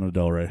love Lana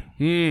Del Rey.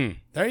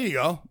 there you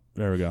go.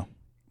 There we go.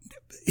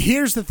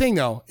 Here's the thing,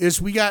 though,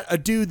 is we got a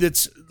dude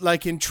that's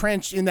like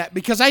entrenched in that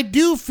because I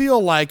do feel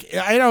like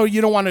I know you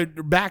don't want to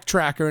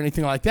backtrack or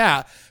anything like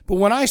that, but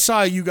when I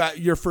saw you got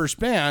your first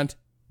band,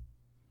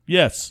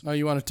 Yes. oh,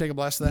 you want to take a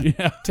blast of that?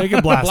 Yeah. Take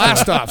a blast.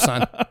 Blast off,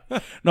 son.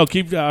 No,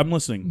 keep. I'm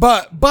listening.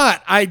 But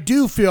I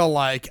do feel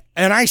like,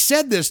 and I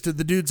said this to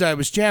the dudes I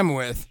was jamming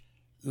with,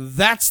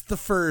 that's the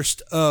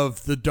first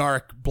of the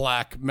dark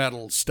black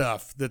metal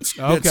stuff that's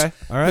All right.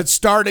 that's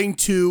starting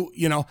to,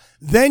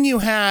 then you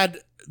had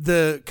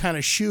the kind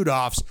of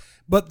shoot-offs,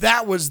 but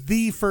that was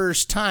the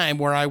first time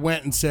where I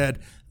went and said,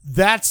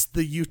 that's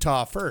the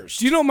Utah first.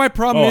 Do you know what my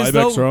problem is, Ibex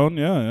though? Throne?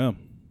 Yeah.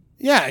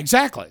 Yeah,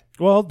 exactly.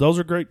 Well, those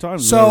are great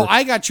times. So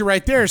I got you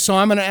right there. So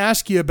I'm going to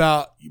ask you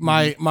about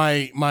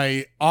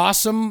my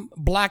awesome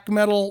black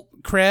metal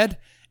cred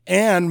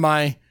and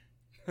my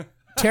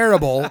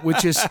terrible,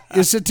 which is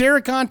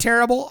Satyricon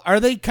terrible? Are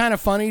they kind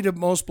of funny to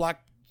most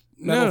black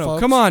metal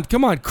folks? Come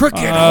on. Crooked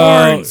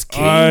horns,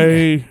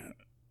 king.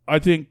 I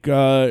think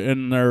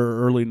in their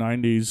early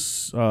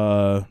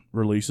 90s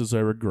releases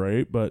they were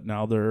great, but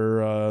now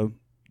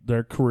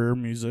they're career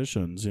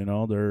musicians,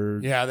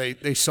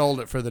 they sold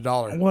it for the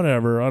dollar.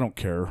 Whatever, I don't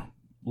care.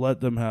 Let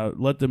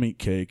them eat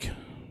cake.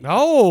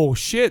 Oh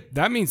shit,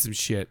 that means some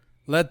shit.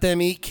 Let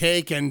them eat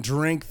cake and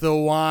drink the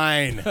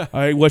wine.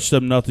 I wish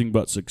them nothing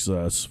but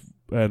success,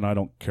 and I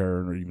don't care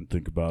or even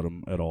think about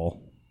them at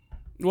all.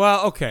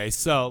 Well, okay,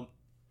 so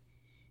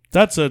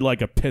that's a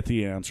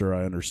pithy answer,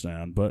 I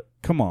understand, but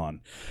come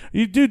on.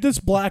 Dude, this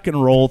black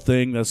and roll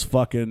thing, this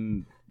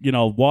fucking,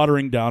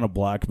 watering down a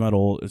black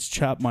metal, it's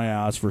chapped my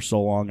ass for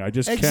so long. I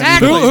just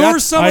exactly. can't. Who are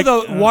some of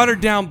the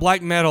watered down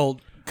black metal?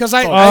 Because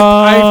I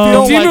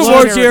feel Demon like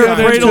Warrior, into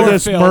Cradle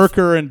this of Filth.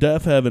 Merker and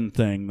Death Heaven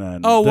thing,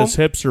 then. Oh, this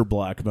hipster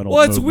black metal.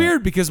 Well, it's movement.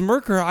 weird because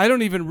Merker, I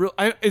don't even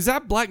is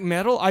that black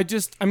metal?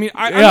 Is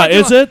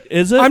it?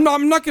 Is it? I'm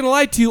not gonna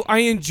lie to you. I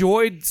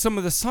enjoyed some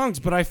of the songs,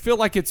 but I feel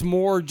like it's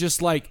more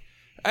just like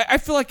I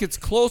feel like it's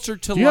closer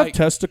to Do you have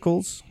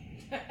testicles?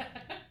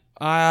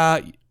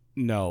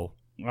 No.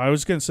 I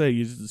was gonna say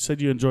you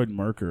said you enjoyed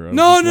Merker.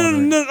 No.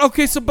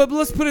 Okay, but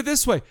let's put it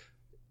this way.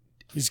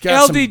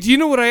 Elde, do you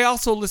know what I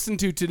also listened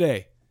to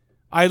today?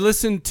 I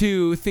listened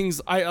to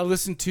things. I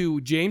listened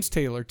to James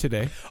Taylor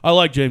today. I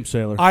like James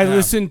Taylor. I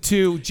listened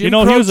to Jim. He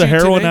was a Croce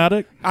heroin today.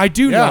 addict. I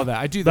do know that.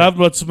 I do that.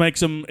 That's what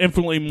makes him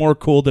infinitely more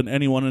cool than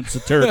anyone in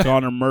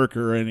Satyricon or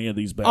Merker or any of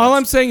these bands. All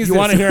I'm saying is, you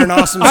want to hear an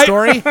awesome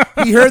story?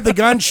 He heard the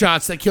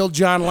gunshots that killed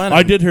John Lennon.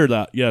 I did hear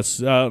that. Yes,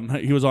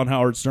 he was on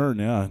Howard Stern.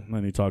 Yeah,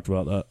 and he talked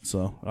about that.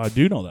 So I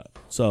do know that.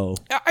 So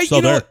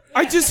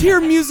I just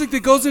hear music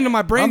that goes into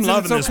my brain. I'm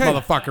loving it's this okay.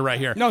 motherfucker right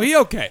here. No, he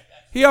okay.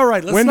 He all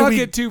right. Let's not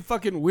get too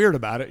fucking weird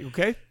about it.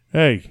 Okay.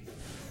 Hey.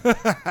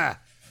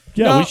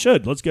 We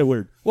should. Let's get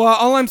weird. Well,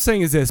 all I'm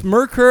saying is this: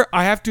 Merker.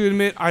 I have to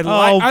admit, I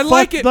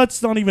like it.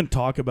 Let's not even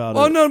talk about it.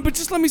 Oh no, but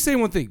just let me say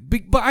one thing.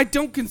 But I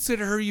don't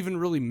consider her even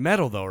really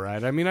metal, though,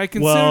 right? I mean, I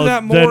consider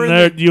that more.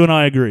 You and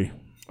I agree.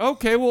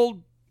 Okay,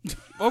 well,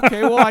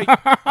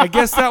 I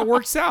guess that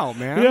works out,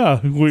 man.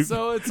 Yeah.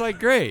 So it's like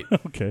great.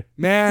 Okay,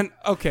 man.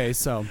 Okay,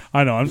 so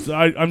I know. I'm sure.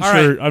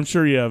 Right. I'm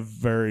sure you have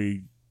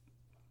very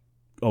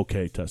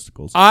okay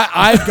testicles.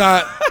 I've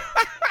got.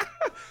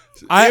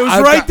 It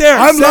was right there.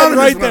 I'm loving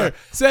right there.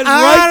 Said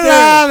I'm right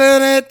there.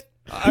 loving it.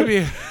 I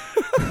mean,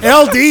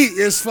 LD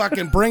is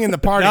fucking bringing the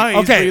party.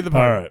 Okay, all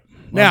right.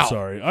 Now, I'm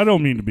sorry. I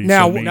don't mean to be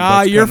now. So mean,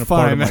 but you're kind of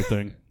part fine. of my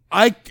thing.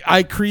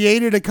 I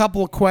created a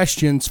couple of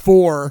questions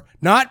for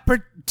not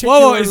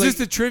particularly. Whoa, is this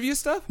the trivia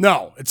stuff?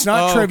 No, it's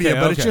not trivia, okay,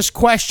 but it's just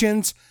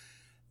questions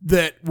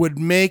that would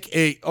make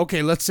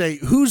let's say,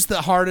 who's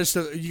the hardest?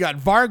 You got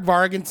Varg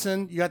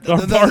Vargensen. You got the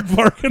Varg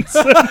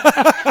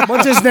Vargensen.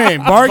 What's his name?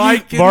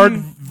 Varg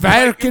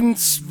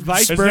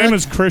His name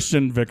is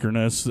Christian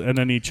Vickerness, and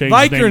then he changed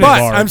his name to But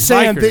Varg. I'm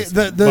saying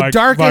the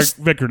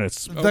darkest,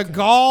 Vickerness.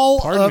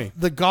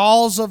 the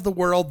galls of the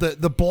world,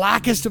 the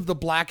blackest of the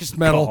blackest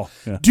metal. Gall,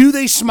 yeah. Do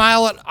they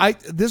smile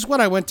at? This is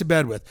what I went to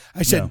bed with.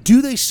 I said,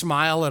 do they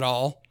smile at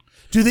all?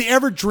 Do they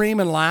ever dream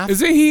and laugh?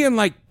 Isn't he in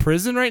like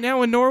prison right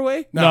now in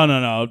Norway? No.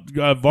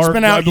 Varg, He's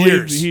been out I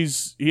believe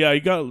years. he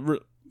got.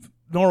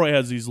 Norway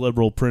has these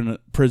liberal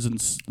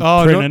prisons.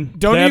 Oh, printing.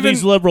 don't they have even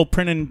these liberal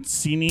printing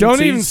sentences.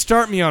 Don't even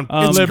start me on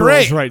It's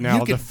liberals great. right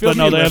now. But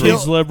no, they have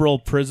these liberal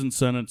prison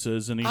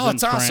sentences, and he's in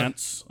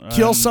France. Awesome.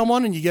 Kill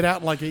someone and you get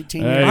out in like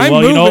 18 years. I'm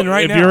moving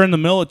right now. If you're in the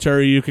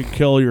military, you can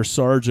kill your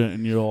sergeant,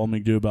 and you'll only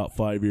do about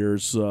 5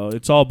 years. So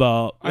it's all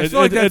about. I feel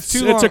like that's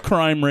too long. It's a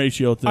crime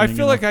ratio thing. I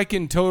feel like I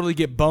can totally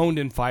get boned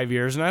in 5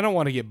 years, and I don't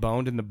want to get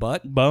boned in the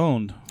butt.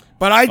 Boned.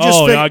 But I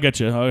just I get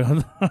you. I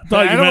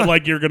thought you meant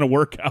like you're going to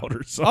work out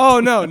or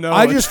something. Oh, no.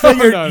 I just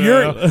figured I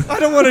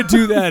don't want to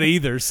do that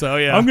either, so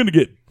yeah. I'm going to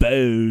get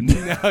boned.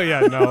 No.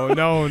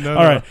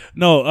 All right.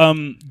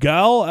 No,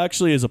 Gal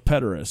actually is a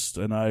pederast,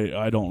 and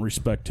I don't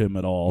respect him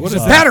at all. What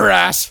is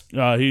pederast?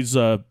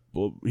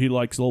 He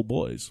likes little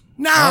boys.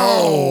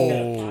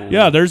 No.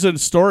 Yeah, there's a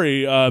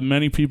story.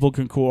 Many people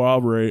can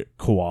corroborate.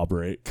 I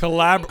knew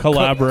I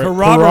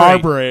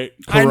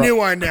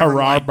never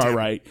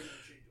corroborate.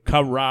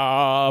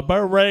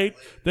 Corroborate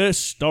this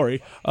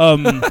story.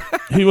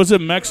 He was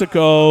in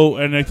Mexico,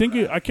 and I think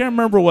I can't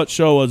remember what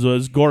show it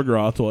was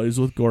Gorgoroth. Well, he was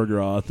with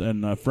Gorgoroth,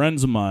 and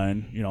friends of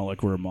mine,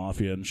 like we're a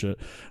mafia and shit.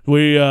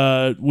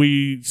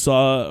 We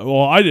saw.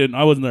 Well, I didn't.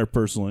 I wasn't there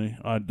personally.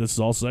 This is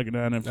all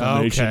secondhand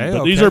information.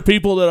 But these are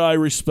people that I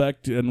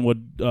respect and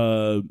would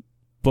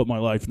put my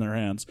life in their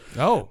hands.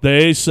 Oh.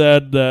 They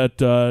said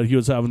that he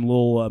was having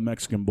little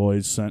Mexican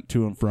boys sent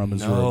to and from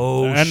his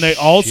No room. And they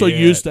also shit.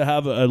 used to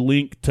have a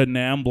link to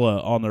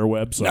NAMBLA on their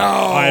website. No.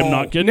 I am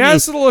not kidding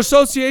National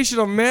Association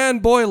of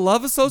Man-Boy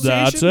Love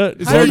Association? That's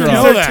it. Is How do you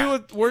know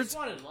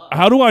that?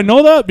 How do I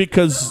know that?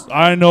 Because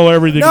I know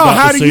everything No, about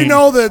how the do you scene.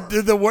 know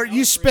the word?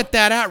 You spit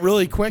that out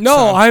really quick. No,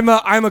 son.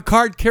 I'm a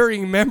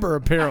card-carrying member,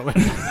 apparently.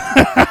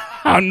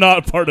 I'm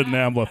not part of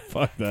NAMBLA.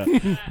 Fuck that.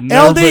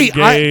 Never LD, been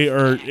gay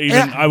or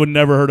even I would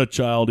never hurt a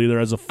child either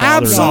as a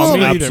father. Absolutely.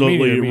 That's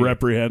absolutely Me neither.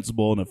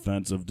 reprehensible and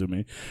offensive to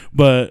me.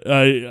 But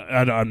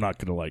I'm not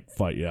gonna like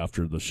fight you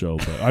after the show,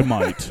 but I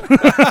might.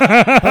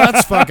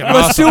 That's fucking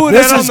awesome. Let's do it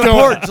This out is on the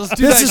going- porch. Let's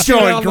do this that is shit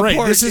going out on the great.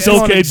 porch. This is Still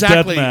going cage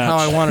exactly deathmatch. how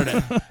I wanted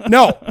it.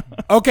 No.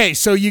 Okay,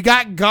 so you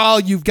got Gall,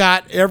 you've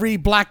got every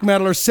black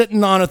metaler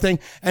sitting on a thing,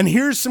 and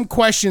here's some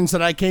questions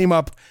that I came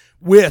up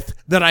with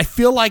that I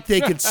feel like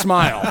they could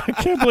smile. I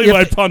can't believe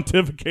I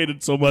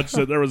pontificated so much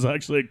that there was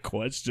actually a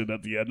question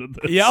at the end of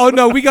this. Yeah. Oh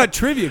no, we got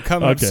trivia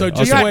coming up. Okay, So okay.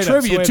 just You got wait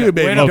trivia up, too,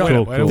 baby. Wait up, Oh, wait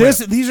cool, up, wait cool. up,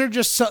 wait up. These are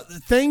just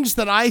things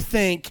that I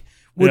think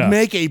would Yeah.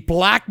 make a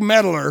black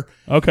metaler,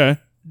 Okay.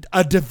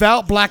 a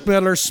devout black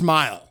metaler,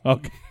 smile.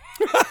 Okay.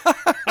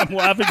 I'm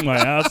laughing my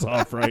ass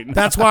off right now.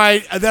 That's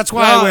why No, I that's went.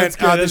 good, This that's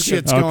good.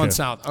 shit's Okay. going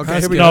south. Okay,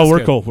 That's here we good. go. No, That's we're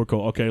good. cool. We're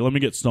cool. Okay, let me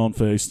get stone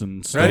faced and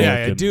Ready? stoic Yeah,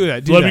 and- do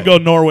that, do let that. me go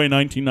Norway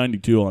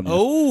 1992 on you.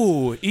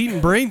 Oh,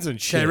 eating brains and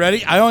shit. Okay,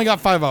 ready? I only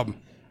got 5 of them.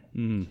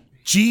 Mm.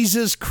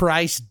 Jesus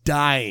Christ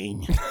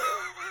dying.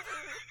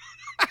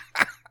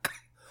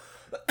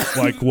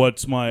 Like,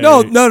 what's my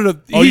No.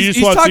 Oh, you He's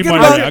just want to see talking my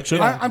about-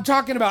 reaction? I'm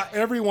talking about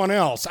everyone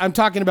else. I'm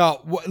talking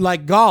about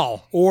like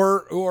Gall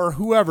or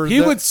whoever. He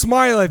would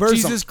smile if Burzum.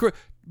 Jesus Christ.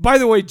 By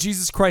the way,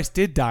 Jesus Christ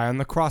did die on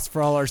the cross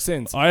for all our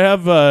sins. I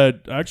have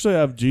actually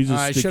have Jesus'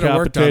 I should've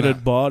worked on decapitated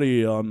that.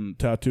 body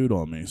tattooed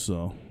on me.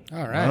 So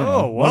All right.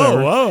 Oh,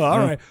 whatever. whoa, all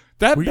right.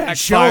 That We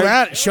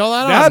backfired. show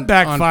that That on,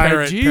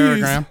 backfired, on jeez.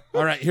 Paragram.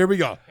 All right, here we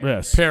go.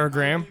 yes,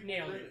 Paragram.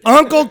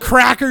 Uncle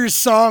Cracker's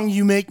song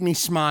 "You Make Me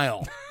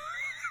Smile."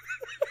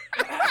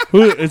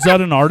 who is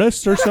that? An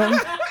artist or something?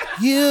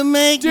 You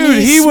make Dude,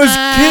 me he was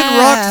smile. Kid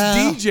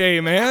Rock's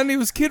DJ, man. He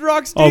was Kid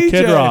Rock's Oh, DJ.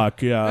 Kid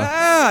Rock. Yeah.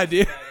 Ah,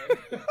 dude.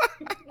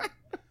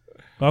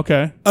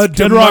 Okay. A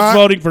Kid Rock's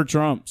voting for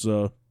Trump.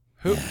 So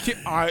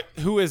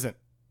Who isn't?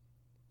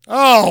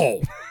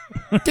 Oh,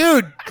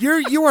 dude,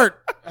 you are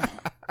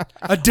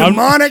a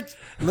demonic.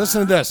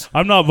 Listen to this.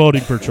 I'm not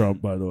voting for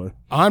Trump. By the way,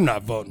 I'm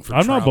not voting for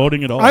I'm Trump. not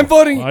voting at all. I'm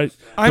voting-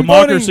 I'm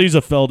democracy's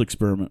a failed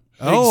experiment.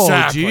 Oh,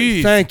 Exactly.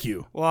 geez. Thank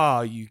you.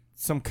 Wow, you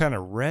some kind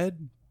of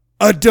red?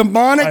 A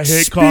demonic I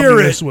hate spirit.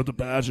 communists with a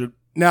passion.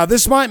 Now,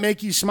 this might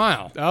make you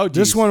smile. Oh,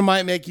 this geez. one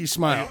might make you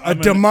smile. A I'm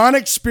in-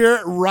 demonic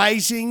spirit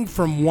rising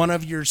from one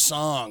of your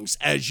songs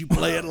as you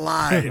play it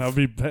live. I'll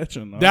be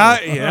bitching.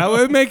 That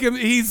would make him.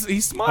 He's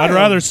smiling. I'd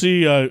rather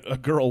see a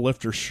girl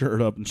lift her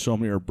shirt up and show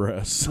me her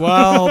breasts.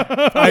 Well,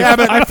 Yeah,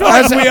 but I feel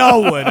like we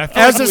all would. I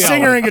feel As like a we all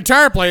singer would. and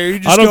guitar player, you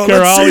just I don't go, care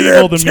 "Let's how see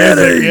evil them the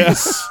music titties."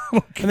 is.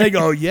 And they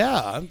go,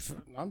 "Yeah,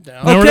 I'm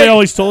down." Remember Okay. they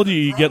always told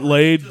you get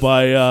laid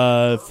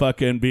by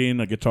fucking being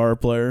a guitar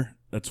player?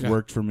 That's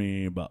worked for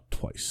me about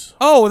twice.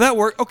 Oh, that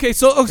worked. Okay,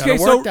 so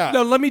worked out.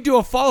 no, let me do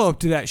a follow up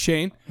to that,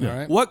 Shane. All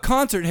right. What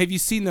concert have you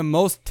seen the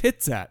most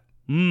tits at?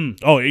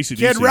 Oh, AC/DC.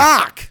 Kid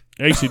Rock.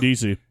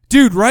 AC/DC.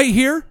 Dude, right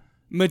here,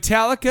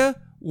 Metallica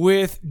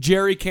with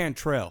Jerry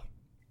Cantrell.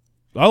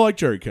 I like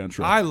Jerry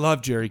Cantrell. I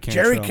love Jerry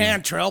Cantrell. Jerry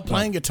Cantrell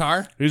playing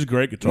guitar. He's a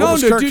great guitarist. No,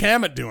 What's no, Kirk dude.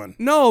 Hammett doing?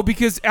 No,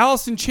 because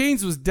Alice in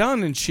Chains was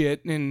done and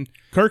shit. And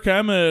Kirk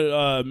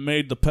Hammett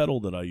made the pedal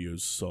that I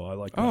use, so I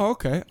like that. oh,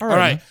 okay, All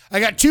right, I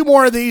got 2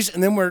 more of these,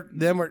 and then we're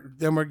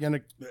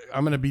gonna.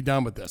 I'm gonna be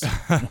done with this.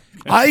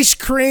 Ice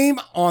cream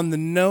on the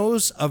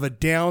nose of a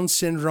Down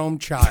syndrome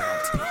child.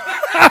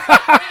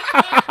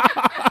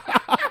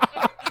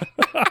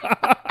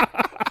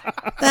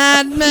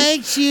 That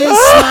makes you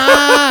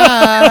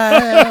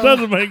That smile.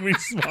 doesn't make me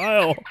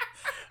smile.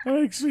 That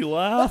makes me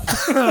laugh.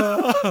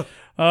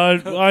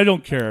 I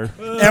don't care.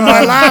 And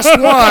my last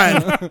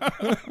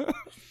one.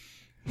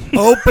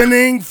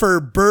 Opening for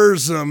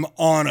Burzum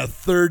on a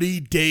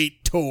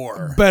 30-date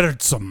tour.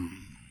 Bettersome.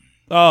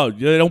 Oh,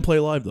 they don't play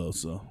live though,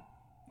 so.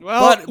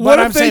 Well, But what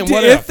I'm if they saying, did?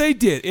 what If if? they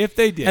did? If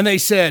they did? And they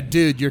said,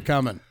 "Dude, you're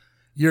coming.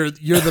 You're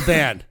the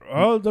band."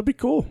 Oh, that'd be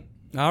cool.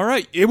 All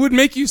right, it would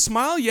make you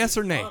smile, yes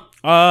or nay?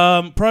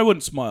 Probably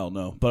wouldn't smile,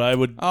 no, but I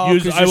would Oh,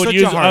 use. 'cause I you're would such a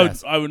use. hard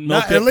ass. I would Not,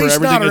 milk at it for least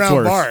everything not it's around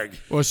worth. Varg.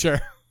 Well,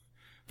 sure.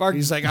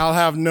 He's like, "I'll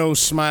have no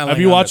smiling." Have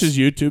you on watched this.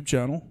 his YouTube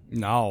channel?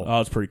 No. Oh,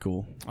 it's pretty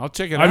cool. I'll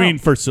check it I out. mean,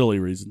 for silly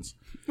reasons.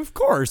 Of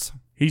course.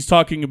 He's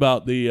talking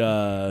about the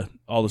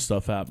all the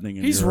stuff happening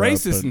in He's Europe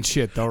racist and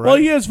shit, though, right? Well,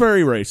 he is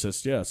very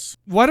racist. Yes.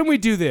 Why don't we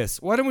do this?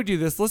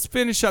 Let's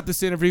finish up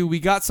this interview. We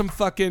got some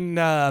fucking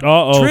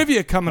Uh-oh.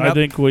 trivia coming up. I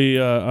think we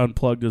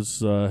unplugged his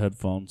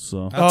headphones.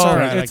 So That's all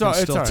right. It's all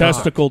right.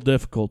 Testicle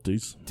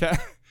difficulties.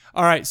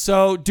 All right,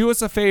 so do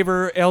us a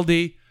favor,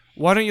 LD.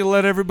 Why don't you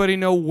let everybody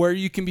know where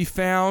you can be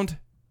found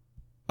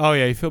Oh,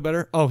 yeah, you feel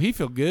better? Oh, he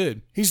feel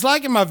good. He's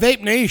liking my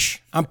vape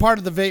niche. I'm part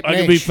of the vape niche. I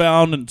can be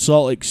found in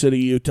Salt Lake City,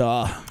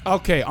 Utah.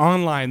 Okay,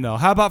 online, though.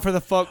 How about for the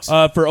folks?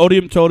 For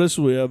Odium Totus,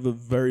 we have a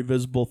very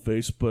visible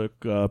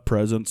Facebook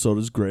presence. So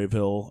does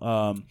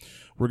Gravehill.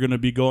 We're going to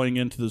be going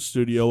into the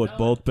studio with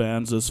both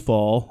bands this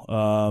fall.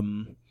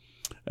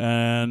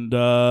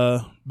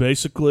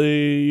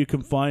 Basically, you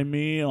can find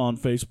me on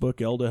Facebook,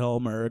 Elde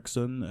Helm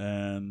Erickson,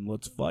 and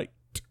let's fight.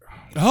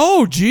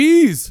 Oh,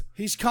 jeez.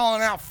 He's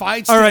calling out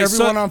fights to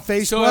everyone on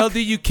Facebook. So, LD,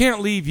 you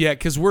can't leave yet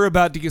because we're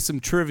about to get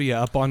some trivia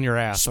up on your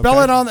ass. Spell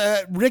it on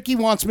the... Ricky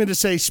wants me to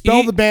say,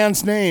 spell the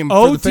band's name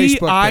for the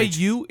Facebook page.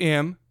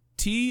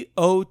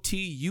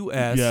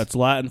 ODIUMTOTUS. Yeah, it's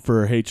Latin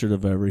for hatred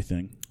of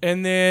everything.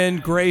 And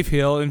then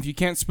Gravehill. And if you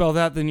can't spell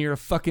that, then you're a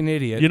fucking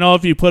idiot. You know,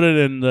 if you put it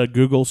in the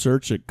Google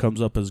search, it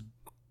comes up as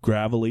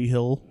Gravelly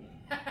Hill.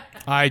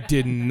 I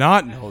did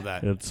not know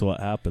that. That's what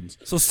happens.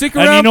 So stick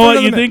around. And you know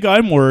what? You think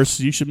I'm worse?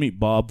 You should meet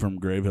Bob from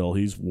Gravehill.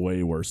 He's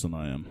way worse than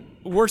I am.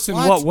 Worse in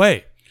what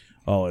way?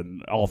 Oh,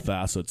 in all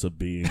facets of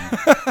being.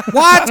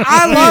 What?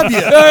 I love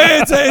you.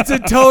 It's a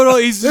total.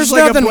 There's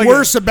nothing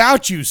worse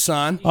about you,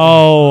 son.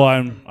 Oh,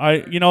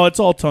 it's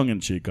all tongue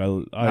in cheek.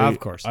 Of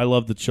course. I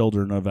love the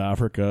children of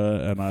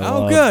Africa,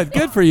 and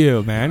good for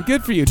you, man.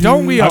 Good for you.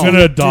 Don't we all? I'm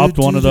gonna adopt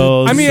one of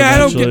those. I mean,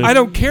 I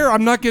don't care.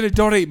 I'm not gonna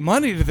donate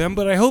money to them,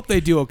 but I hope they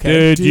do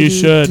okay. Dude, you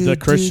should. The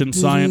Christian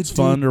Science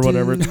Fund or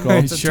whatever it's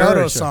called. It's a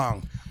Totus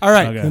song. All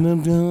right.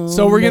 Okay.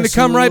 So we're going to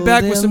come right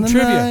back with some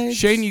trivia.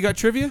 Shane, you got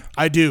trivia?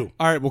 I do.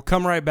 All right, we'll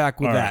come right back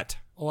with that.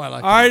 Oh, I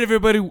like All right,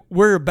 everybody,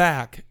 we're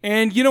back.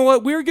 And you know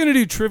what? We're going to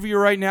do trivia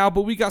right now,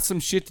 but we got some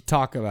shit to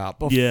talk about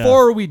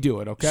before we do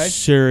it, okay?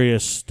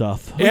 Serious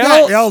stuff. We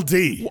got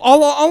LD.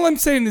 All I'm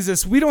saying is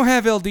this. We don't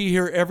have LD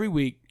here every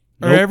week.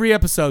 Or every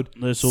episode.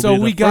 This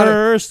will be the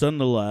first and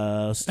the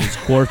last, as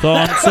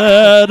Quarthon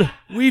said.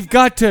 We've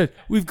got to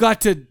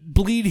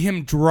bleed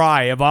him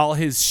dry of all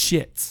his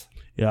shits.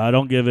 Yeah, I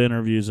don't give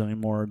interviews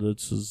anymore.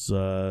 This is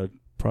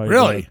probably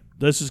really.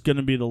 This is going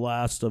to be the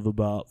last of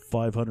about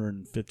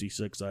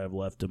 556 I have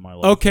left in my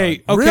life.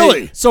 Okay.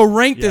 Really? So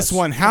rank this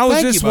one.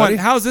 How's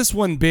this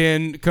one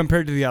been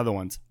compared to the other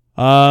ones?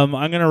 I'm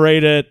going to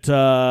rate it.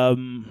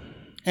 And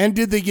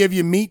did they give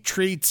you meat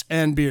treats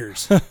and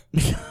beers?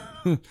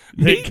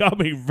 They got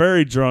me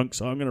very drunk,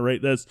 so I'm going to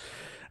rate this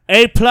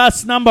A+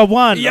 number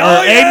 1.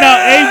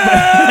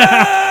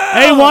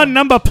 A1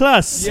 number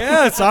plus.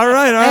 Yes, all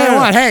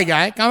right. Hey,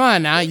 guy, come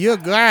on now. You're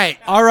great.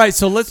 All right,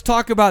 so let's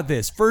talk about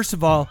this. First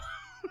of all,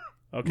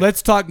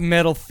 let's talk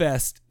Metal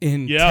Fest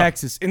in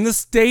Texas, in the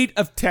state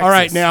of Texas. All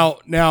right, now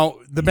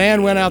the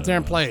band went out there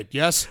and played,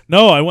 yes?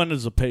 No, I went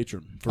as a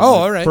patron.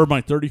 All right. For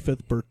my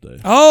 35th birthday.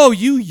 Oh,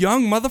 you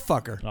young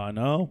motherfucker. I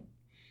know.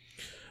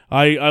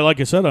 I like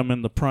I said, I'm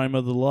in the prime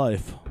of the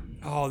life.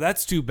 Oh,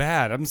 that's too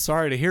bad. I'm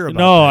sorry to hear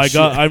about that.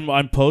 No,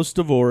 I'm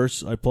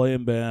post-divorce. I play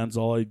in bands.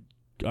 I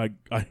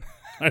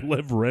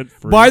live rent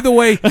free. By the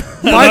way,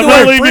 I'm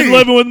not even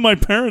living with my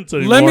parents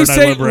anymore.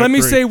 Let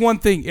me say one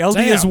thing. LD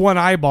is one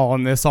eyeball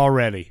on this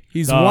already.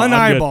 He's one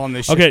eyeball on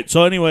this shit. Okay,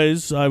 so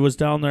anyways, I was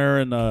down there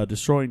in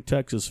Destroying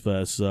Texas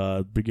Fest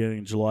beginning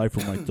of July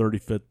for my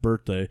 35th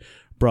birthday.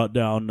 Brought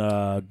down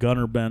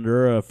Gunnar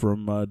Bender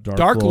from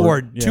Dark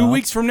Lord. Yeah. 2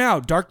 weeks from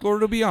now, Dark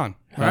Lord will be on.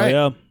 All right.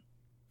 Yeah.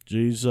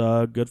 She's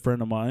a good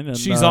friend of mine. And,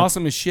 she's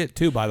awesome as shit,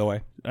 too, by the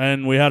way.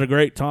 And we had a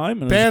great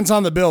time. And band's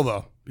on the bill,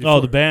 though. Oh,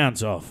 the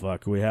bands. Oh,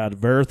 fuck. We had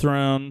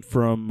Verithrone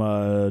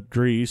from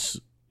Greece.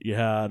 You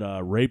had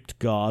Raped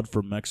God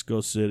from Mexico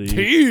City.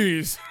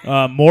 Jeez.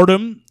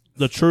 Mortem,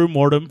 the true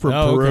Mortem from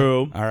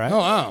Peru. Okay. All right. Oh,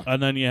 wow.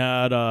 And then you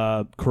had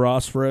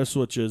Crossferus,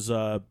 which is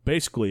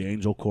basically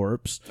Angel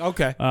Corpse.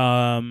 Okay.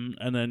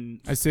 And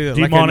then I see that.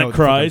 Demonic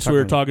Christ. We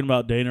were talking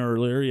about Dana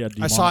earlier. Yeah,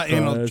 I saw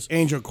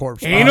Angel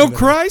Corpse. Anal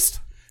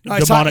Christ? No, I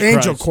saw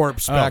Angel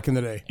Corpse back in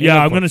the day.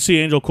 Yeah, I'm going to see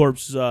Angel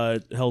Corpse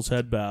Hell's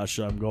Head Bash.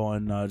 I'm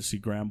going to see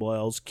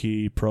Gramblel's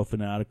Key,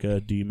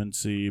 Profanatica, Demon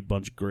Sea, a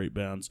bunch of great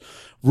bands.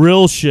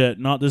 Real shit,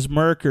 not this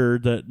Merker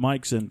that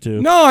Mike's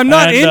into. No, I'm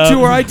not into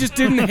her. I just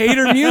didn't hate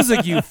her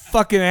music, you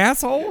fucking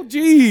asshole.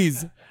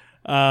 Jeez.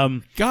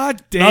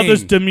 God damn. Not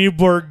this Demi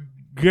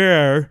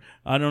Borgir.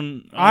 I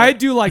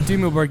do like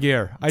Dimmu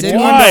Borgir. I do.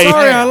 Why?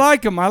 Sorry, I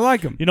like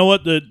him. You know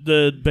what?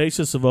 The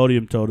basis of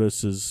Odium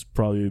Totus is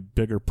probably a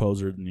bigger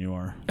poser than you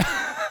are.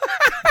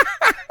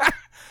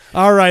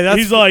 All right.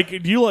 He's like,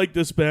 do you like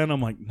this band? I'm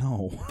like,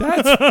 no.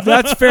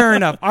 That's fair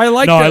enough. I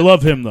like. No, I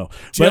love him though.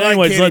 Do you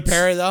like Katy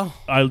Perry though?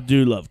 I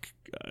do love.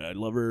 I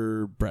love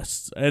her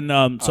breasts. And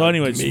so,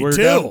 anyways,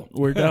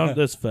 we're down at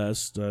this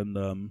fest,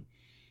 and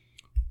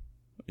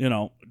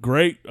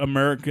great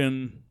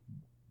American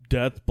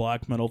death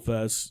black metal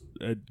fest.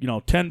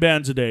 10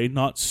 bands a day,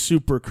 not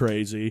super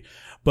crazy,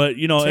 but have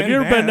you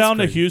ever been down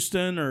to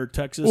Houston or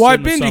Texas? Well,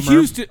 I've been to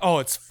Houston. Oh,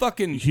 it's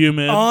fucking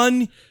humid.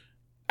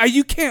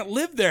 You can't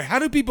live there. How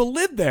do people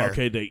live there?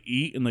 Okay, they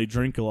eat and they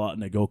drink a lot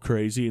and they go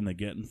crazy and they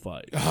get in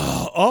fights.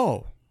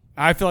 Oh.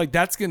 I feel like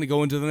that's going to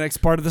go into the next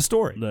part of the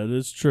story. That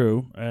is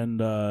true.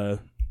 And the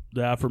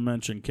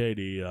aforementioned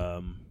Katie.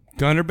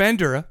 Gunnar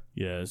Bandura.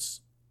 Yes.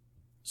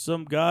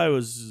 Some guy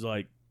was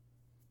like,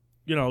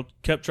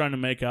 kept trying to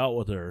make out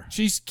with her.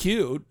 She's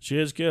cute. She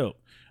is cute.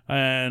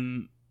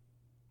 And,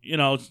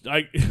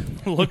 I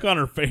look on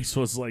her face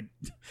was like,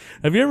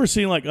 have you ever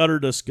seen like utter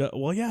disgust?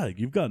 Well, yeah,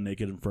 you've got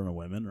naked in front of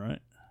women, right?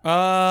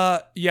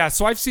 Yeah,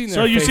 so I've seen their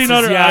So you've faces. seen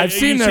utter, yeah, I've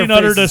seen their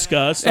utter faces.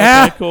 disgust. Okay,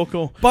 Ah,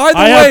 cool. By the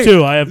I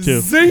way, have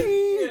two.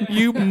 Zing,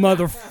 you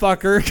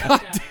motherfucker.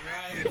 God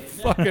damn,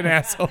 fucking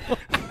asshole.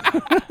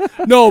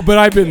 No, but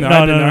I've been there.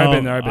 I've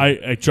been there.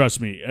 I trust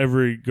me.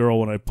 Every girl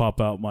when I pop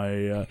out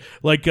my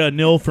like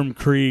Neil from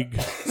Krieg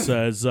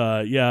says,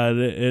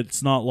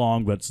 it's not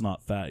long, but it's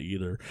not fat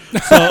either.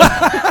 So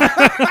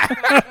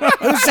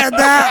Who said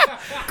that?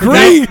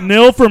 Krieg.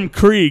 Neil from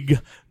Krieg,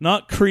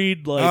 not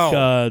Creed like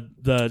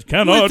the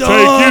cannot With take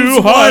arms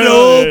you wide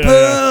higher.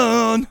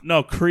 open.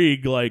 No,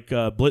 Krieg like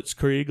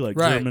Blitzkrieg, like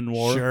Right. German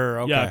war.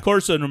 Sure, okay. Yeah, of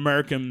course, an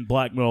American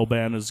black metal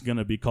band is going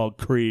to be called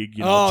Krieg.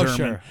 Oh, German.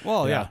 sure.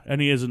 Well, yeah.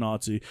 and he is a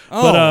Nazi.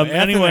 Oh, But F&A.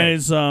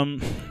 anyways, no.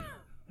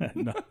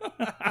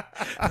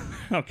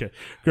 Okay,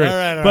 great.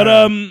 All But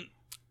right.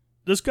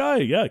 this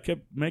guy,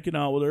 kept making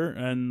out with her,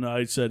 and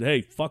I said,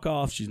 "Hey, fuck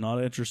off. She's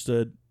not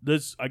interested."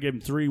 I gave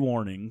him 3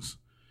 warnings.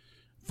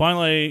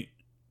 Finally,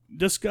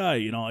 this guy,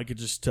 I could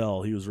just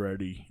tell he was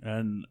ready,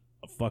 and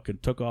I fucking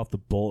took off the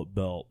bullet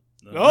belt.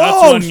 And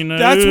Oh,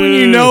 that's when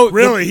you know.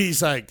 Really,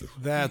 he's like,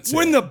 that's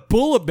when it. the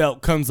bullet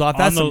belt comes off.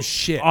 That's some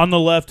shit. On the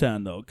left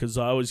hand, though, because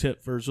I always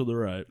hit first with the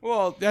right.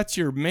 Well, that's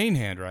your main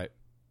hand, right?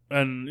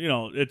 And,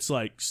 it's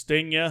like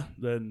sting you,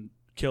 then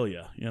kill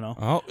you,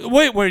 Oh,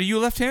 wait, are you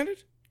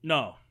left-handed?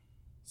 No.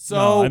 So,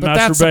 No, I but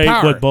that's the masturbate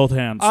power. with both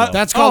hands. So.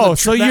 That's called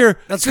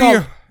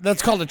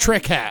that's called a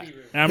trick hat.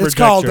 Ambidextrous. It's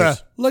called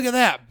look at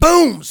that.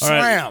 Boom,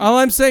 slam. All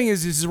I'm saying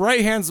is his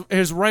right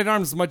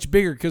arm's much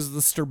bigger because of the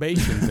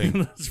masturbation thing.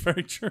 That's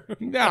very true.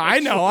 Yeah, I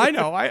know.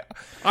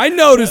 I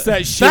noticed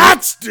that shit.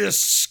 That's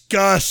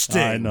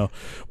disgusting. I know.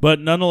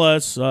 But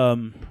nonetheless,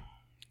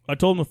 I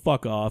told him to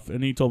fuck off,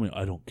 and he told me,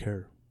 I don't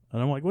care.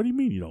 And I'm like, what do you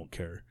mean you don't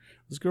care?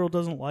 This girl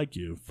doesn't like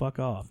you. Fuck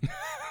off.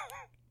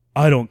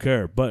 I don't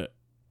care. But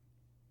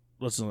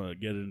let's not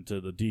get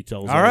into the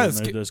details All right, of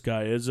who this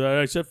guy is.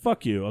 I said,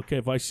 fuck you. Okay,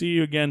 if I see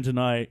you again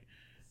tonight,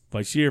 if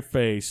I see your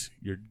face,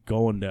 you're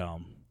going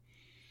down.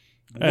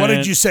 What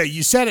did you say?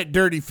 You said it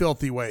dirty,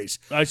 filthy ways.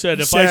 I said,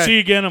 if I see you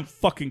again, I'm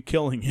fucking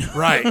killing you.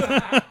 Right.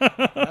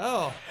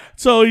 Oh.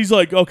 So he's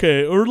like,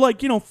 okay, or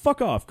like,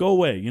 fuck off, go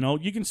away.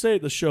 You can stay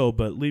at the show,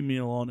 but leave me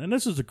alone. And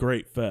this is a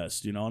great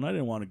fest, and I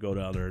didn't want to go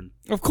down there and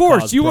Of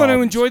course, cause you want to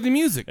problems. enjoy the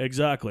music.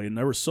 Exactly, and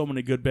there were so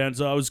many good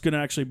bands. I was going to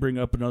actually bring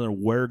up another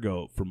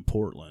Weregoat from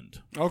Portland.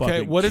 Okay,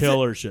 Fucking what is it?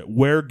 killer shit.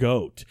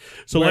 Weregoat.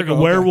 So like a Weregoat,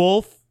 okay.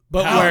 werewolf,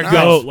 But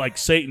goat, like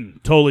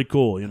Satan. Totally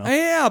cool,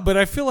 Yeah, but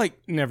I feel like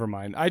never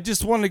mind. I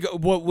just want to go.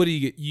 What do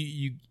you get?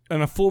 You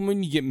on a full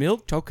moon you get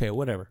milked? Okay,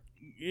 whatever.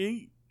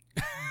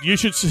 You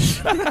should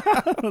see.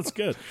 That's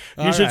good.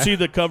 You should see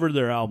the cover of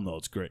their album, though.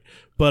 It's great.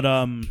 But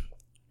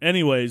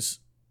anyways,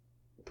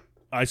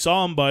 I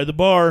saw him by the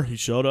bar. He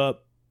showed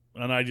up,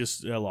 and I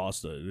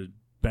lost it.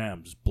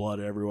 Bam, just blood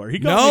everywhere. He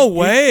got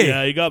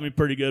way. He got me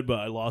pretty good, but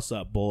I lost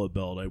that bullet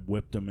belt. I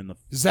whipped him in the.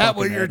 Is that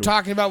what fucking you're head.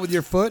 talking about with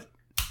your foot?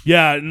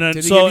 Yeah, and then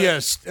Did he so give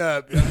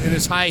you in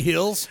his high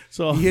heels?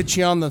 So he hit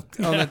you on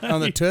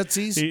the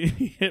tootsies. He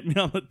hit me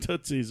on the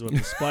tootsies with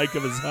the spike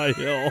of his high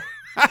heel.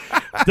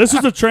 This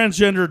was a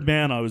transgendered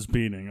man I was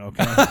beating.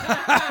 Okay,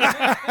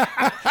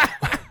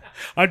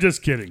 I'm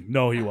just kidding.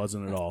 No, he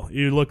wasn't at all.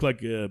 He looked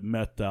like a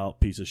methed out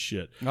piece of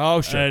shit.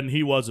 Oh shit! And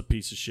he was a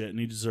piece of shit, and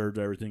he deserved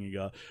everything he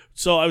got.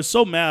 So I was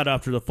so mad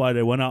after the fight.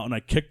 I went out and I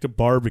kicked a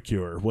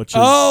barbecuer, which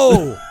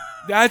is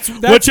that's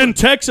which in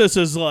Texas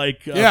is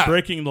like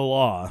breaking the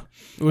law.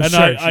 Well,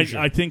 and sure.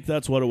 I think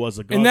that's what it was.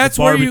 And that's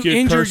where you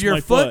injured your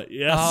foot?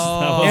 Yes.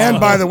 Oh. And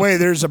by the way,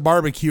 there's a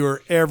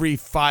barbecuer every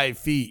 5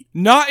 feet.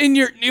 Not in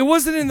your. It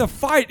wasn't in the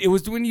fight. It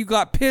was when you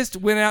got pissed,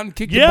 went out and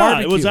kicked the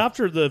barbecue. It was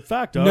after the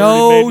fact. I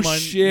No already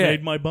shit.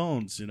 made my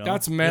bones.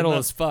 That's metal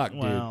as fuck,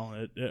 dude. Well,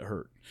 it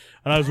hurt,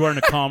 and I was wearing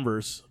a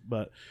Converse.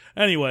 But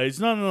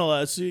anyways,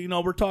 nonetheless,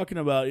 we're talking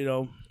about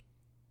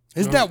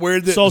Isn't that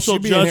weird that social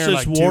she'd be in here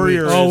justice like 2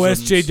 warrior? weeks? Oh,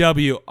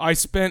 SJW. I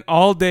spent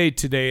all day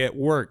today at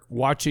work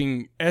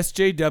watching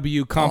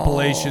SJW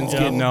compilations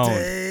get known.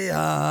 Day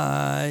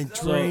I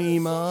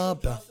dream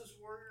about.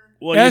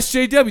 Well,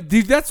 SJW.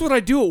 Dude, that's what I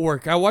do at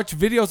work. I watch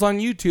videos on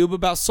YouTube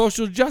about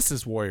social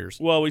justice warriors.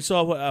 Well, we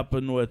saw what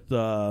happened with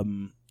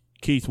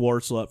Keith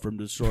Warslut from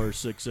Destroyer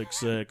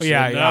 666.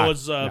 Yeah, and yeah. that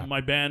was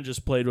my band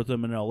just played with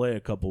him in LA a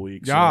couple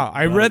weeks. Yeah, So,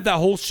 I read that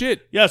whole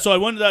shit. Yeah, so I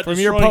went to that from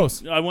your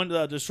post. I went to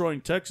that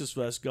Destroying Texas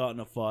Fest, got in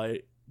a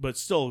fight, but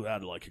still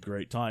had like a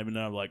great time. And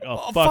then I'm like,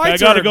 oh fuck, I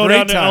fights got to are a go great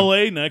down time. to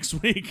LA next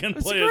week and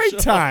It's play a great show.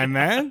 time,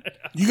 man.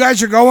 You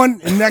guys are going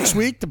next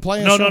week to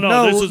play a show?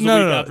 No, this is the week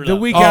after the that.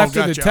 week Oh,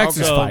 after the gotcha.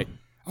 Texas Okay. fight.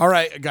 All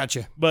right, I got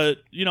you. But,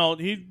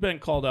 he's been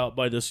called out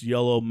by this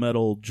yellow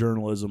metal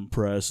journalism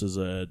press as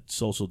a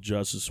social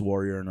justice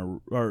warrior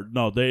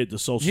the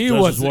social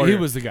justice warrior. He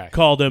was the guy.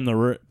 Called him the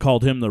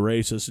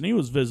racist, and he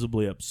was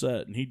visibly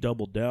upset, and he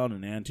doubled down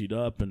and anteed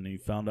up, and he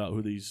found out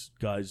who these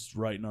guys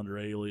writing under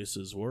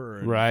aliases were.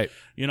 And, Right.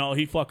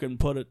 He fucking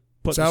put it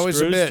put It's the always a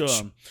screws to bitch.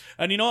 him.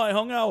 And I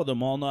hung out with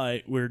him all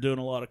night. We were doing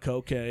a lot of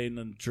cocaine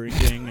and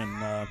drinking,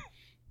 and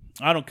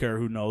I don't care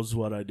who knows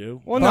what I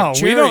do. Well, no,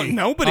 we don't.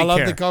 Nobody I love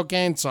cares. the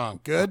cocaine song.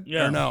 Good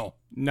Yeah. or no?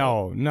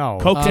 No.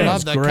 I Cocaine's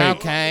love the great.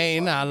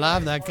 cocaine. I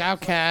love the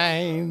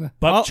cocaine.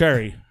 Buck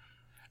Cherry.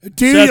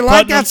 Do Seth you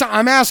like Putnam? that song?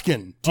 I'm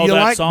asking. Do Oh, you that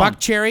like song. Buck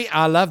Cherry?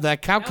 I love the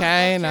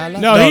cocaine. I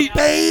love No, the he-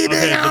 baby.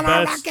 Okay, I the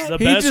love best, it. the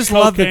He best just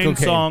loved the cocaine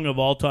cocaine. song of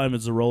all time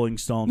is the Rolling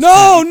Stones.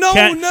 No,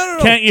 Can't- no.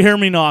 Can't you hear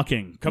me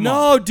knocking? Come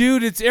on. No,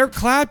 dude, it's Eric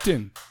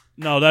Clapton.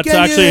 No, that's Can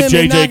actually you a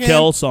hear me J.J. knocking?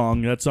 Kell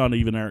song. That's not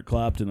even Eric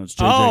Clapton. It's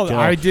J.J. Oh, Kell.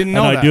 I didn't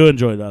know and that. I do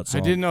enjoy that song.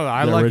 I didn't know that.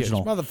 I The like it.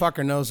 original. This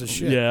motherfucker knows his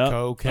shit. Yeah.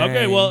 Cocaine.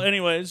 Okay, well,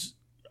 anyways,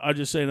 I'm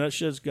just saying that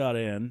shit's got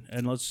in,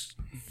 and let's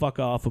fuck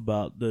off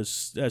about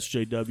this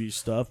SJW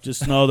stuff.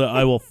 Just know that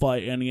I will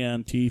fight any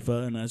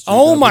Antifa and SJW.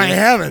 Oh, my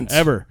heavens.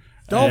 Ever.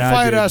 Don't Yeah,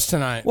 fight dude. us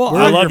tonight. Well, I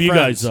We're love your you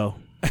guys, friends. though.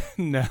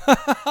 No,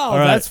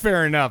 right. that's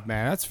fair enough,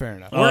 man. That's fair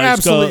enough. All right, let's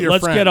absolutely go. your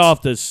Let's friends. get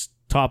off this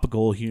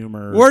topical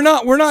humor. We're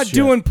not shit.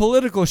 doing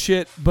political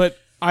shit, but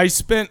I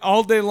spent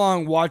all day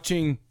long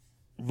watching.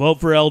 Vote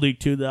for LD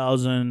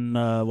 2000.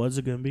 What's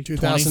it going to be?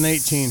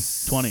 2018.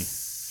 20.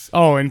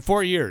 Oh, in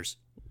 4 years.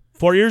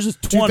 4 years is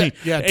 20.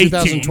 Yeah, 18.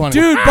 2020.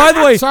 Dude, by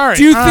the way, Sorry,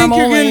 do you I'm think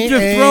you're going to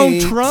only dethrone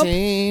Trump?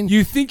 18.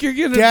 You think you're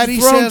going to Daddy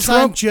dethrone says I'm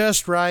Trump?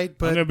 just right, I'm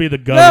but going to be the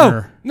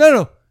governor.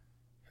 No.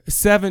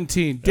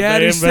 17.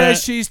 Daddy they says invent-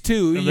 she's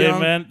too If they young.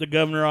 invent the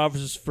governor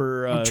office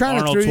for I'm trying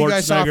to Arnold throw you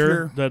guys off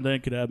your- Schwarzenegger, then they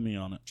could have me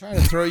on it. trying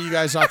to throw you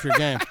guys off your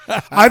game.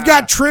 I've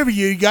got trivia.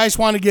 You guys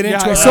want to get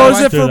into Yeah, it? so right is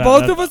away? it for do that.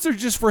 both of us or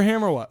just for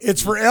him or what?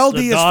 It's for LD. The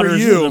It's for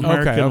Daughters you. of the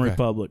American Okay.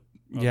 Republic.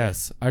 Okay.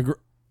 Yes. I agree.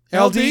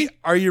 LD,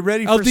 are you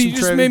ready for LD, some you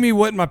just trivia? made me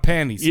wet my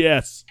panties.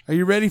 Yes. Are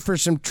you ready for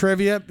some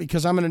trivia?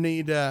 Because I'm going to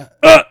need.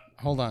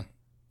 Hold on.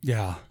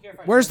 Yeah.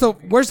 Where's the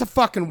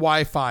fucking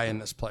Wi-Fi in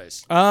this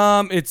place?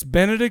 It's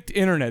Benedict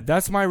Internet.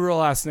 That's my real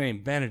last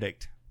name,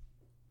 Benedict.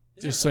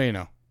 Just so you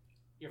know.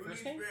 Your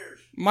first name?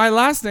 My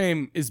last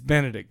name is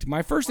Benedict.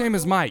 My first name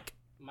is Mike.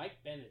 Mike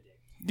Benedict.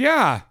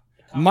 Yeah.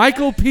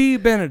 Michael P.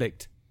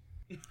 Benedict.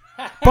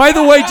 By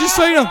the way, just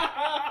so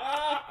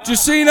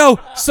you know,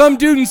 some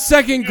dude in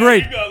second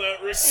grade.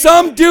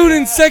 Some dude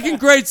in second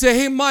grade say,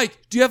 "Hey Mike,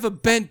 do you have a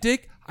bent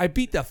dick?" I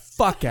beat the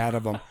fuck out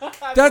of him.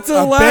 That's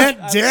a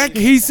bent dick?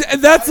 He said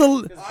that's a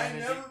I've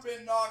never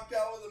been knocked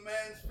out with a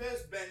man's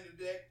fist,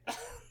 Benedict.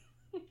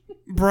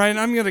 Brian,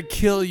 I'm going to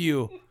kill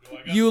you.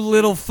 You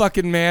little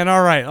fucking man.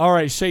 All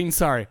right, Shane,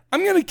 sorry.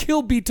 I'm going to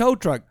kill B Tow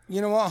Truck. You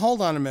know what?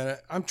 Hold on a minute.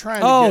 I'm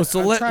trying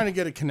to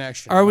get a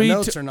connection. Are My we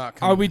notes are not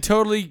coming. Are we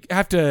totally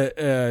have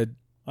to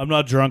I'm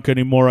not drunk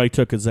anymore. I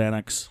took a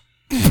Xanax.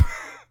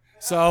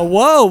 So,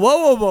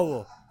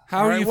 whoa. How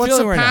All are right, you what's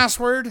feeling the right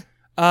password?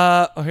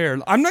 now? Here,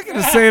 I'm not going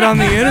to say it on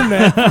the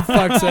internet, for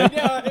fuck's sake.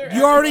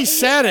 You already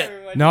said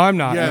it. No, I'm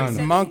not. Yeah,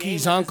 No.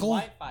 monkey's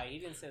uncle.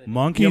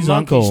 Monkey's Your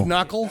uncle. monkey's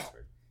knuckle.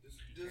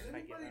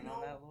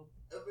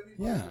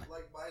 Yeah.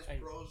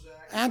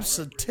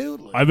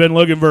 Absolutely. I've been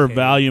looking for a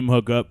Valium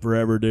hookup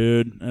forever,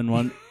 dude.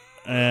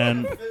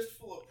 And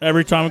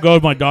every time I go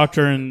to my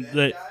doctor and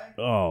they,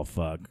 oh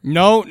fuck.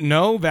 No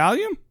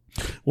Valium?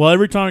 Well,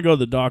 every time I go to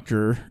the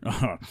doctor,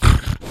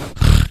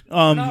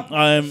 I'm.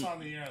 I thought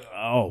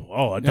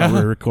we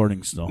were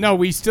recording still. No,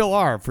 we still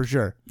are for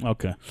sure.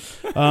 Okay.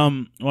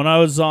 When I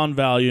was on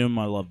Valium,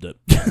 I loved it.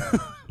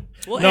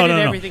 We'll no, edit no,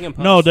 no. everything in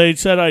post. No, they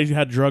said I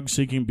had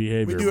drug-seeking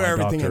behavior. We do my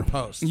everything doctor. in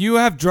post. You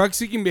have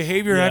drug-seeking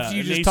behavior Yeah, after you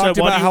and just he talked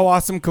said, "Why about do you-" how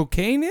awesome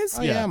cocaine is?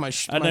 Oh yeah, my And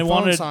phone's they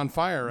wanted on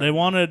fire. Right They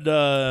wanted.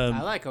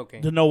 I like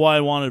cocaine. To know why I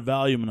wanted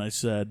Valium, and I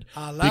said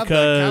I love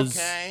because the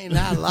cocaine.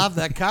 I love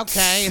the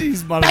cocaine.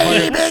 These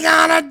motherfuckers. Baby,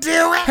 gonna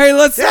do it. Hey,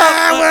 let's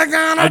Yeah, we're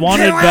gonna I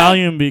wanted do it.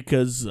 Valium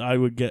because I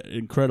would get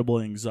incredible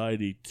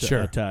anxiety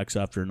Sure. attacks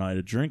after a night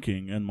of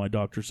drinking, and my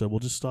doctor said, "Well,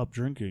 just stop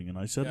drinking." And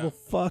I said, "Well,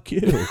 fuck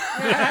you."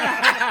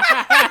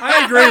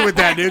 I agree with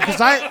that, dude,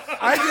 because I get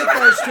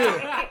those too.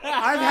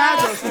 I've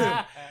had those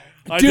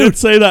too. I did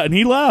say that, and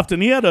he laughed,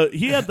 and he had that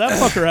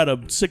fucker had a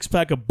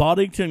 6-pack of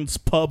Boddington's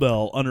Pub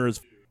Ale under his.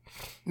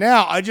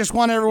 Now, I just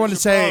want everyone to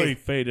Probably say,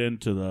 fade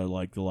into the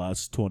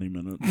last 20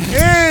 minutes.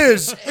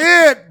 is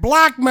it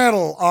black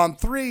metal on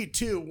 3,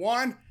 2,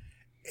 1?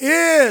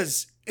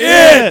 Is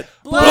It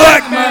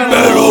black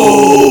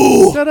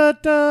metal.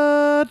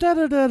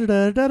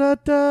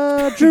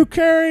 Drew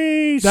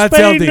Carey. That's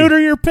Spay, LD. neuter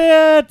your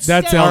pets.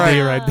 That's All LD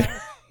right. right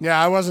there. Yeah,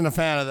 I wasn't a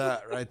fan of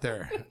that right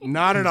there.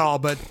 Not at all,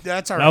 but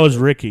that's all right. That was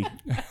Ricky.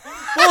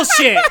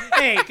 Bullshit.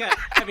 Hey,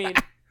 I mean,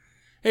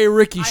 Hey,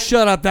 Ricky,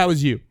 shut up. That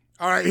was you.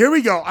 All right, here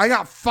we go. I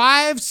got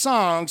 5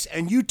 songs,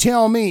 and you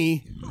tell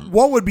me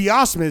what would be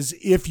awesome is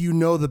if you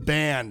know the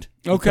band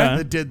Okay.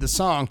 that did the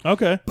song.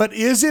 Okay. But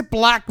is it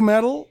black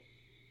metal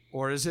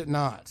or is it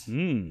not?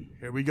 Mm.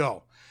 Here we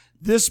go.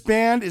 This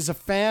band is a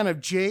fan of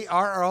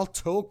J.R.R.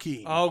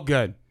 Tolkien. Oh,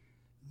 good.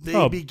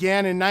 They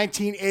began in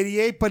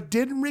 1988, but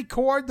didn't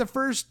record the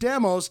first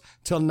demos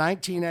till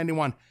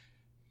 1991.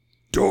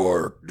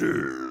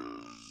 Darkness.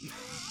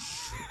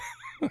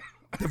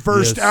 The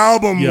first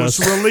album was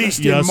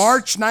released in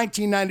March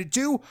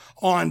 1992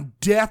 on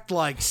Death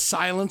Like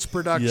Silence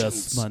Productions.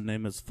 Yes, my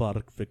name is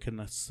Fark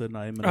Vikernes, and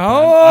I'm in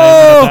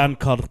Oh! a band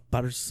called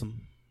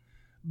Person.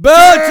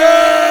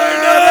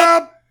 Turn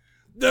up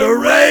the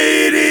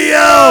radio.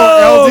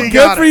 Oh, LD good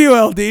got for it. you,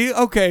 LD.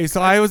 Okay,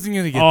 so I wasn't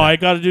going to get that. I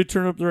got to do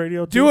Turn Up the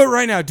Radio, too? Do it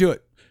right now. Do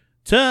it.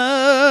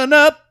 Turn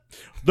up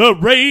the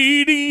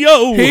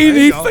radio.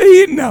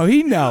 He know.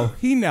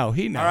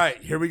 All right,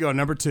 here we go.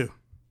 Number 2.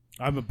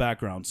 I'm a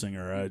background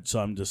singer, right? So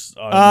I'm just...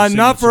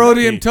 not for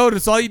Odium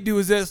Totus. All you do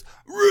is this.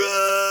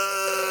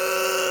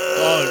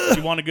 Oh,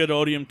 you want a good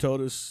Odium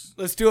Totus?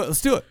 Let's do it.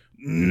 He's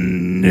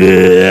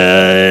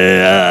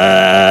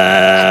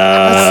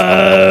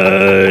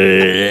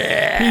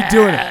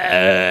doing it.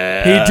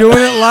 He's doing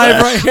it live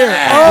right here.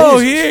 Oh,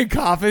 he ain't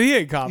coughing.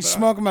 He's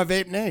smoking my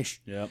vape Nash.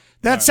 Yep.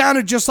 That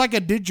sounded just like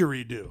a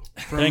didgeridoo.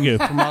 Thank you.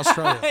 From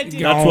Australia.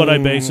 That's what I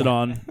base it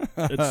on.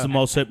 It's the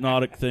most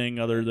hypnotic thing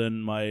other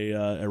than my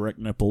erect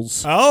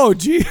nipples. Oh,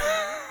 gee.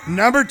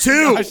 Number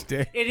 2.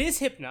 It is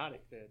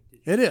hypnotic.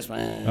 It is,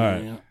 man. All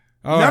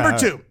right. Number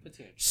 2.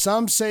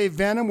 Some say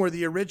Venom were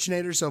the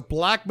originators of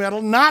black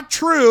metal. Not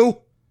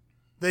true.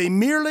 They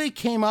merely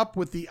came up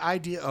with the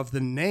idea of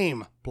the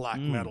name black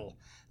metal.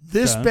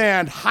 This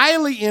band,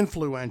 highly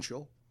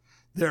influential.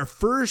 Their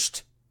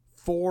first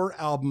 4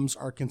 albums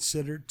are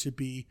considered to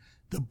be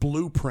the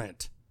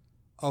blueprint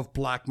of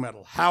black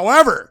metal.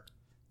 However,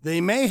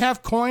 they may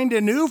have coined a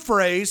new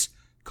phrase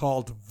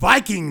called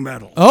Viking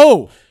metal.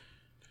 Oh.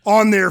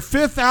 On their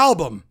 5th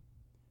album,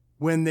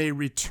 when they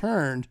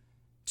returned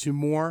to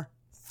more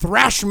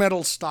thrash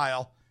metal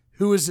style.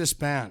 Who is this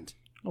band?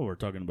 Oh, we're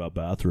talking about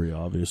Bathory,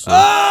 obviously.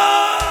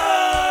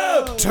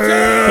 Oh! Turn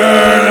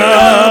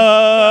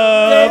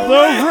up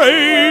the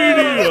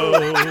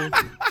radio.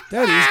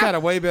 Dude, he's got a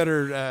way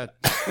better...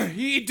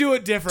 He'd do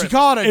it different. Do you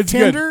call it a It's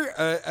tinder?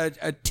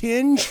 A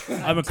tinge?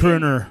 I'm a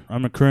crooner.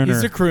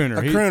 He's a crooner.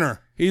 A crooner.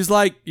 He's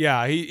like,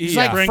 yeah. He's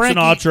like Frank Frankie,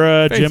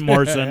 Sinatra, Jim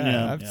Morrison.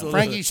 Yeah, absolutely.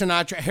 Frankie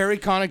Sinatra, Harry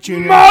Connick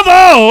Jr.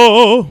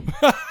 Mother!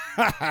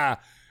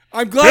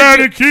 I'm glad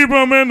Gotta keep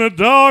him in the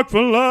dark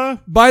for life.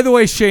 By the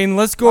way, Shane,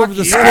 let's go over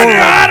the score.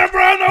 Got him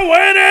from the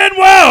winning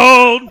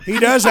world. He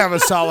does have a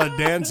solid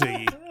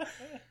dancing.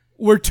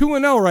 We're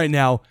 2-0 right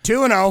now.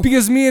 2-0.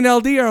 Because me and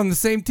LD are on the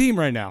same team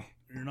right now.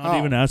 You're not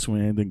even asking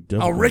me anything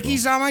different. Oh,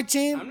 Ricky's on my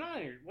team? I'm not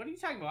on your... What are you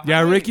talking about?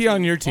 Yeah, I'm Ricky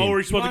on your team. Oh,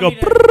 we're supposed to go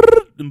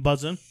and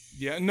buzz in?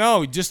 Yeah,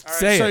 no, just All right,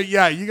 say so, it.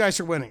 yeah, you guys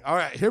are winning. All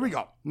right, here we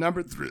go.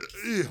 Number 3.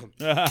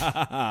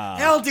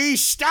 LD,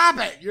 stop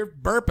it. You're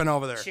burping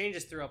over there. Shane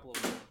just threw up a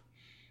little bit.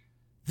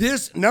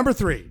 Number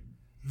 3.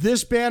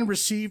 This band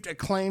received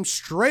acclaim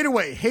straight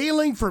away,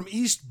 hailing from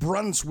East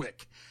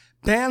Brunswick.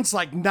 Bands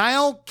like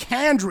Nile,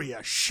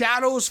 Candria,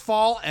 Shadows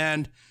Fall,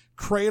 and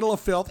Cradle of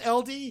Filth.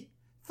 LD,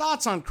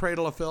 thoughts on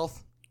Cradle of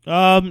Filth?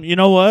 You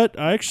know what?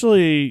 I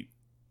actually,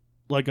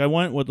 I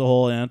went with the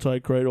whole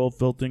anti-Cradle of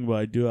Filth thing, but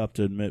I do have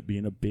to admit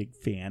being a big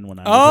fan when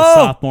I was a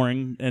sophomore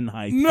in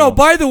high school. No,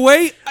 by the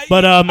way,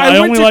 I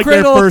only like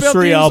their first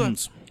 3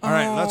 albums. All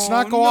right, let's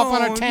not go off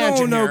on a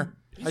tangent here.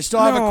 I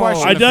still have a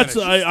question.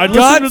 I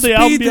listened to the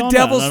album Godspeed the beyond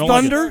Devil's that,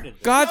 Thunder.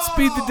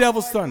 Godspeed the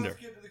Devil's Thunder.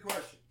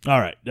 All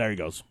right, there he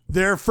goes.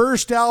 Their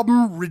first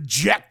album,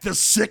 Reject the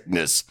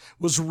Sickness,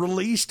 was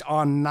released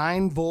on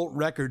 9 Volt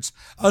Records,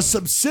 a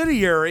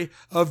subsidiary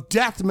of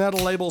death metal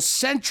label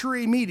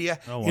Century Media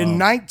in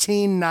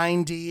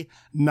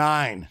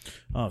 1999.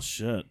 Oh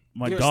shit!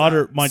 My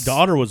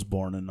daughter was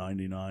born in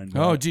 '99.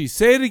 Oh geez,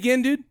 say it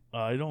again, dude.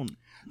 I don't.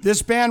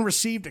 This band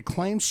received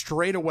acclaim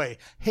straight away,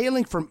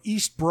 hailing from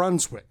East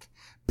Brunswick.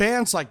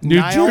 Bands like New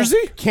Nile,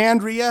 Jersey?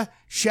 Candria,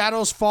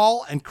 Shadows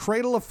Fall, and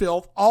Cradle of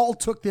Filth all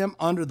took them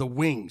under the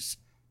wings.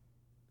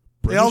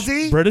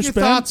 LD, British your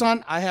band? thoughts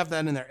on... I have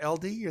that in there.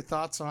 LD, your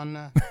thoughts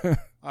on...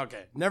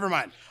 okay, never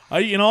mind.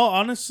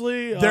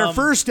 Honestly... Their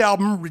first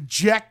album,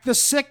 Reject the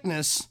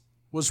Sickness,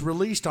 was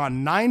released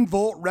on 9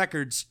 Volt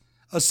Records,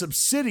 a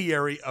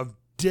subsidiary of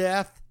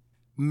death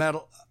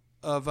metal...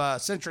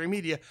 of Century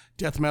Media,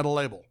 death metal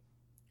label.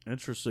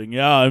 Interesting.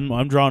 Yeah,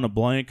 I'm drawing a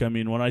blank. I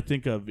mean, when I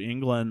think of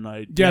England,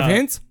 Do you have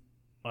hints?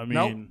 I mean,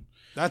 Nope.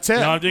 That's it.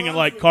 I'm thinking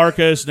like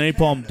Carcass,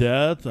 Napalm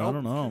Death. I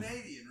don't know.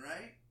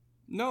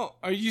 No,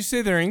 you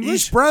say they're English?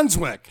 East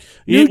Brunswick.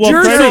 New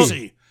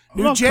Jersey.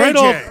 New No,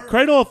 JJ.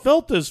 Cradle of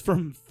Filth is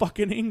from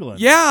fucking England.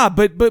 Yeah,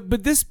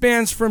 but this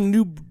band's from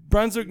New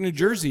Brunswick, New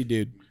Jersey,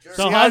 dude.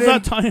 So how does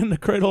that tie into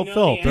Cradle of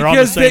Filth? They're on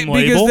the Because same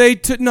label. Because they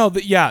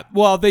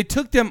took they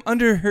took them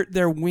under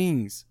their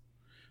wings.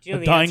 Do you know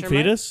A the dying answer,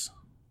 Mike? fetus?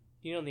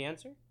 Do you know the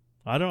answer?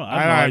 I don't.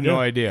 I have no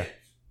idea.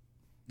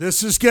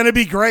 This is going to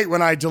be great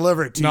when I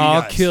deliver it to No, you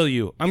I'll guys. kill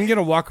you. I'm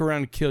gonna walk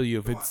around and kill you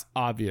if it's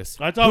obvious.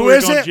 I thought Who we were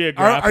is going it?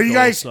 geographical. Are you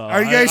guys so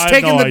are you guys I have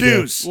taking no the idea.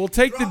 deuce? We'll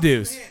take the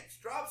deuce.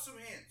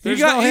 There's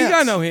He got no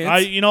no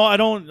hints. hints. I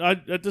don't.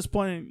 At this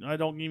point, I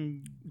don't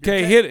even.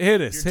 Okay, hit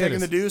us. You're hit taking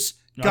us. the deuce?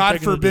 No, I'm God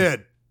taking the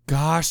forbid.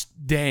 Gosh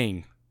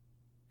dang.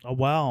 Oh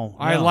wow!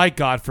 I Yeah. like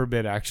God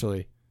forbid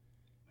actually.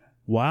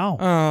 Wow.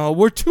 Oh,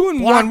 we're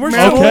 2-1. We're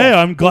metal. still, Okay,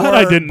 I'm glad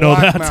I didn't know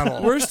Black that.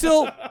 metal. we're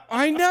still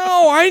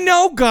I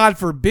know. God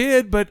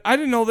forbid, but I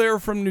didn't know they were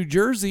from New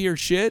Jersey or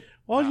shit.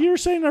 Well, you were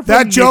saying they're from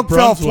That New joke fell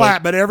Brunswick.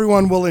 flat, but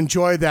everyone will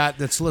enjoy that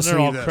that's listening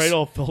to all this.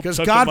 cradle Because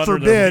took God them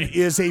under their forbid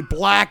wing. is a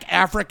black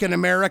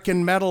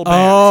African-American metal band.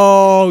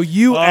 Oh,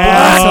 you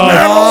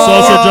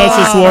asshole. Social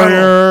justice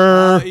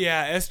warrior.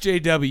 Yeah,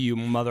 SJW,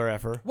 mother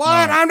effer.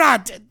 What? I'm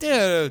not,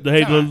 dude.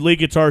 Hey, the lead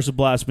guitarist of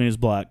Blasphemy is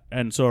black,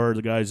 and so are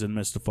the guys in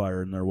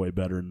Mystifier, and they're way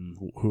better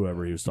than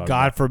whoever he was talking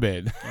God about.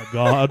 forbid.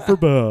 God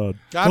forbid.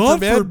 God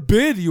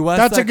forbid. You asked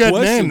That's that a good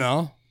question. name,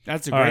 though.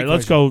 That's a All great right,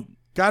 let's question. go.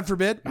 God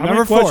forbid. How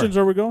many questions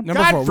are we going?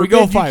 Number God 4. We forbid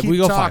go you 5. keep We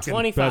go 5. talking.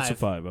 25. That's a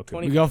 5. Okay.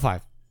 We go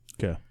 5.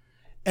 Okay.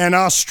 An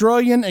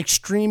Australian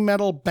extreme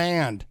metal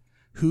band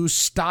whose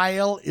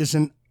style is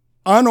an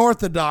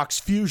unorthodox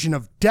fusion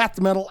of death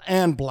metal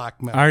and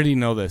black metal. I already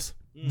know this.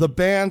 The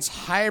band's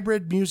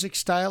hybrid music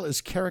style is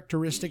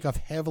characteristic of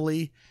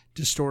heavily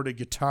distorted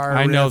guitar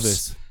I know riffs,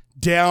 this.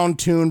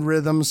 down-tuned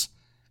rhythms,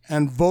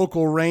 and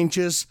vocal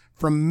ranges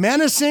from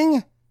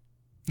menacing,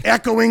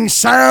 echoing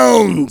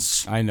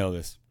sounds. I know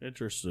this.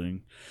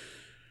 Interesting.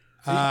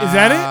 Is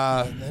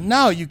that it?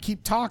 No, you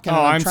keep talking. Oh,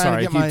 and I'm trying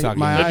sorry. to get Keep my, talking.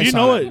 my If eyes you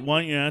know on it, why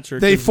don't you answer?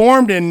 They 'Cause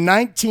formed in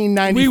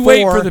 1994. We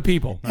wait for the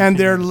people. And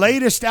their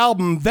latest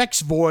album,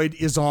 Vex Void,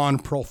 is on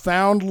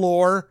Profound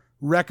Lore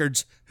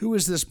Records. Who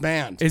is this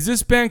band? Is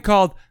this band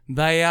called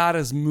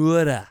Diatas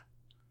Mura?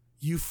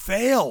 You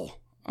fail.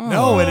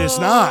 No, it is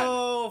not.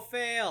 Oh,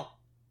 fail.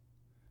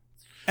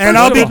 And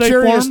Where I'll be did they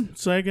curious. form?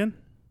 Say again.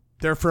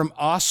 They're from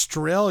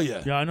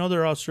Australia. Yeah, I know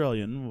they're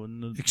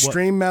Australian.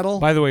 Extreme metal.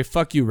 By the way,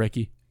 fuck you,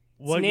 Ricky.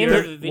 What name of a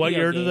year? video What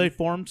year did game. they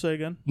form? Say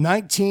again.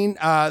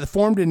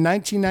 Formed in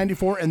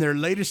 1994, and their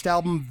latest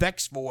album,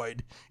 Vex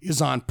Void,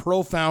 is on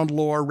Profound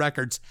Lore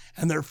Records,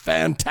 and they're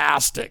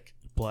fantastic.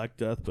 Black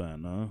Death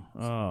Band.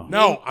 Huh? Oh.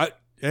 No,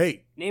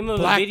 Name of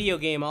Black- a video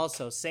game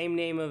also. Same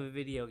name of a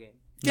video game.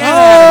 Get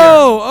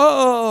out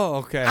Oh,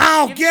 okay. of here.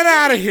 Ow, get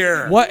out of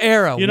here. What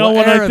era? You know,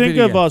 What when era I think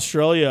video of game?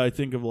 Australia, I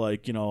think of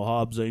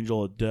Hobbs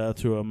Angel of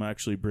Death, who I'm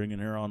actually bringing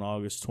here on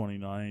August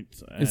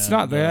 29th. It's and,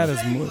 not that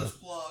as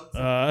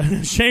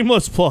Mura.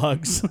 shameless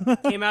plugs.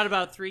 Came out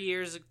about 4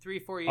 years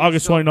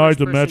August ago. 29th,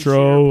 the First-person Metro,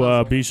 shooter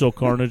puzzle. Bestial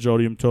Carnage,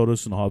 Odium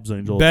Totus, and Hobbs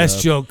Angel.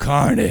 Bestial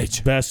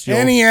Carnage. Bestial.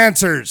 Any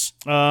answers?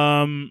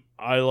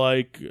 I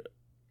like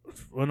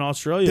in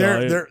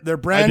Australia. They're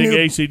brand I think new.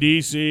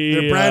 AC/DC.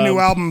 Their brand new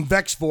album,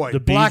 Vex Void. The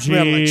Black Bee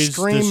metal, Gees,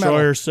 extreme Destroyer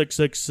metal.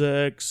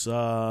 666.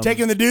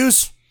 Taking the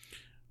deuce.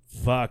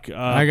 Fuck.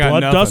 I got Blood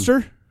nothing.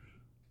 Duster.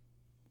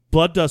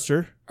 Blood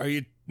Duster. Are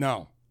you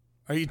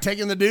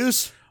taking the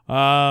deuce?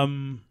 Yeah.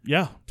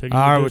 Taking All the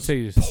right, deuce. we'll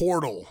take this.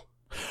 Portal.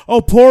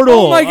 Oh,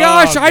 Portal. Oh my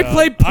gosh, I God.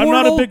 played I'm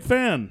not a Portal. big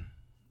fan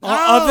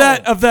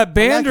Of that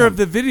band or of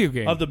the video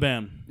game? of the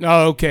band.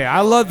 Oh, okay.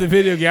 I love the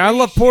video game. I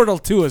love Portal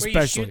 2 Where you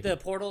especially. shoot the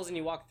portals and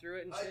you walk through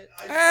it and shit.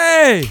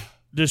 Hey!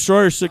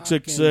 Destroyer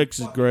 666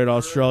 is a great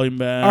Australian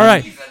band. All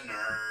right.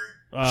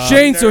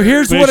 Shane, so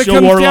here's what it Bestial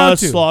comes down Warlust,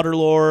 to. Slaughter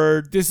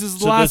Lord. This is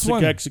the last Sadistic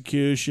one.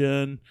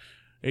 Execution,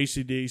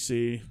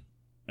 AC/DC,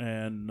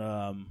 and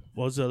what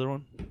was the other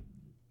one?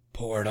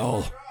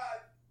 Portal.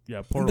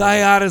 Yeah, Portal.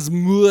 Diatas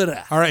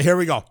Mura. All right, here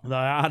we go.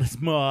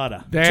 Diatas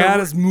Mura.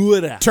 Diatas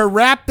Mura. To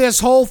wrap this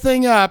whole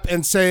thing up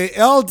and say,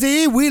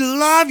 LD, we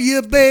love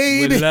you,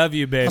 baby. We love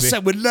you, baby. I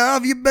said, we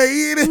love you,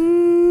 baby.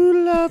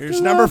 Here's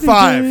to number love you,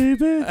 5.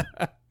 baby.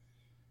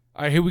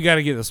 All right, here we got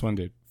to get this one,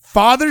 dude.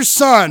 Father,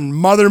 Son,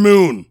 Mother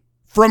Moon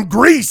from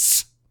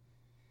Greece.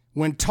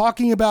 When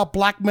talking about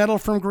black metal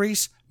from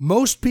Greece,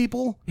 most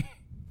people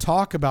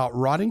talk about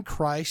Rotting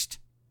Christ,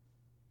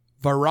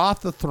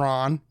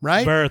 Varathathron,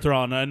 right?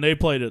 Varathron, and they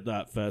played at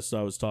that fest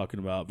I was talking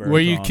about. Where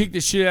you Varathron. kick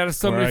the shit out of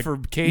somebody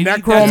Correct. for Katie.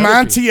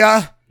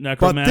 Necromantia. But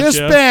this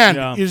Necromantia, band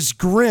yeah. is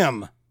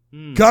grim,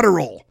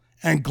 guttural,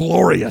 and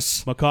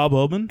glorious. Macabre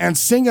Omen. And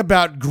sing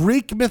about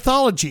Greek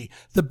mythology.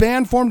 The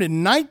band formed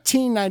in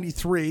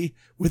 1993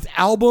 with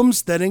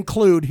albums that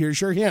include,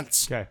 here's your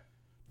hints, Okay.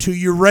 To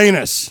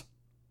Uranus,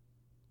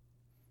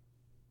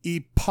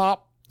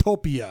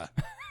 Epoptopia,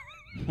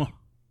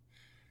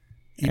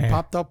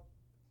 Epoptia,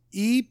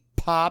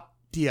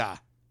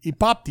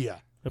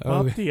 Epoptia.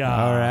 All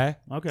right.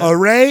 Okay.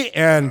 Array,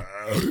 and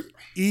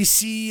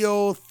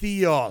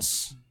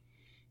Isiotheos.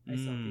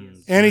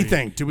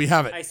 Anything. Do we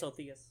have it?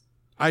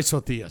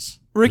 Isotheus.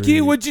 Ricky,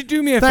 would you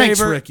do me a Thanks,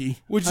 favor? Ricky.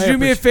 Would you I do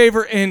me a appreciate-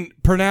 favor and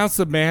pronounce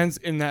the bands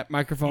in that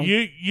microphone?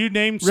 You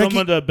named Ricky- some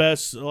of the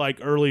best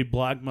early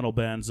black metal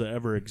bands that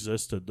ever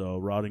existed though.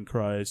 Rotting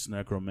Christ,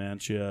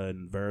 Necromantia,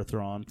 and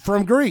Varathron.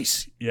 From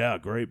Greece. Yeah,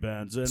 great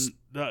bands. And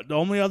the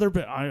only other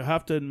I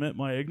have to admit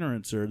my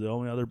ignorance here. The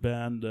only other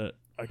band that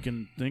I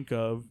can think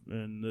of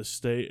in this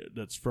state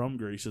that's from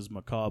Greece is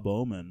Macabre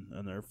Omen,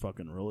 and they're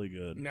fucking really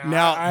good.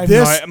 Now, I have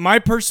this-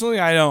 personally,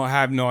 I don't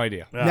have no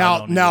idea.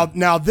 Yeah,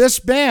 Now, this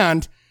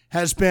band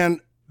has been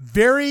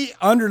very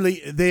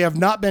they have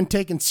not been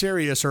taken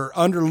serious or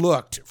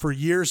underlooked for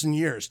years and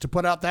years to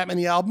put out that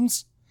many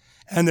albums.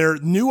 And their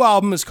new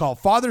album is called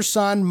Father,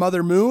 Son,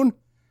 Mother Moon.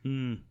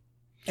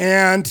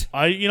 And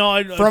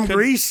from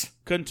Greece.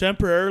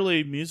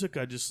 Contemporarily music,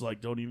 I just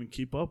don't even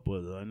keep up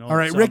with it. I know. All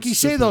right, Ricky,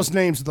 say those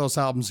names of those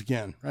albums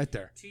again, right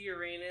there. To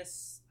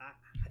Uranus.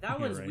 That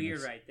one's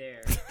weird right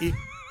there.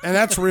 And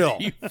that's real.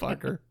 You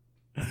fucker.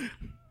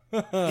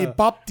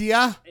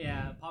 Epoptia.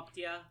 Yeah,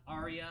 Poptia,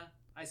 Aria,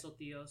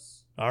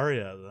 Isotheos.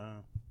 Aria.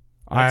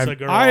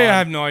 I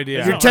have no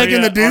idea. You're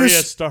taking the deuce.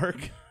 Arya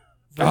Stark.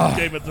 From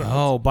Game of Thrones.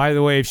 Oh, by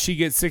the way, if she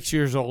gets 6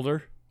 years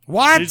older,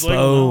 what? She's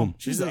legal now.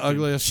 She's the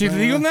ugliest. She's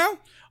legal now.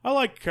 I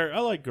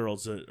like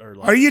girls that are.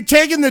 Are you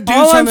taking the deuce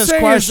All on I'm this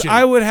saying question? is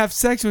I would have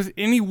sex with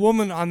any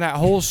woman on that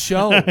whole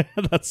show.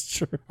 That's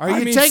true. Are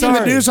you taking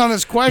the deuce on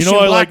this question? You know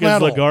what I Black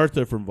like metal? is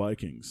Lagartha from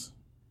Vikings.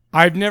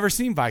 I've never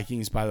seen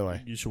Vikings, by the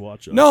way. You should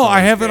watch it. No,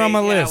 I have it on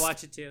my list. Yeah,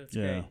 watch it too. It's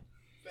great.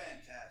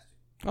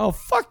 Oh,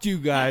 fuck you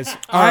guys.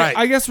 All right.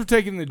 I guess we're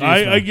taking the deuce.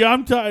 I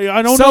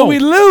don't know. So we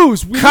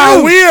lose.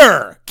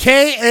 Kawir.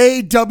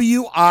 Kawir.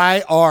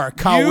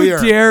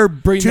 Kawir. You dare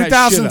bring that shit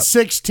up.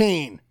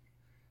 2016.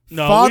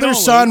 No, Father, we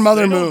don't Son, lose.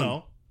 Mother, They don't Moon.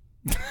 know.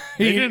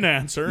 He didn't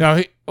answer.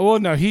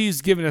 No,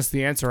 he's giving us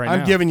the answer right now.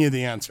 I'm giving you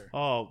the answer.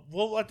 Oh,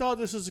 well, I thought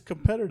this is a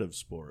competitive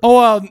sport. Oh,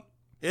 well.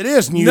 It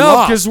is. And you no,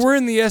 lost. because we're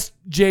in the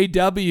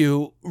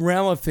SJW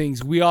realm of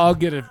things. We all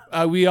get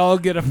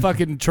a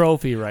fucking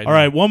trophy right now. All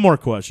right, one more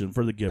question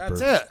for the Gipper.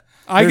 That's it.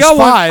 I There's got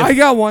five. one. I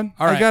got one.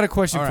 All right. I got a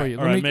question All for right. you.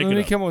 All Let right, me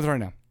make it come up with it right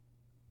now.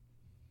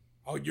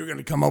 Oh, you're going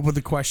to come up with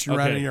a question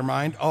right Okay. in your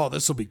mind? Oh,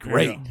 this will be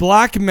great.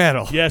 Black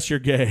metal. Yes, you're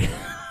gay.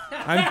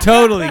 I'm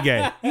totally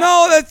gay.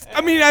 No, I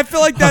feel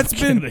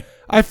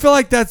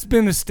like that's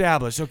been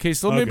established. Okay,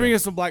 so let me Okay. bring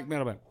us some black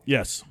metal band.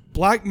 Yes.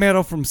 Black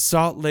metal from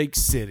Salt Lake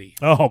City.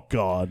 Oh,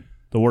 God.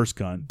 The worst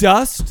kind.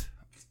 Dust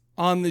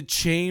on the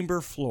Chamber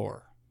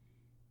Floor.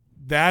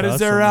 That is Dust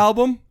their on the-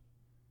 album.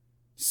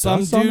 Some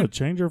Dust on the dude.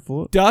 Chamber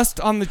Floor. Dust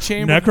on the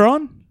Chamber.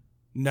 Necron?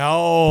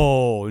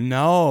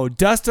 No.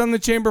 Dust on the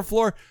Chamber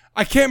Floor.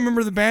 I can't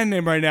remember the band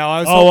name right now.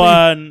 I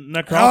was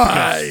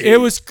Necropolis. It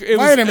was Wait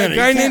a minute, a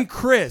guy you can't- named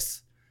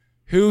Chris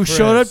who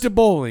showed up to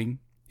bowling.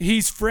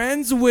 He's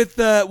friends with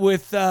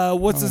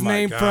what's his my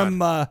name God.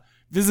 from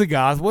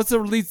Visigoth. What's the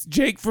lead?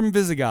 Jake from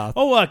Visigoth.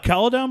 Oh,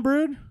 Caladown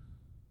Brood?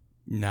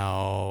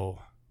 No.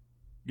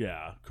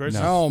 Yeah. Chris.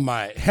 Oh,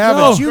 my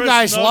heavens. No. You Chris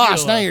guys Nugula.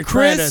 lost. Now you're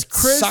trying to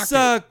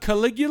suck it.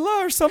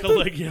 Caligula or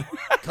something.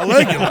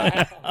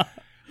 Caligula.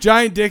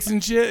 Giant dicks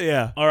and shit.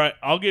 Yeah. All right,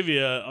 I'll give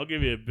you a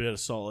bit of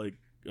Salt Lake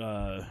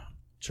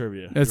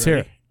trivia. Let's You hear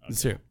ready? it.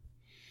 Let's hear it.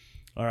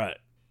 All right.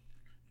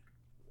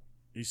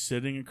 He's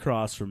sitting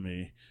across from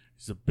me.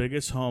 He's the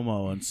biggest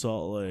homo in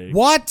Salt Lake.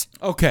 What?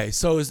 Okay,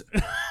 so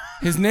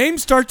his name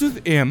starts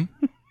with M.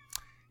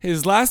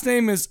 His last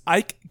name is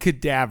Ike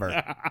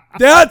Cadaver.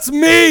 That's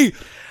me.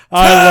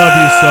 I love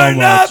you so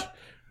much. Up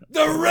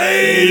the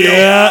radio.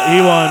 Yeah, he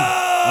won.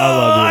 I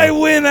love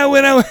you. I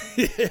win.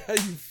 Yeah, you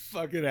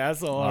fucking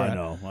asshole. All I right.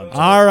 know. I'm sorry.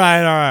 All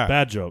right.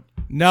 Bad joke.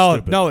 No,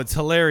 Stupid. no, it's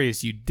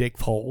hilarious, you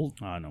dickhole.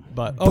 I know.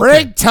 But okay.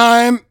 Break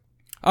time.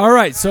 All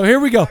right, so here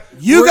we go.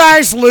 You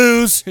guys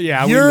lose.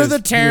 Yeah, we You're lose. the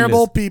We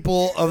terrible lose.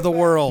 people of the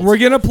world. We're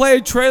going to play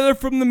a trailer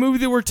from the movie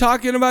that we're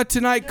talking about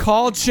tonight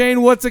called,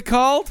 Shane, what's it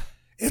called?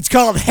 It's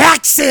called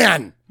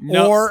Hexen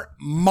No. or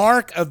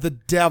Mark of the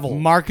Devil.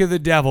 Mark of the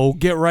Devil. We'll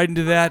get right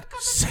into that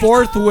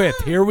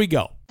forthwith. Here we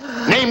go.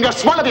 Name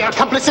just one of the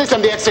accomplices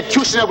and the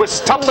executioner will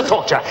stop the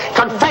torture.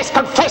 Confess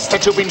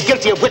that you've been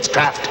guilty of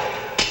witchcraft.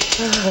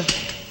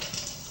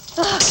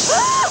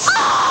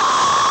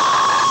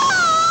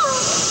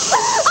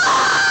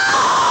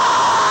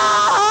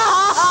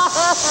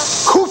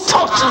 Who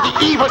taught you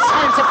the evil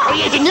science of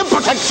creating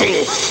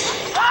impotency?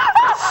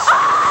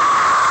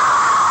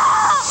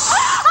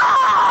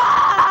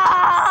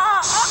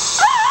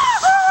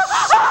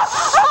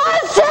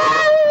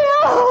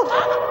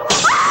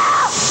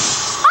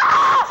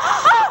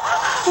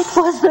 It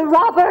was the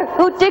robber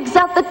who digs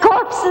up the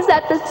corpses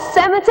at the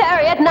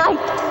cemetery at night,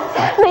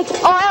 makes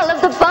oil of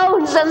the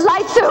bones and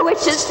lights her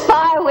witch's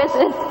fire with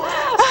it.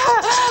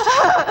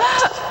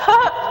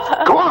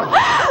 Go on.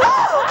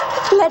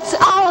 Lets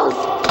owls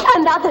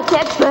and other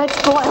dead birds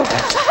boil,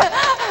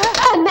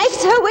 and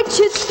makes her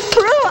witch's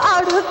brew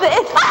out of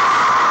it.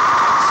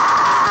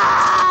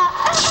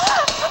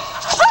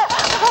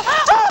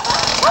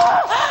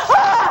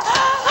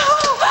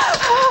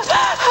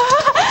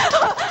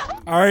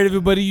 All right,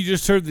 everybody, you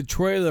just heard the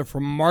trailer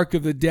from Mark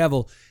of the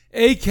Devil,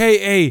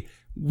 a.k.a.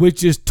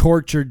 Witches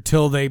Tortured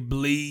Till They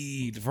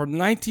Bleed. From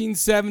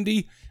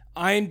 1970,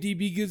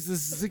 IMDb gives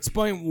this a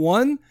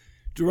 6.1,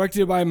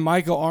 directed by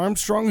Michael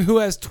Armstrong, who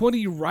has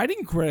 20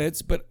 writing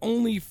credits, but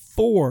only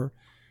 4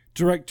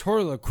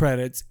 directorial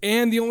credits.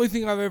 And the only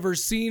thing I've ever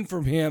seen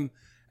from him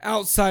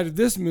outside of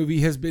this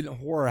movie has been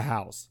Horror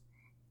House.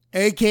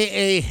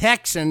 A.K.A.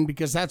 Hexen,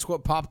 because that's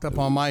what popped up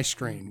on my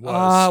screen.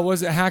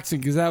 Was it Haxon?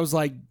 Because that was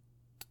like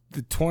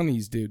the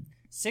 20s, dude.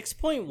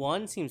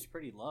 6.1 seems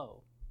pretty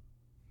low.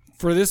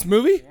 For this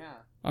movie? Yeah.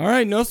 All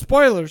right, no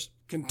spoilers.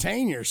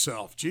 Contain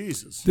yourself,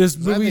 Jesus. This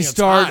 'Cause I movie think it's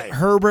starred high.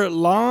 Herbert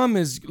Lom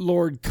as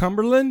Lord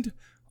Cumberland,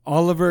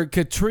 Oliver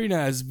Katrina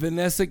as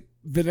Vanessa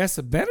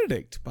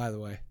Benedict, by the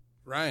way.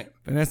 Right.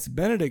 Vanessa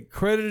Benedict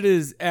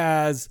credited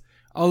as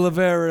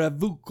Oliveira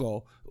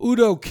Vucco.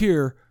 Udo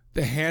Kier,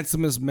 the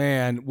handsomest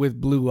man with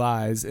blue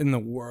eyes in the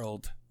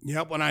world.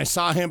 Yep, when I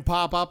saw him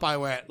pop up, I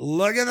went,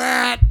 look at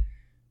that.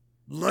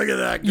 Look at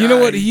that guy.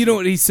 You know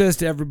what he says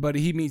to everybody?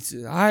 He meets,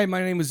 hi,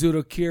 my name is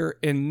Udo Kier,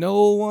 and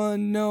no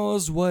one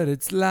knows what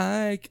it's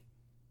like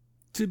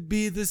to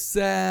be the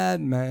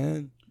sad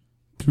man.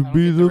 To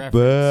be the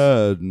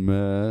bad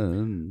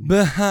man.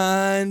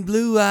 Behind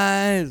blue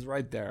eyes.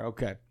 Right there.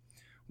 Okay.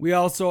 We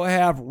also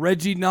have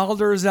Reggie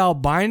Nalder's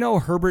albino,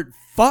 Herbert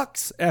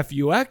Fuchs,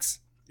 F-U-X.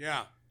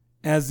 Yeah.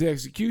 As the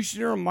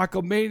executioner,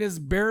 Michael Maine as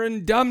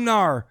Baron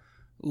Dumnar.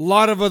 A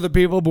lot of other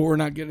people, but we're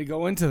not going to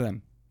go into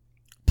them.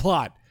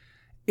 Plot.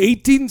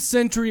 18th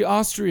century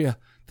Austria.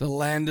 The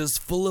land is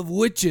full of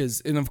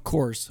witches and, of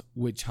course,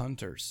 witch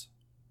hunters.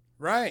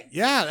 Right.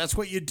 Yeah, that's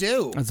what you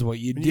do. That's what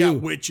you do. You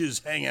got witches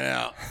hanging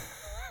out.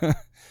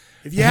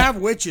 If you have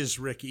witches,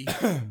 Ricky,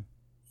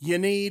 you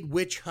need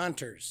witch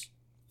hunters.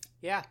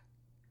 Yeah.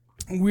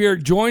 We are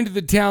joined to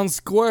the town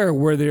square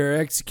where they are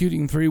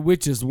executing 3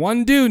 witches,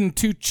 1 dude and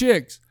 2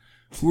 chicks,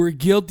 who are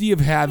guilty of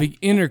having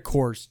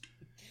intercourse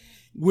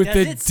with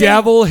the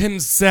devil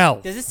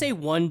himself. Does it say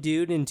 1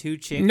 dude and 2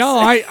 chicks? No,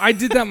 I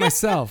did that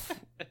myself.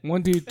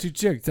 1 dude, 2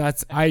 chicks.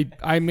 That's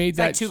I made it's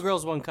that. like 2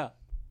 girls, 1 cup.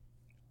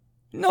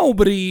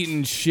 Nobody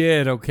eating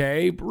shit,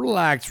 okay?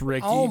 Relax,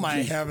 Ricky. Oh, my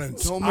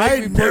heavens.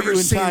 I've never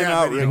seen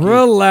that Ricky.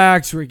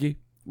 Relax, Ricky.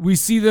 We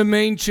see the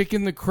main chick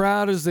in the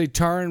crowd as they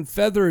tar and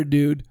feather a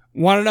dude.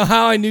 Want to know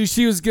how I knew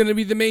she was going to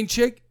be the main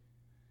chick?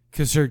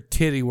 Because her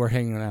titty were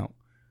hanging out.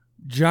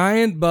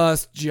 Giant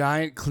bust,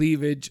 giant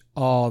cleavage,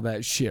 all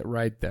that shit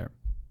right there.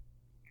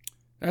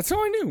 That's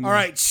how I knew. Man. All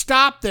right,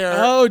 stop there.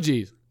 Oh,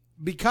 geez.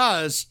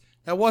 Because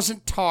that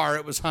wasn't tar,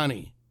 it was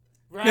honey.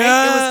 Right? It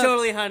was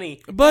totally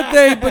honey. But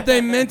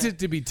they meant it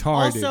to be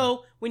tar.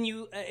 Also, when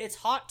you it's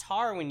hot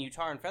tar when you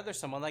tar and feather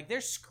someone. Like they're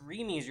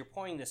screaming as you're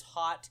pouring this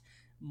hot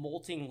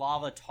molting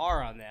lava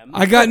tar on them.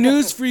 I got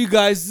news for you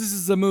guys. This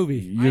is a movie.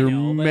 You're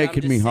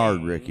making me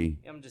hard, Ricky.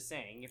 I'm just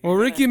saying. Well,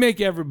 Ricky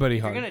make everybody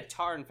hard. If you're gonna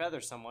tar and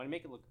feather someone,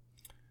 make it look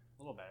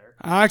a little better.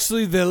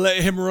 Actually, they let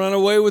him run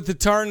away with the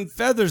tar and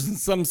feathers, and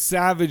some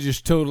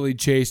savages totally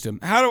chased him.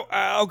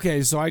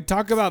 Okay, so I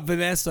talk about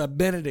Vanessa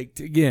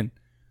Benedict again.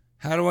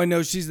 How do I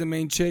know she's the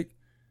main chick?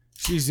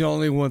 She's the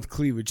only one with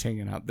cleavage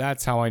hanging out.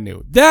 That's how I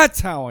knew.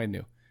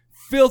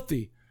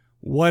 Filthy.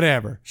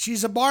 Whatever.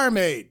 She's a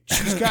barmaid.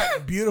 She's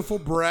got beautiful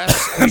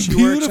breasts, and she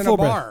works in a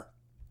bar.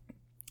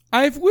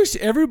 I wish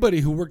everybody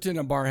who worked in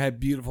a bar had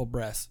beautiful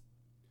breasts.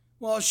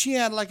 Well, she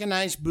had like a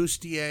nice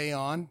bustier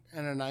on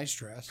and a nice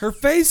dress. Her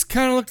face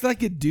kind of looked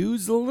like a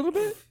dude's a little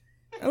bit.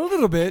 A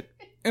little bit.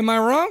 Am I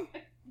wrong?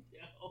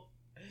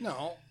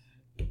 No.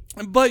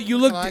 But you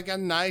look like a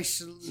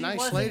nice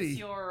lady.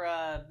 Your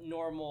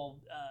normal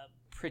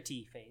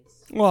pretty face.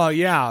 Well,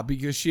 yeah,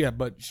 because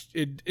but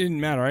it didn't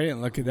matter. I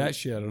didn't look at that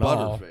shit at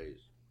all. Butterface.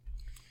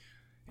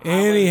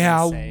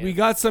 Anyhow, we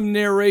got some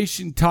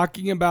narration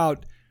talking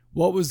about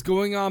what was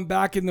going on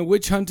back in the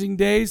witch hunting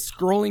days,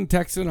 scrolling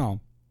text and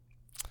all.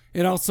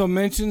 It also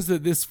mentions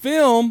that this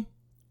film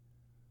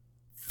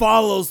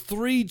follows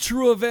 3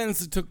 true events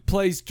that took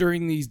place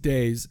during these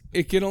days.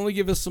 It can only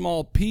give a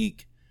small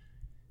peek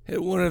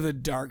at one of the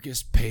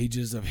darkest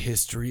pages of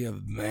history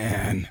of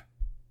man.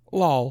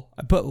 Lol.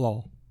 I put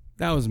lol.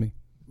 That was me.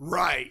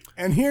 Right.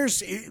 And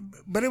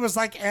but it was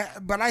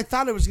but I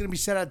thought it was going to be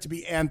set out to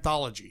be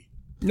anthology.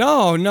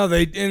 No, and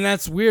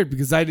that's weird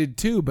because I did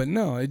too, but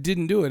no, it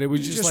didn't do it. It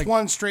was just like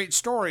one straight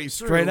story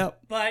through. Straight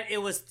up. But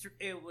it was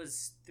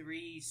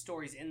 3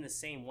 stories in the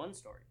same one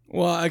story.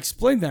 Well,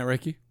 explain that,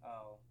 Ricky.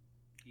 Oh.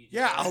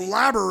 Yeah,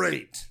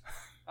 elaborate.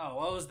 Oh,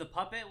 what was the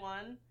puppet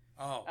one?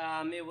 Oh.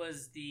 It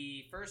was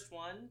the first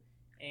one,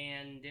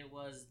 and it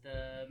was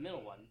the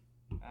middle one.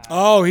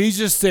 He's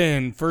just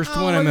saying first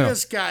one and middle.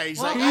 This guy, he's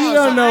like, you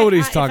don't know what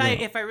he's talking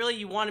about. If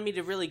you wanted me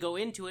to really go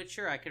into it,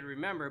 sure, I could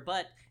remember.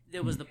 But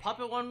there was the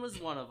puppet one was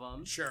one of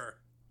them. Sure.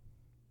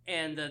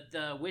 And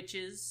the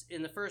witches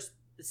in the first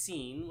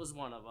scene was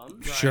one of them.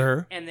 Right.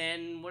 Sure. And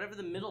then whatever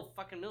the middle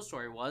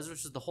story was,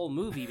 which is the whole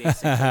movie,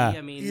 basically.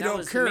 I mean,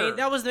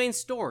 that was the main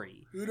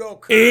story.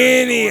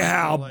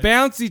 Anyhow,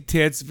 bouncy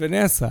tits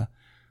Vanessa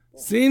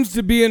seems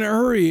to be in a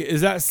hurry.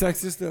 Is that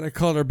sexist that I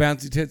called her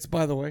bouncy tits,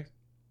 by the way?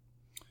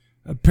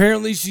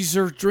 Apparently, she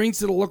serves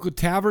drinks at a local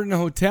tavern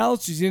and hotel.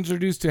 She's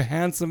introduced to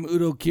handsome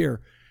Udo Kier.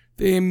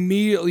 They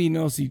immediately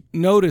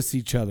notice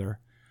each other.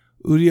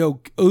 Udo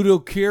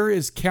Kier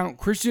is Count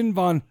Christian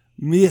von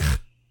Mich.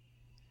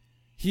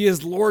 He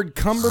is Lord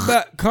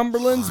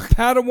Cumberland's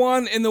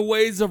Padawan in the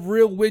ways of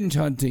real witch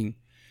hunting.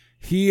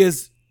 He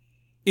is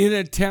in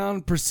a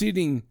town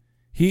proceeding.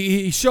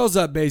 He shows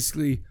up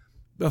basically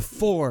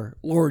before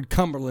Lord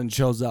Cumberland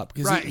shows up.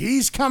 Right,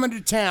 he's coming to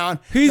town.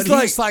 He's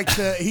like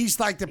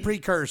the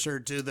precursor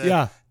to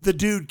the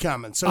dude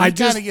coming. So he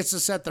kind of gets to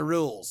set the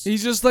rules.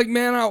 He's just like,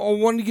 man, I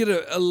want to get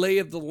a lay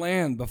of the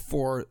land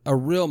before a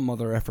real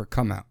mother effer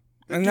come out.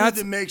 And that's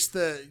that makes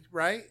the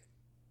right.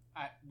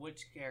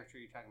 Which character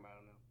are you talking about? I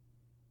don't know.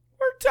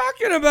 We're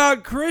talking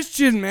about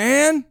Christian,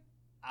 man.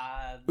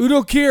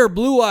 Udo Kier,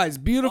 blue eyes,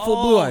 beautiful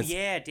blue eyes.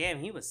 Yeah, damn,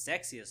 he was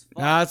sexy as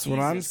fuck. That's what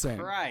Jesus I'm saying.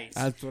 Christ.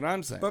 That's what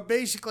I'm saying. But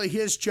basically,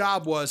 his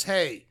job was,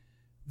 hey,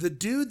 the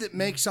dude that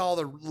makes all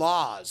the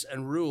laws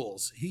and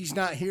rules, he's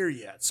not here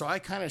yet. So I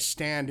kind of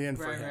stand in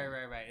for him.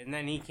 Right. And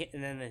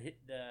then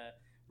the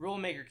rule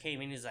maker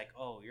came in. He's like,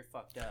 "Oh, you're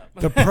fucked up."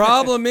 The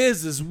problem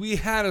is we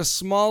had a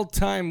small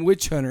time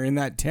witch hunter in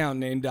that town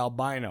named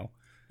Albino.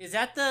 Is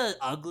that the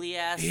ugly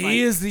ass?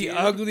 He is the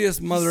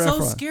ugliest mother He's so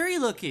effer. scary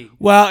looking.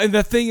 Well, and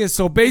the thing is,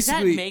 so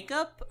basically, is that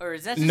makeup or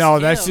is that just no?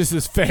 him? That's just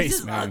his face, He's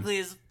just man. ugly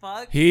as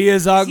fuck. He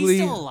is ugly.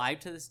 Is he still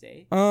alive to this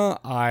day?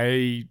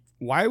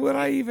 Why would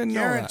I even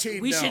know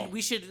that?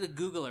 We should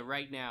Google it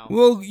right now.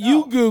 Well,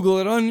 you Google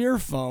it on your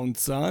phone,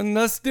 son.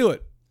 Let's do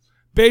it.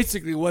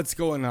 Basically, what's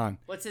going on?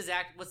 What's the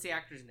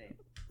actor's name?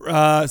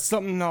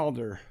 Something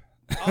Nalder.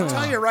 I'll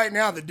tell you right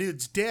now, the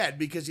dude's dead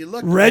because he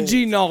looked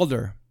Reggie old.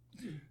 Nalder.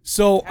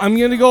 So I'm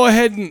going to go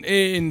ahead and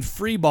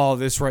freeball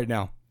this right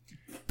now.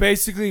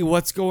 Basically,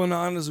 what's going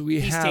on is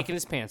He's taking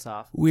his pants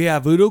off. We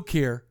have Udo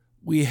Kier,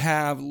 we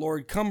have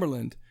Lord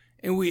Cumberland,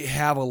 and we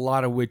have a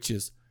lot of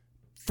witches.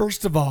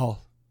 First of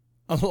all,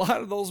 a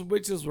lot of those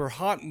witches were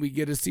hot, and we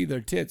get to see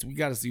their tits. We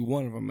got to see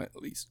one of them at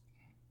least.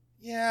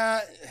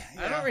 Yeah.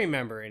 I don't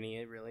remember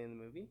any really in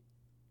the movie.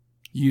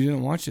 You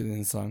didn't watch it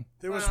then, son.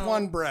 There was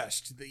one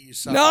breast that you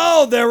saw.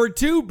 No, there were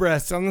two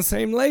breasts on the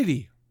same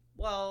lady.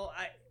 Well,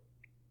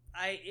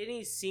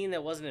 any scene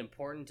that wasn't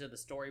important to the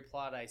story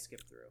plot, I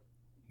skipped through.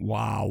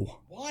 Wow.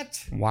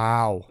 What?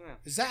 Wow.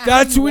 Is that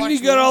That's how you when watch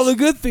you got all the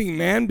movies? good thing,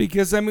 man,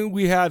 because, I mean,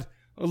 we had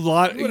a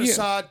lot. You would have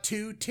saw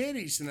two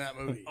titties in that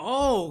movie.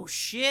 Oh,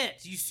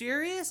 shit. You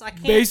serious? I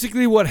can't.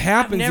 Basically, what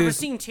happens I've never is-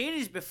 seen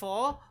titties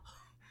before.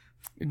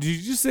 Did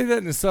you just say that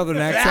in a southern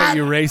accent,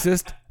 you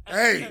racist?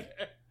 Hey,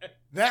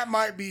 that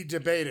might be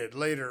debated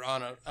later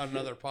on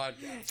another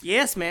podcast.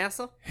 Yes,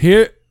 massa.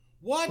 Here.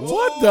 What?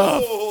 What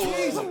the?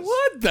 Jesus.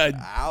 What the?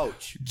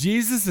 Ouch.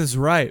 Jesus is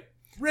right.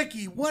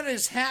 Ricky, what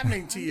is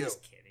happening to you?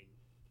 Just kidding.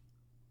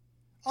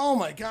 Oh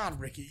my God,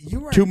 Ricky,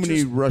 you are Too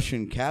many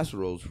Russian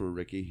casseroles for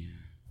Ricky.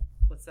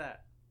 What's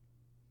that?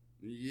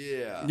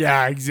 Yeah.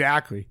 Yeah,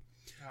 exactly.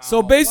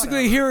 So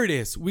basically, here it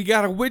is. We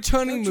got a witch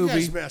hunting Don't you movie.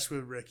 guys mess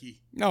with Ricky.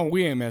 No,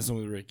 we ain't messing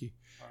with Ricky.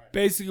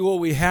 Basically, what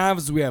we have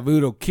is we have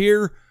Udo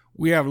Kier.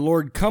 We have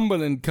Lord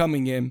Cumberland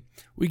coming in.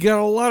 We got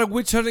a lot of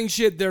witch hunting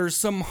shit. There's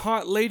some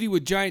hot lady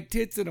with giant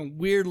tits and a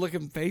weird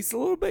looking face a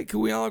little bit. Can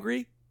we all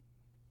agree?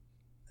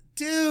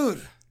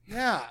 Dude,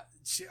 yeah.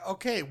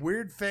 Okay,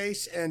 weird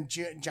face and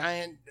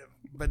giant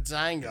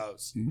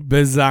bazangos.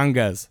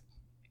 Bazangas.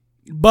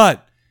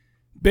 But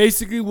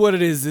basically what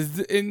it is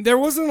and there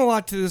wasn't a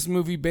lot to this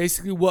movie.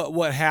 Basically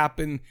what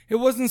happened, it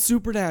wasn't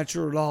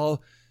supernatural at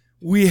all.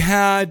 We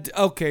had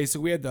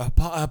the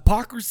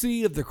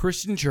hypocrisy of the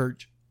Christian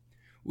church.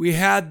 We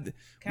had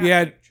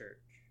church.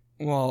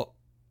 Well,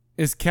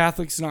 is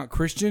Catholics not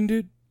Christian,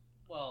 dude?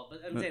 Well,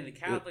 but I'm saying the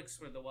Catholics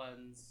were the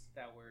ones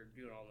that were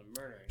doing all the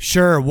murdering.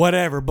 Sure,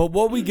 whatever. But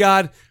what we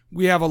got,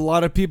 we have a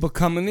lot of people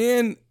coming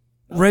in.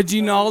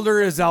 Reggie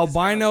Nalder as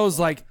albino is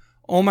like,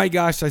 oh my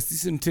gosh, I see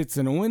some tits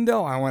in a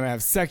window. I want to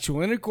have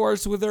sexual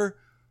intercourse with her.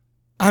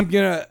 I'm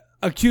going to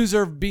accuse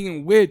her of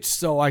being a witch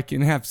so I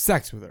can have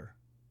sex with her.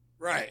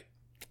 Right.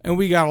 And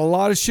we got a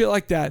lot of shit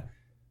like that.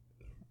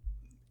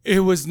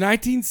 It was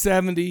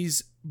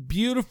 1970s,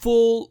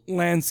 beautiful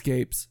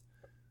landscapes.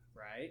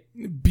 Right.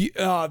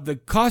 The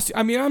costume,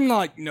 I mean, I'm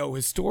not no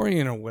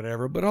historian or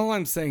whatever, but all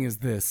I'm saying is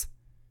this.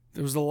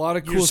 There was a lot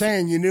of cool... You're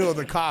saying you knew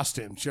the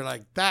costumes. You're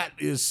like, that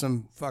is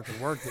some fucking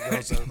work that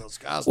goes into those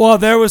costumes. Well,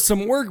 there was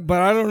some work, but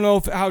I don't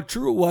know how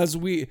true it was.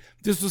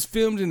 This was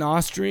filmed in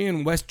Austria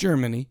and West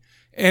Germany,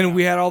 and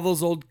we had all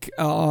those old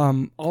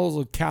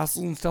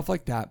castles and stuff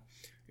like that.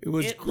 It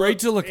was great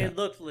to look at. It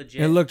looked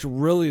legit. It looked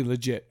really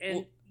legit.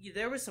 And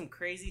there were some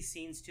crazy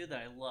scenes too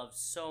that I loved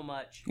so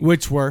much.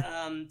 Which were?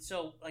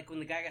 So like when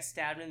the guy got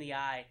stabbed in the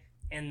eye,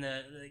 and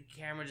the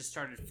camera just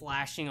started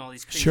flashing all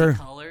these crazy Sure.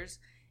 colors.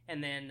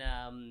 And then,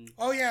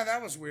 oh yeah,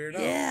 that was weird.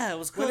 Yeah, it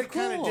was But cool. it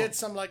kind of did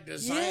some like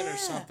design or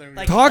something.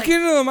 Talk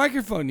into the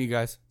microphone, you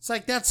guys. It's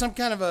like that's some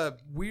kind of a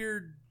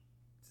weird,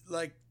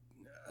 like,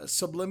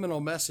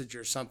 subliminal message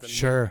or something.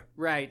 Sure.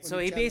 Right. So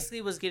he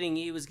basically was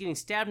getting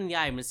stabbed in the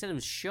eye, but instead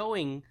of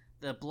showing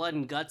the blood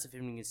and guts of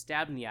him getting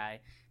stabbed in the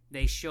eye,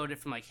 they showed it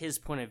from like his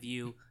point of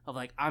view of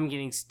like, I'm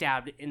getting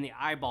stabbed in the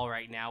eyeball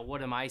right now.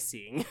 What am I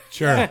seeing?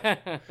 Sure.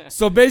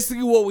 So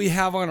basically, what we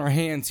have on our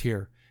hands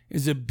here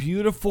is a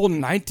beautiful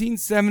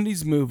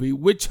 1970s movie,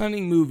 witch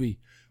hunting movie.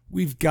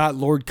 We've got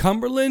Lord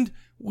Cumberland.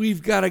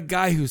 We've got a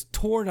guy who's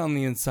torn on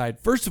the inside.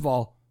 First of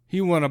all,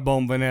 he won a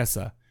Bone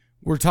Vanessa.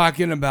 We're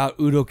talking about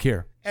Udo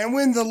Kier. And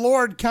when the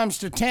Lord comes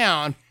to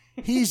town,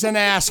 he's an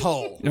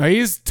asshole. No,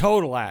 he's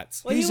total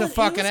ats. Well, he's a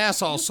fucking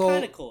asshole. He was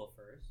kind of cool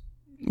at first.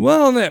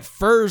 Well, at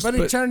first, but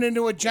he turned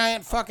into a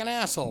giant fucking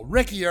asshole.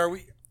 Ricky, are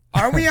we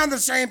on the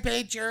same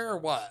page here or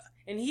what?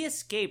 And he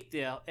escaped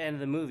the end of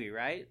the movie,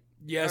 right?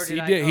 Yes, Or he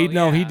I- did.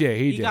 oh, He yeah. did.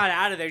 He did. Got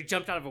out of there,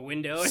 jumped out of a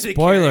window. in the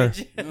Spoiler.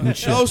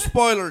 carriage. No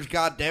spoilers,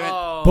 goddammit.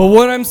 Oh, But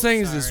what I'm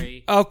saying is this.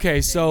 sorry.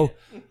 Okay, so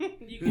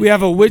We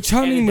have a witch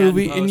hunting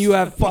movie, and you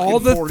have all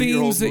the 40-year-old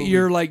themes that movie.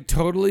 you're like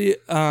totally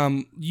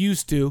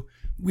used to.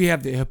 We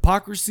have the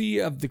hypocrisy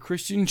of the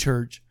Christian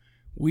church.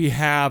 We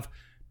have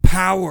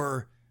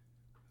power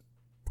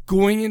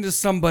going into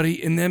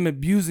somebody and them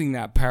abusing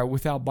that power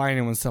without buying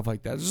them and stuff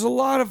like that. There's a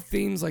lot of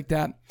themes like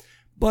that.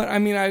 But, I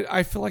mean,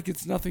 I feel like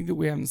it's nothing that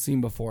we haven't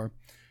seen before.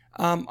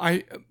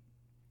 Dude,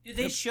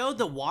 they showed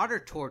the water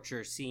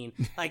torture scene.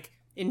 Like,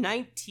 in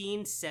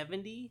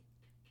 1970,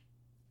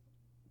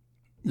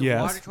 the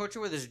water torture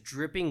where there's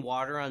dripping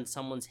water on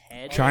someone's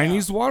head.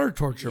 Chinese water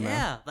torture, man.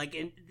 Yeah, like,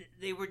 and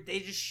they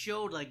just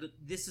showed, like,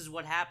 this is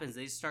what happens.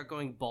 They start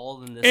going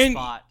bald in this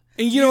spot.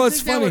 And you know what's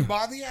think that funny? would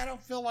bother you? I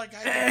don't feel like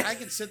I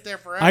can sit there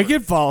forever. I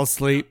could fall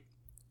asleep.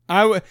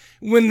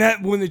 When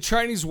the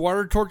Chinese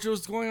water torture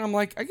was going on, I'm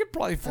like, I could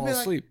probably fall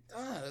asleep.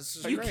 This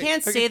is You great.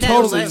 can't I say could that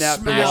totally unless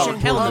nap the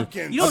water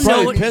pumpkin. you don't I'd know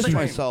probably what piss but-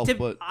 myself,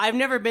 but I've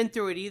never been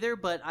through it either,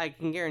 but I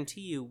can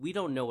guarantee you, we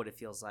don't know what it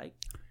feels like.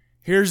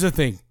 Here's the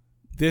thing.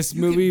 This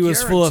You movie can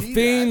was full of guarantee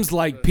themes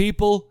like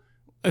people,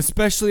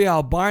 especially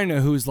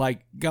Albina, who's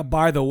like,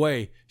 by the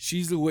way,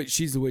 she's the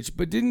witch,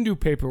 but didn't do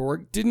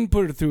paperwork, didn't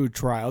put her through a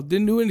trial,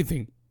 didn't do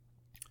anything.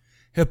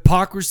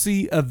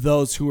 Hypocrisy of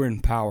those who are in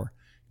power.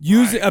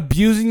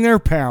 Abusing their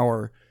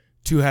power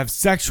to have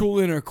sexual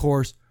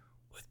intercourse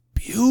with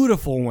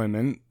beautiful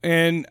women.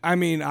 And, I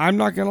mean, I'm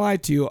not going to lie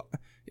to you.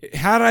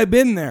 Had I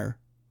been there,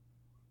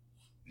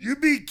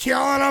 You'd be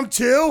killing them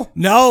too?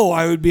 no,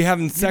 I would be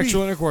having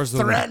sexual intercourse with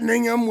them.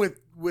 Threatening them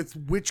with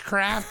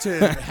witchcraft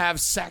to have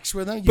sex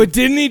with them? But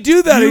didn't he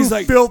do that? You He's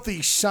like,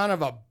 filthy son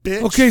of a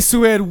bitch. okay,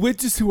 so we had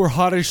witches who were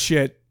hot as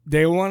shit.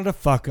 They wanted to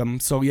fuck them.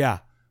 So, yeah.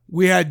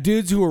 We had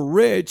dudes who were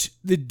rich.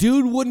 The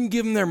dude wouldn't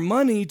give them their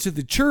money to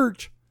the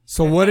church.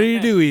 So what did he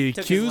do? He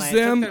Took his accused land,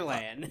 took them. their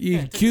land. He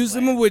accused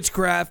them of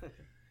witchcraft,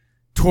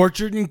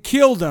 tortured and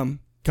killed them,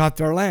 got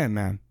their land,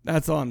 man.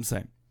 That's all I'm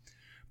saying.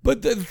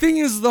 But the thing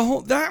is,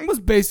 that was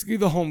basically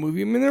the whole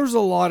movie. I mean, there was a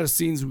lot of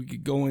scenes we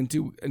could go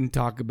into and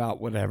talk about,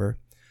 whatever.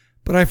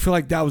 But I feel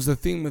like that was the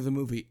theme of the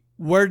movie.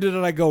 Where did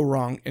I go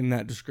wrong in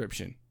that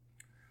description?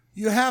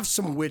 You have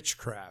some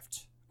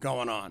witchcraft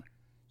going on.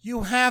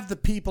 You have the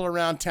people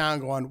around town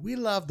going, we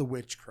love the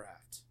witchcraft.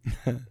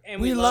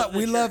 And we love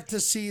the love church. to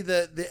see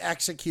the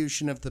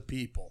execution of the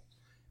people.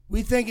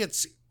 We think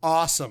it's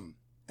awesome.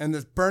 And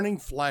the burning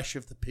flesh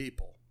of the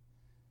people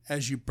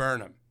as you burn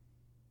them.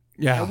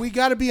 Yeah. And we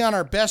got to be on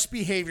our best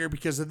behavior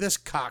because of this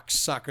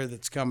cocksucker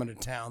that's coming to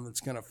town that's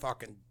going to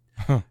fucking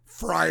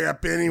fry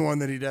up anyone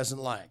that he doesn't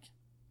like.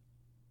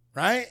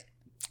 Right?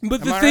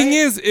 But Am the I thing right?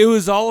 is, it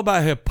was all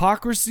about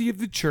hypocrisy of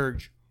the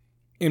church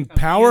and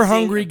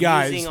power-hungry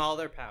guys Abusing all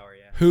their power,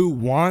 yeah. who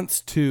wants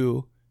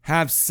to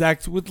have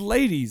sex with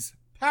ladies.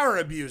 Power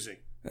abusing.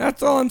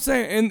 That's all I'm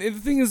saying. And the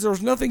thing is,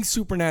 there's nothing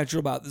supernatural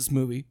about this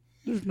movie.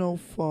 there's no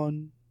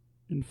fun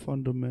in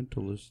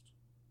fundamentalist.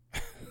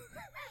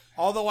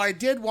 Although I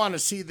did want to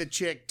see the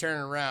chick turn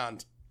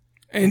around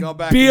And go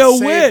back be and a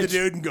save witch. the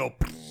dude and go.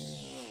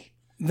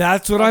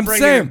 That's what I'm I'm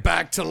bringing saying. him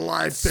back to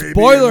life, baby.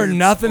 Spoiler, And it's-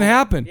 nothing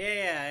happened.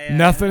 Yeah.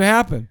 Nothing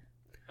happened.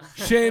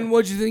 Shane,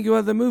 what'd you think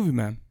about the movie,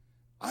 man?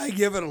 I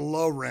give it a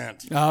low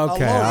rant. Okay, A low all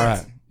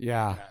rant. right.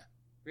 Yeah.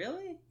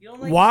 Really? You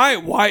don't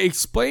like Why?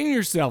 Explain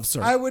yourself,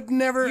 sir. I would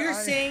never. You're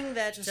I- saying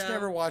that just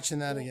never watching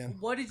that again.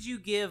 What did you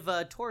give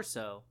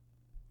Torso?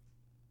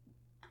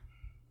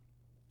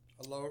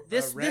 A low,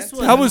 This rant?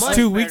 was that was much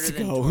 2 better weeks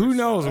than ago. Torso. Who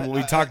knows what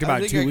we talked about I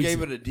think 2 I weeks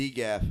gave ago? it a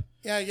D-gap.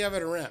 Yeah, I give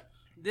it a rant.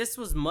 This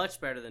was much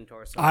better than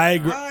Torso. I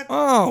agree.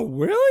 Oh,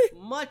 really?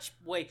 Much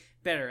way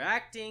better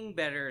acting,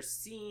 better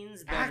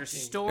scenes, better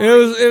story.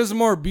 It was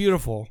more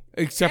beautiful,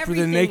 except for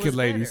the Everything naked was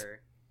ladies.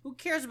 better. Who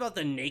cares about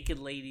the naked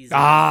ladies?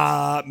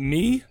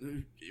 Me?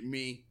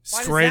 Me.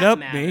 Why Straight does that up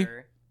me.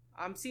 matter?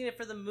 I'm seeing it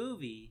for the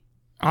movie.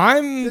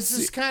 This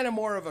is kind of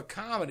more of a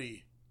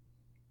comedy.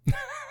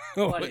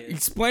 What is?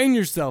 Explain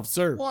yourself,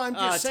 sir. Well, I'm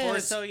just saying.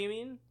 Torso, you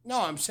mean?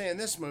 No, I'm saying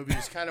this movie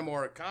is kind of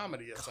more a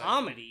comedy. It's like-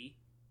 Comedy?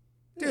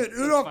 Dude, What's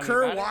Udo funny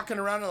Kerr about it? walking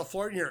around on the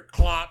floor and you're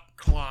clop,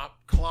 clop,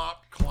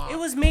 clop, clop. It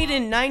was made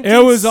in 1970.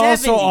 It was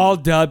also all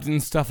dubbed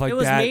and stuff like It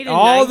was that. made in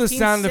All the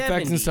sound 1970.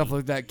 effects and stuff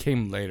like that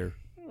came later.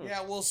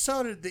 Yeah, well,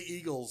 so did the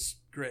Eagles'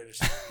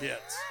 greatest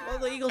hits. Well,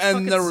 the Eagles And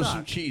fucking there was suck.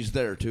 some cheese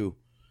there too.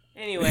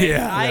 Anyway,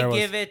 Yeah, I there was.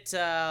 give it.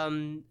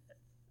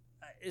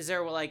 Is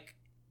there like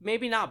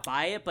maybe not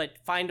buy it, but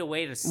find a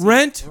way to see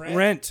Rent. it.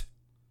 Rent.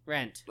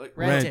 Rent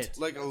Rent. it.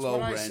 Like a That's low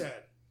what I rent.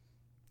 said.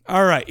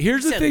 All right,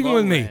 here's You the said thing low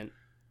with me. rent.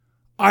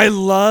 I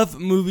love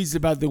movies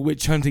about the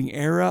witch hunting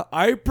era.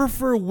 I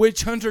prefer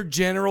Witch Hunter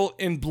General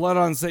and Blood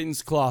on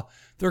Satan's Claw.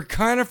 They're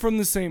kind of from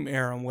the same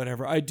era and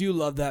whatever. I do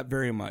love that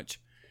very much.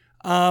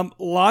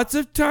 Lots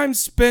of time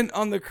spent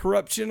on the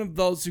corruption of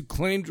those who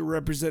claim to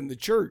represent the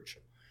church.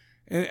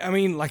 And I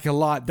mean, like a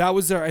lot. That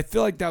was I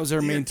feel like that was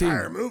their The main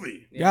entire theme.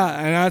 movie. Yeah,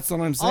 and that's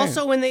what I'm saying.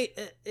 Also, when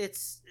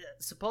it's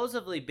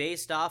supposedly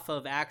based off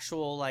of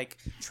actual like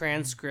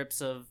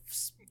transcripts of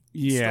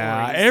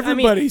Yeah, stories.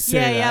 everybody say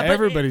that. Yeah,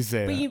 Everybody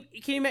say but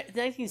that. Can you imagine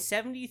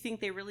 1970? You think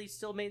they really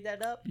still made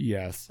that up?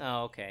 Yes.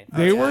 Oh, okay.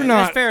 They were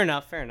not. That's fair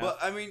enough. Fair enough. Well,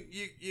 I mean,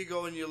 you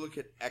go and you look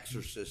at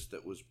Exorcist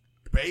that was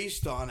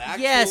based on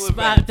actual yes, events.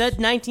 but that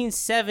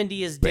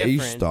 1970 is different.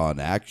 Based on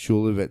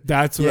actual events.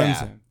 That's what I'm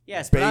saying.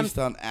 Yes, but based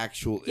on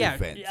actual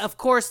events. Of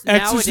course,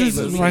 Exorcist nowadays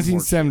is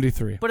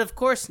 1973. But of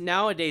course,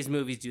 nowadays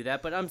movies do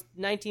that. But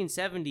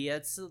 1970.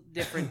 That's a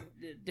different.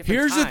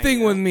 Here's the time, thing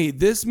you know? with me.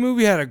 This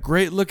movie had a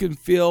great look and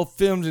feel,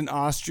 filmed in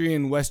Austria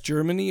and West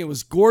Germany. It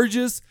was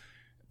gorgeous.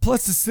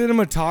 Plus, the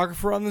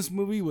cinematographer on this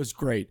movie was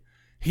great.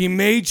 He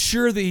made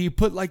sure that he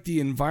put like the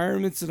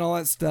environments and all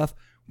that stuff.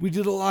 We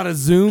did a lot of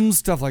zooms,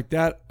 stuff like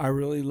that. I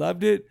really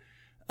loved it.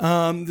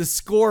 The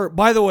score,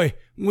 by the way,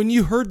 when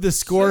you heard the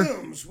score,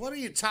 Zooms? What are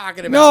you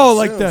talking about? no,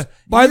 like the.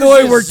 By the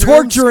way, we're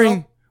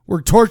torturing.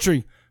 We're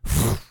torturing.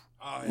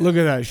 Look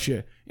at that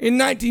shit. In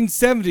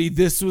 1970,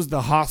 this was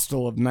the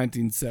Hostel of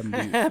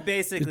 1970.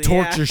 Basically, the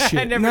torture yeah. shit.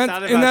 I never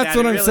thought about and that's that.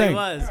 what It I'm really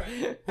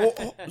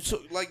saying. was.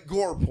 So like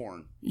gore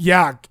porn.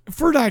 Yeah,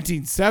 for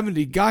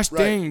 1970, gosh Right.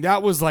 dang,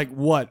 that was like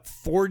what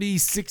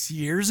 46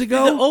 years Dude,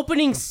 ago. the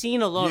opening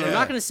scene alone. I'm Yeah.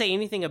 not going to say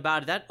anything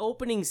about it. That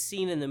opening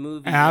scene in the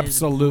movie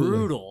Absolutely is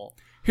brutal.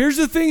 Here's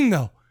the thing,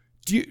 though.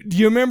 Do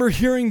you remember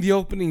hearing the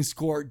opening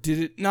score? Did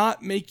it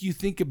not make you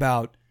think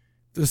about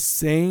the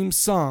same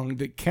song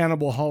that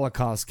Cannibal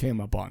Holocaust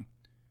came up on?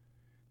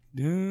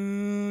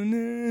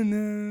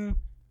 No,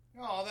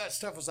 all that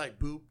stuff was like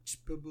boop,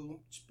 boop, boop,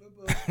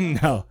 boop,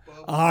 boop. No.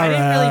 I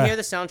didn't really hear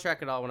the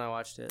soundtrack at all when I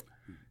watched it.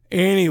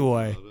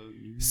 Anyway,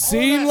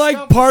 seemed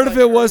like part of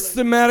it was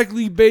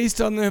thematically based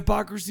on the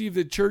hypocrisy of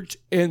the church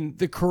and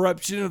the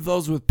corruption of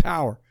those with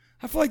power.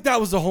 I feel like that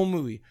was the whole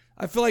movie.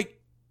 I feel like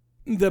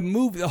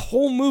the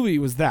whole movie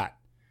was that.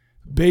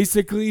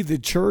 Basically, the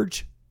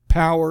church,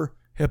 power,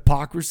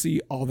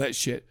 hypocrisy, all that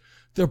shit.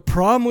 The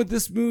problem with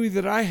this movie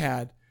that I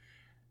had,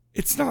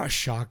 it's not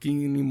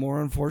shocking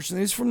anymore,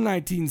 unfortunately. It's from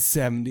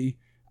 1970.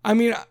 I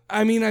mean,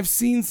 I've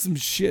seen some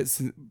shit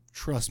since,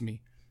 trust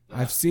me.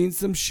 I've seen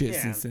some shit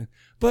since then.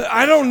 But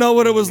I don't know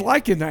what it was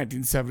like in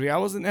 1970. I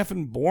wasn't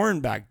effing born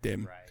back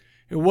then. Right.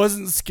 It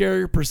wasn't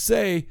scary per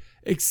se,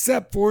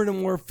 except for in a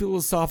more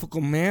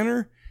philosophical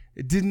manner.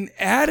 It didn't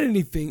add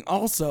anything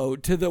also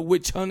to the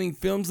witch hunting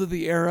films of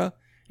the era,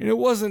 and it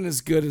wasn't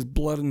as good as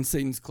Blood and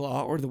Satan's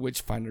Claw or The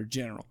Witchfinder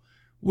General,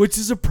 which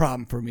is a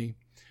problem for me.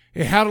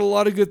 It had a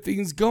lot of good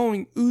things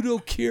going. Udo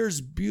Kier's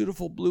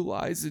beautiful blue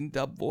eyes and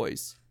dub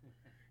voice.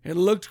 It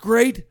looked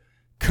great.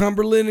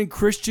 Cumberland and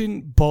Christian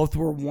both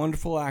were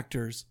wonderful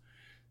actors.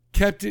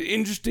 Kept it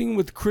interesting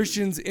with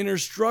Christian's inner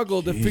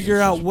struggle to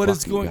figure out what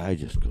is going. Guy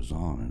just goes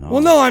on and on.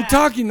 Well, no, I'm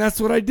talking. That's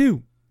what I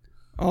do.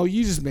 Oh,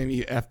 you just made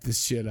me F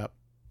this shit up.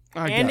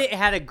 It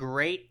had a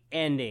great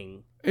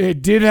ending.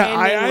 It did.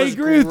 I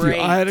agree with you. great.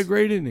 I had a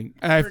great ending.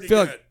 I Pretty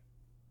feel good. like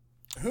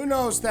Who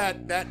knows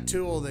that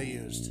tool they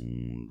used?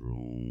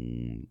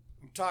 I'm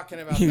talking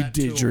about you that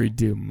tool.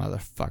 didgeridoo,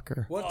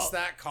 motherfucker. What's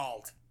that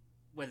called?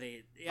 Where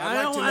they,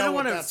 I'd like to know I don't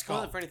what want to that's spoil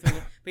called. it for anything.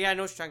 But yeah, I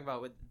know what you're talking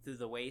about with through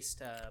the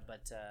waist.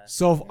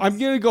 So I'm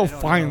gonna go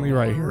finally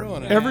right here.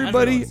 ruin it.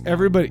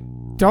 Everybody,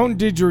 don't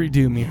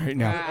didgeridoo me right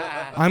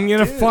now. I'm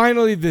gonna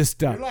finally this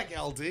You're done. like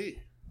LD.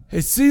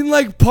 It seemed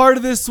like part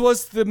of this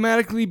was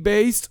thematically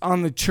based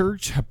on the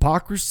church,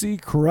 hypocrisy,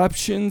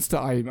 corruptions.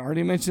 I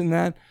already mentioned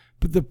that.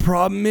 But the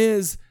problem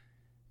is,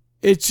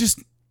 it's just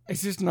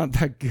not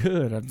that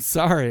good. I'm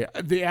sorry.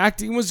 The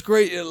acting was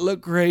great. It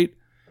looked great.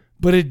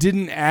 But it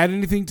didn't add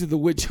anything to the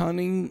witch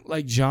hunting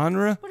like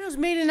genre. But it was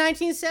made in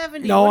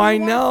 1970. No, What do I you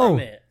want know. from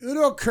it?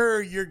 Udo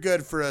Kerr, you're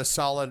good for a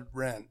solid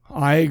rent.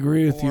 I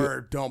agree with you.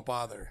 Or don't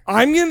bother.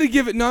 I'm gonna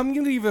give it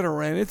a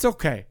rent. It's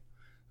okay.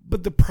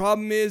 But the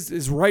problem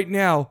is right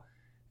now,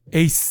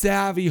 a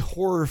savvy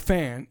horror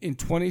fan in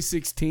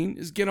 2016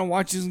 is gonna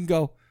watch this and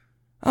go,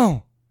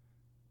 "Oh,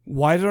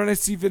 why don't I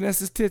see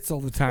Vanessa's tits all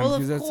the time?" Well,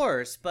 Because of that's-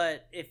 course,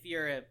 but if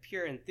you're a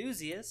pure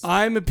enthusiast,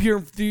 I'm a pure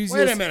enthusiast.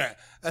 Wait a minute.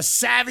 A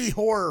savvy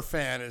horror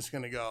fan is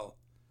going to go,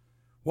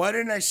 why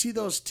didn't I see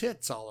those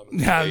tits all over the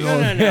No, place? no,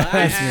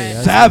 that's me.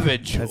 That's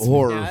Savage me. That's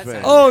horror me.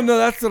 fan. Oh no,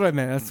 that's what I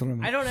meant. That's what I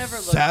meant. I don't ever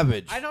look.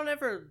 Savage. I don't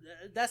ever.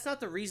 That's not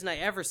the reason I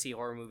ever see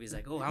horror movies.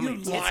 Like, oh, how many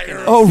tits liar. can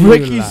I Oh, see?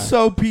 Ricky's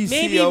so PC.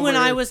 Maybe over when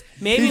here. I was.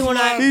 Maybe He's when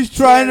I. He's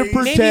trying to maybe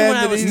when pretend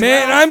I that was he's.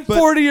 Man, I'm but-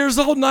 40 years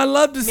old and I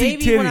love to see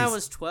Maybe titties. when I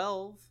was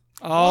 12.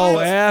 Oh,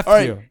 F All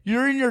right, you.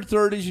 you're in your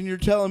 30s and you're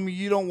telling me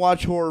you don't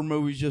watch horror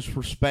movies just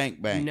for spank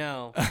bang.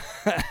 No,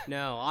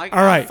 no. All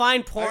right. I'll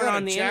find porn I got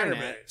on a the chatterbait.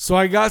 internet. So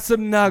I got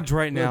some nugs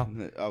right now.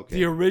 Okay.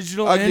 The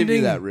original I'll ending. give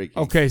you that, Ricky.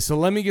 Okay, so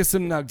let me get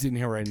some nugs in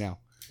here right now.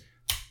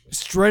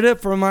 Straight up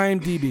from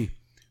IMDb.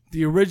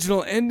 The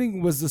original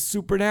ending was the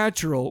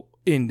supernatural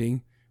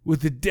ending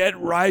with the dead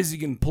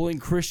rising and pulling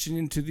Christian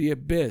into the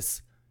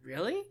abyss.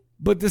 Really?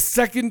 But the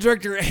second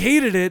director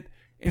hated it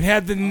and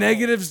had the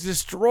negatives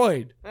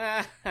destroyed.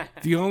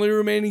 The only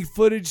remaining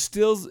footage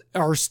stills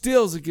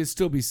that can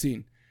still be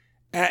seen.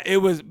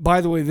 It was,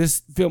 by the way,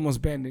 this film was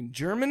banned in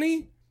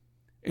Germany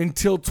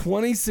until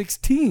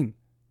 2016.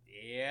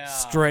 Yeah.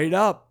 Straight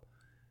up.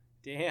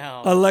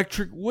 Damn.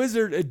 Electric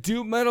Wizard, a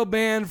doom metal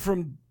band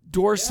from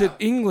Dorset,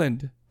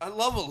 England. I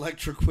love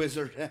Electric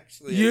Wizard,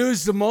 actually.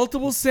 Used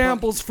multiple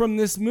samples from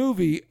this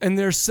movie and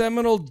their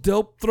seminal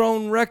Dope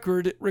Throne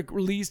record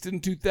released in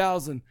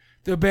 2000.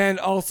 The band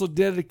also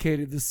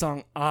dedicated the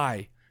song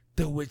I,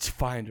 the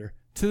Witchfinder,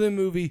 to the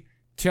movie,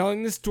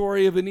 telling the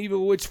story of an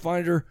evil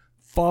witchfinder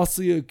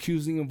falsely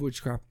accusing of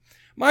witchcraft.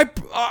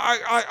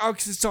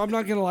 So I'm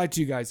not going to lie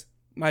to you guys.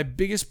 My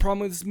biggest problem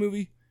with this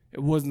movie,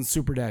 it wasn't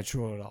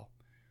supernatural at all.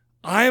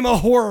 I am a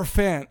horror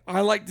fan.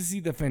 I like to see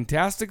the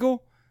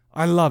fantastical.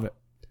 I love it.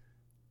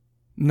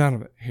 None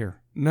of it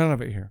here. None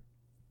of it here.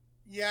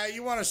 Yeah,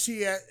 you want to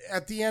see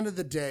at the end of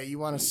the day, you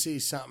want to see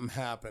something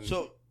happen.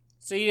 So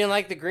you didn't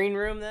like The Green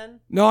Room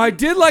then? No, I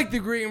did like The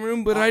Green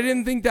Room, but I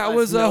didn't think that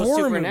was a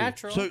horror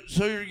supernatural. movie.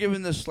 So you're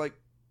giving this like,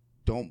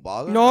 don't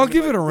bother? No, I'll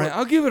give it a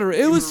rant.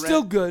 It was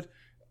still good.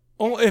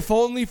 If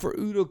only for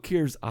Udo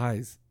Kier's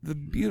eyes. The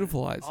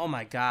beautiful eyes. Oh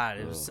my God.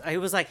 It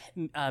was like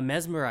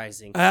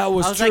mesmerizing. That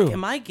was I was true. like,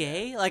 am I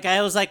gay? Like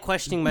I was like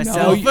questioning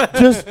myself.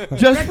 just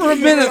for a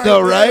minute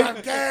though,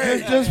 right?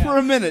 Just for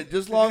a minute.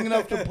 Just long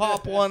enough to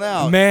pop one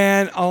out.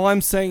 Man, all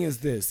I'm saying is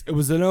this. It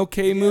was an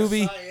okay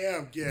movie. I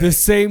am gay. The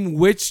same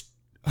witch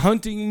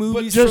hunting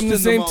movies just from the in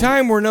the same moment.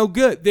 time were no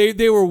good.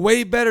 They were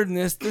way better than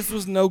this. This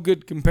was no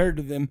good compared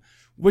to them,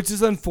 which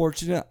is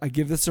unfortunate. I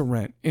give this a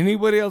rent.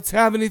 Anybody else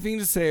have anything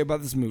to say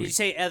about this Did movie? you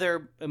say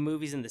other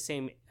movies in the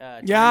same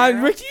time Yeah,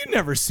 era? Ricky, you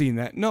never seen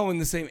that. No, in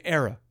the same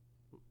era.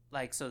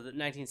 Like, so the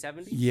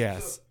 1970s?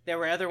 Yes. There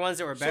were other ones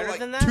that were better like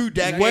than that? 2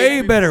 decades.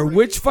 Way better.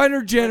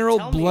 Witchfinder General,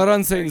 Tell me, Blood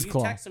on or Satan's you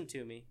Claw. text them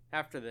to me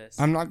after this.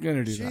 I'm not going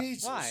to do that.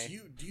 Jesus, Why?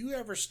 do you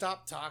ever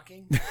stop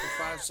talking for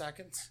 5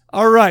 seconds?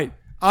 All right.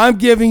 I'm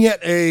giving it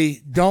a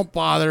don't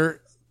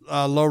bother,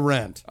 low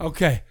rent.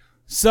 Okay.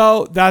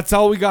 So that's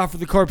all we got for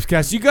the Corpse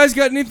Cast. You guys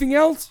got anything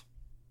else?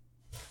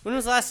 When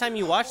was the last time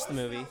you watched the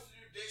movie,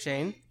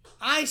 Shane?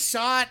 I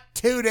saw it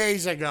 2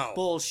 days ago.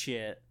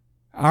 Bullshit.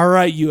 All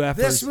right, you effers.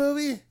 This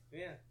movie?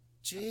 Yeah.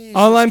 Jeez,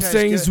 All this I'm guy's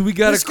saying is we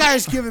gotta- This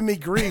guy's giving me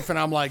grief, and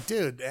I'm like,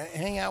 dude,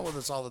 hang out with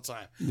us all the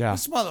time. Yeah.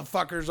 This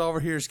motherfucker's over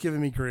here is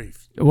giving me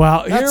grief.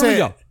 Well, That's here we it.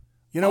 go.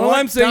 You know All what?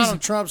 I'm saying is-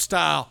 Donald Trump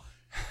style.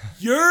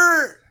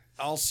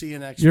 I'll see you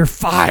next You're week.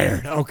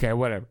 fired. Okay,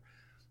 whatever.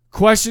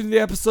 Question of the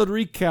episode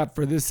recap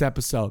for this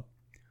episode.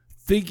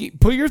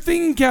 Put your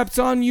thinking caps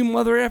on, you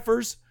mother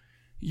effers.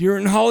 You're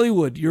in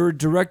Hollywood. You're a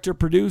director,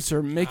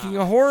 producer, making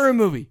a horror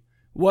movie.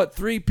 What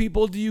 3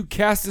 people do you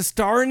cast a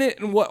star in it,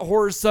 and what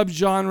horror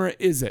subgenre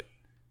is it?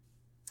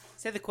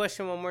 Say the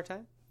question one more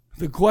time.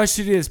 The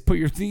question is, put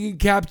your thinking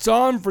caps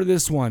on for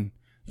this one.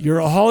 You're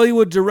a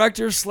Hollywood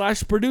director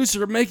 /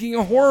 producer making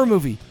a horror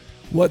movie.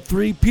 What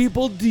 3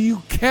 people do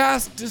you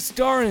cast to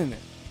star in it?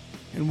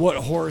 And what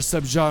horror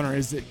subgenre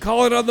is it?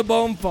 Call it on the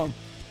bone phone.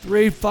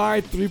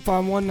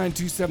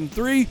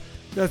 385-351-9273.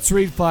 That's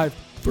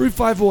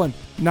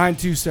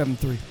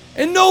 385-351-9273.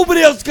 And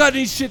nobody else got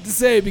any shit to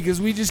say because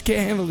we just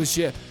can't handle this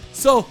shit.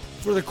 So,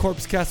 for the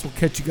Corpse Cast, we'll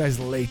catch you guys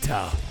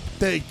later.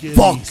 Thank you.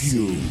 Fuck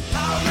you.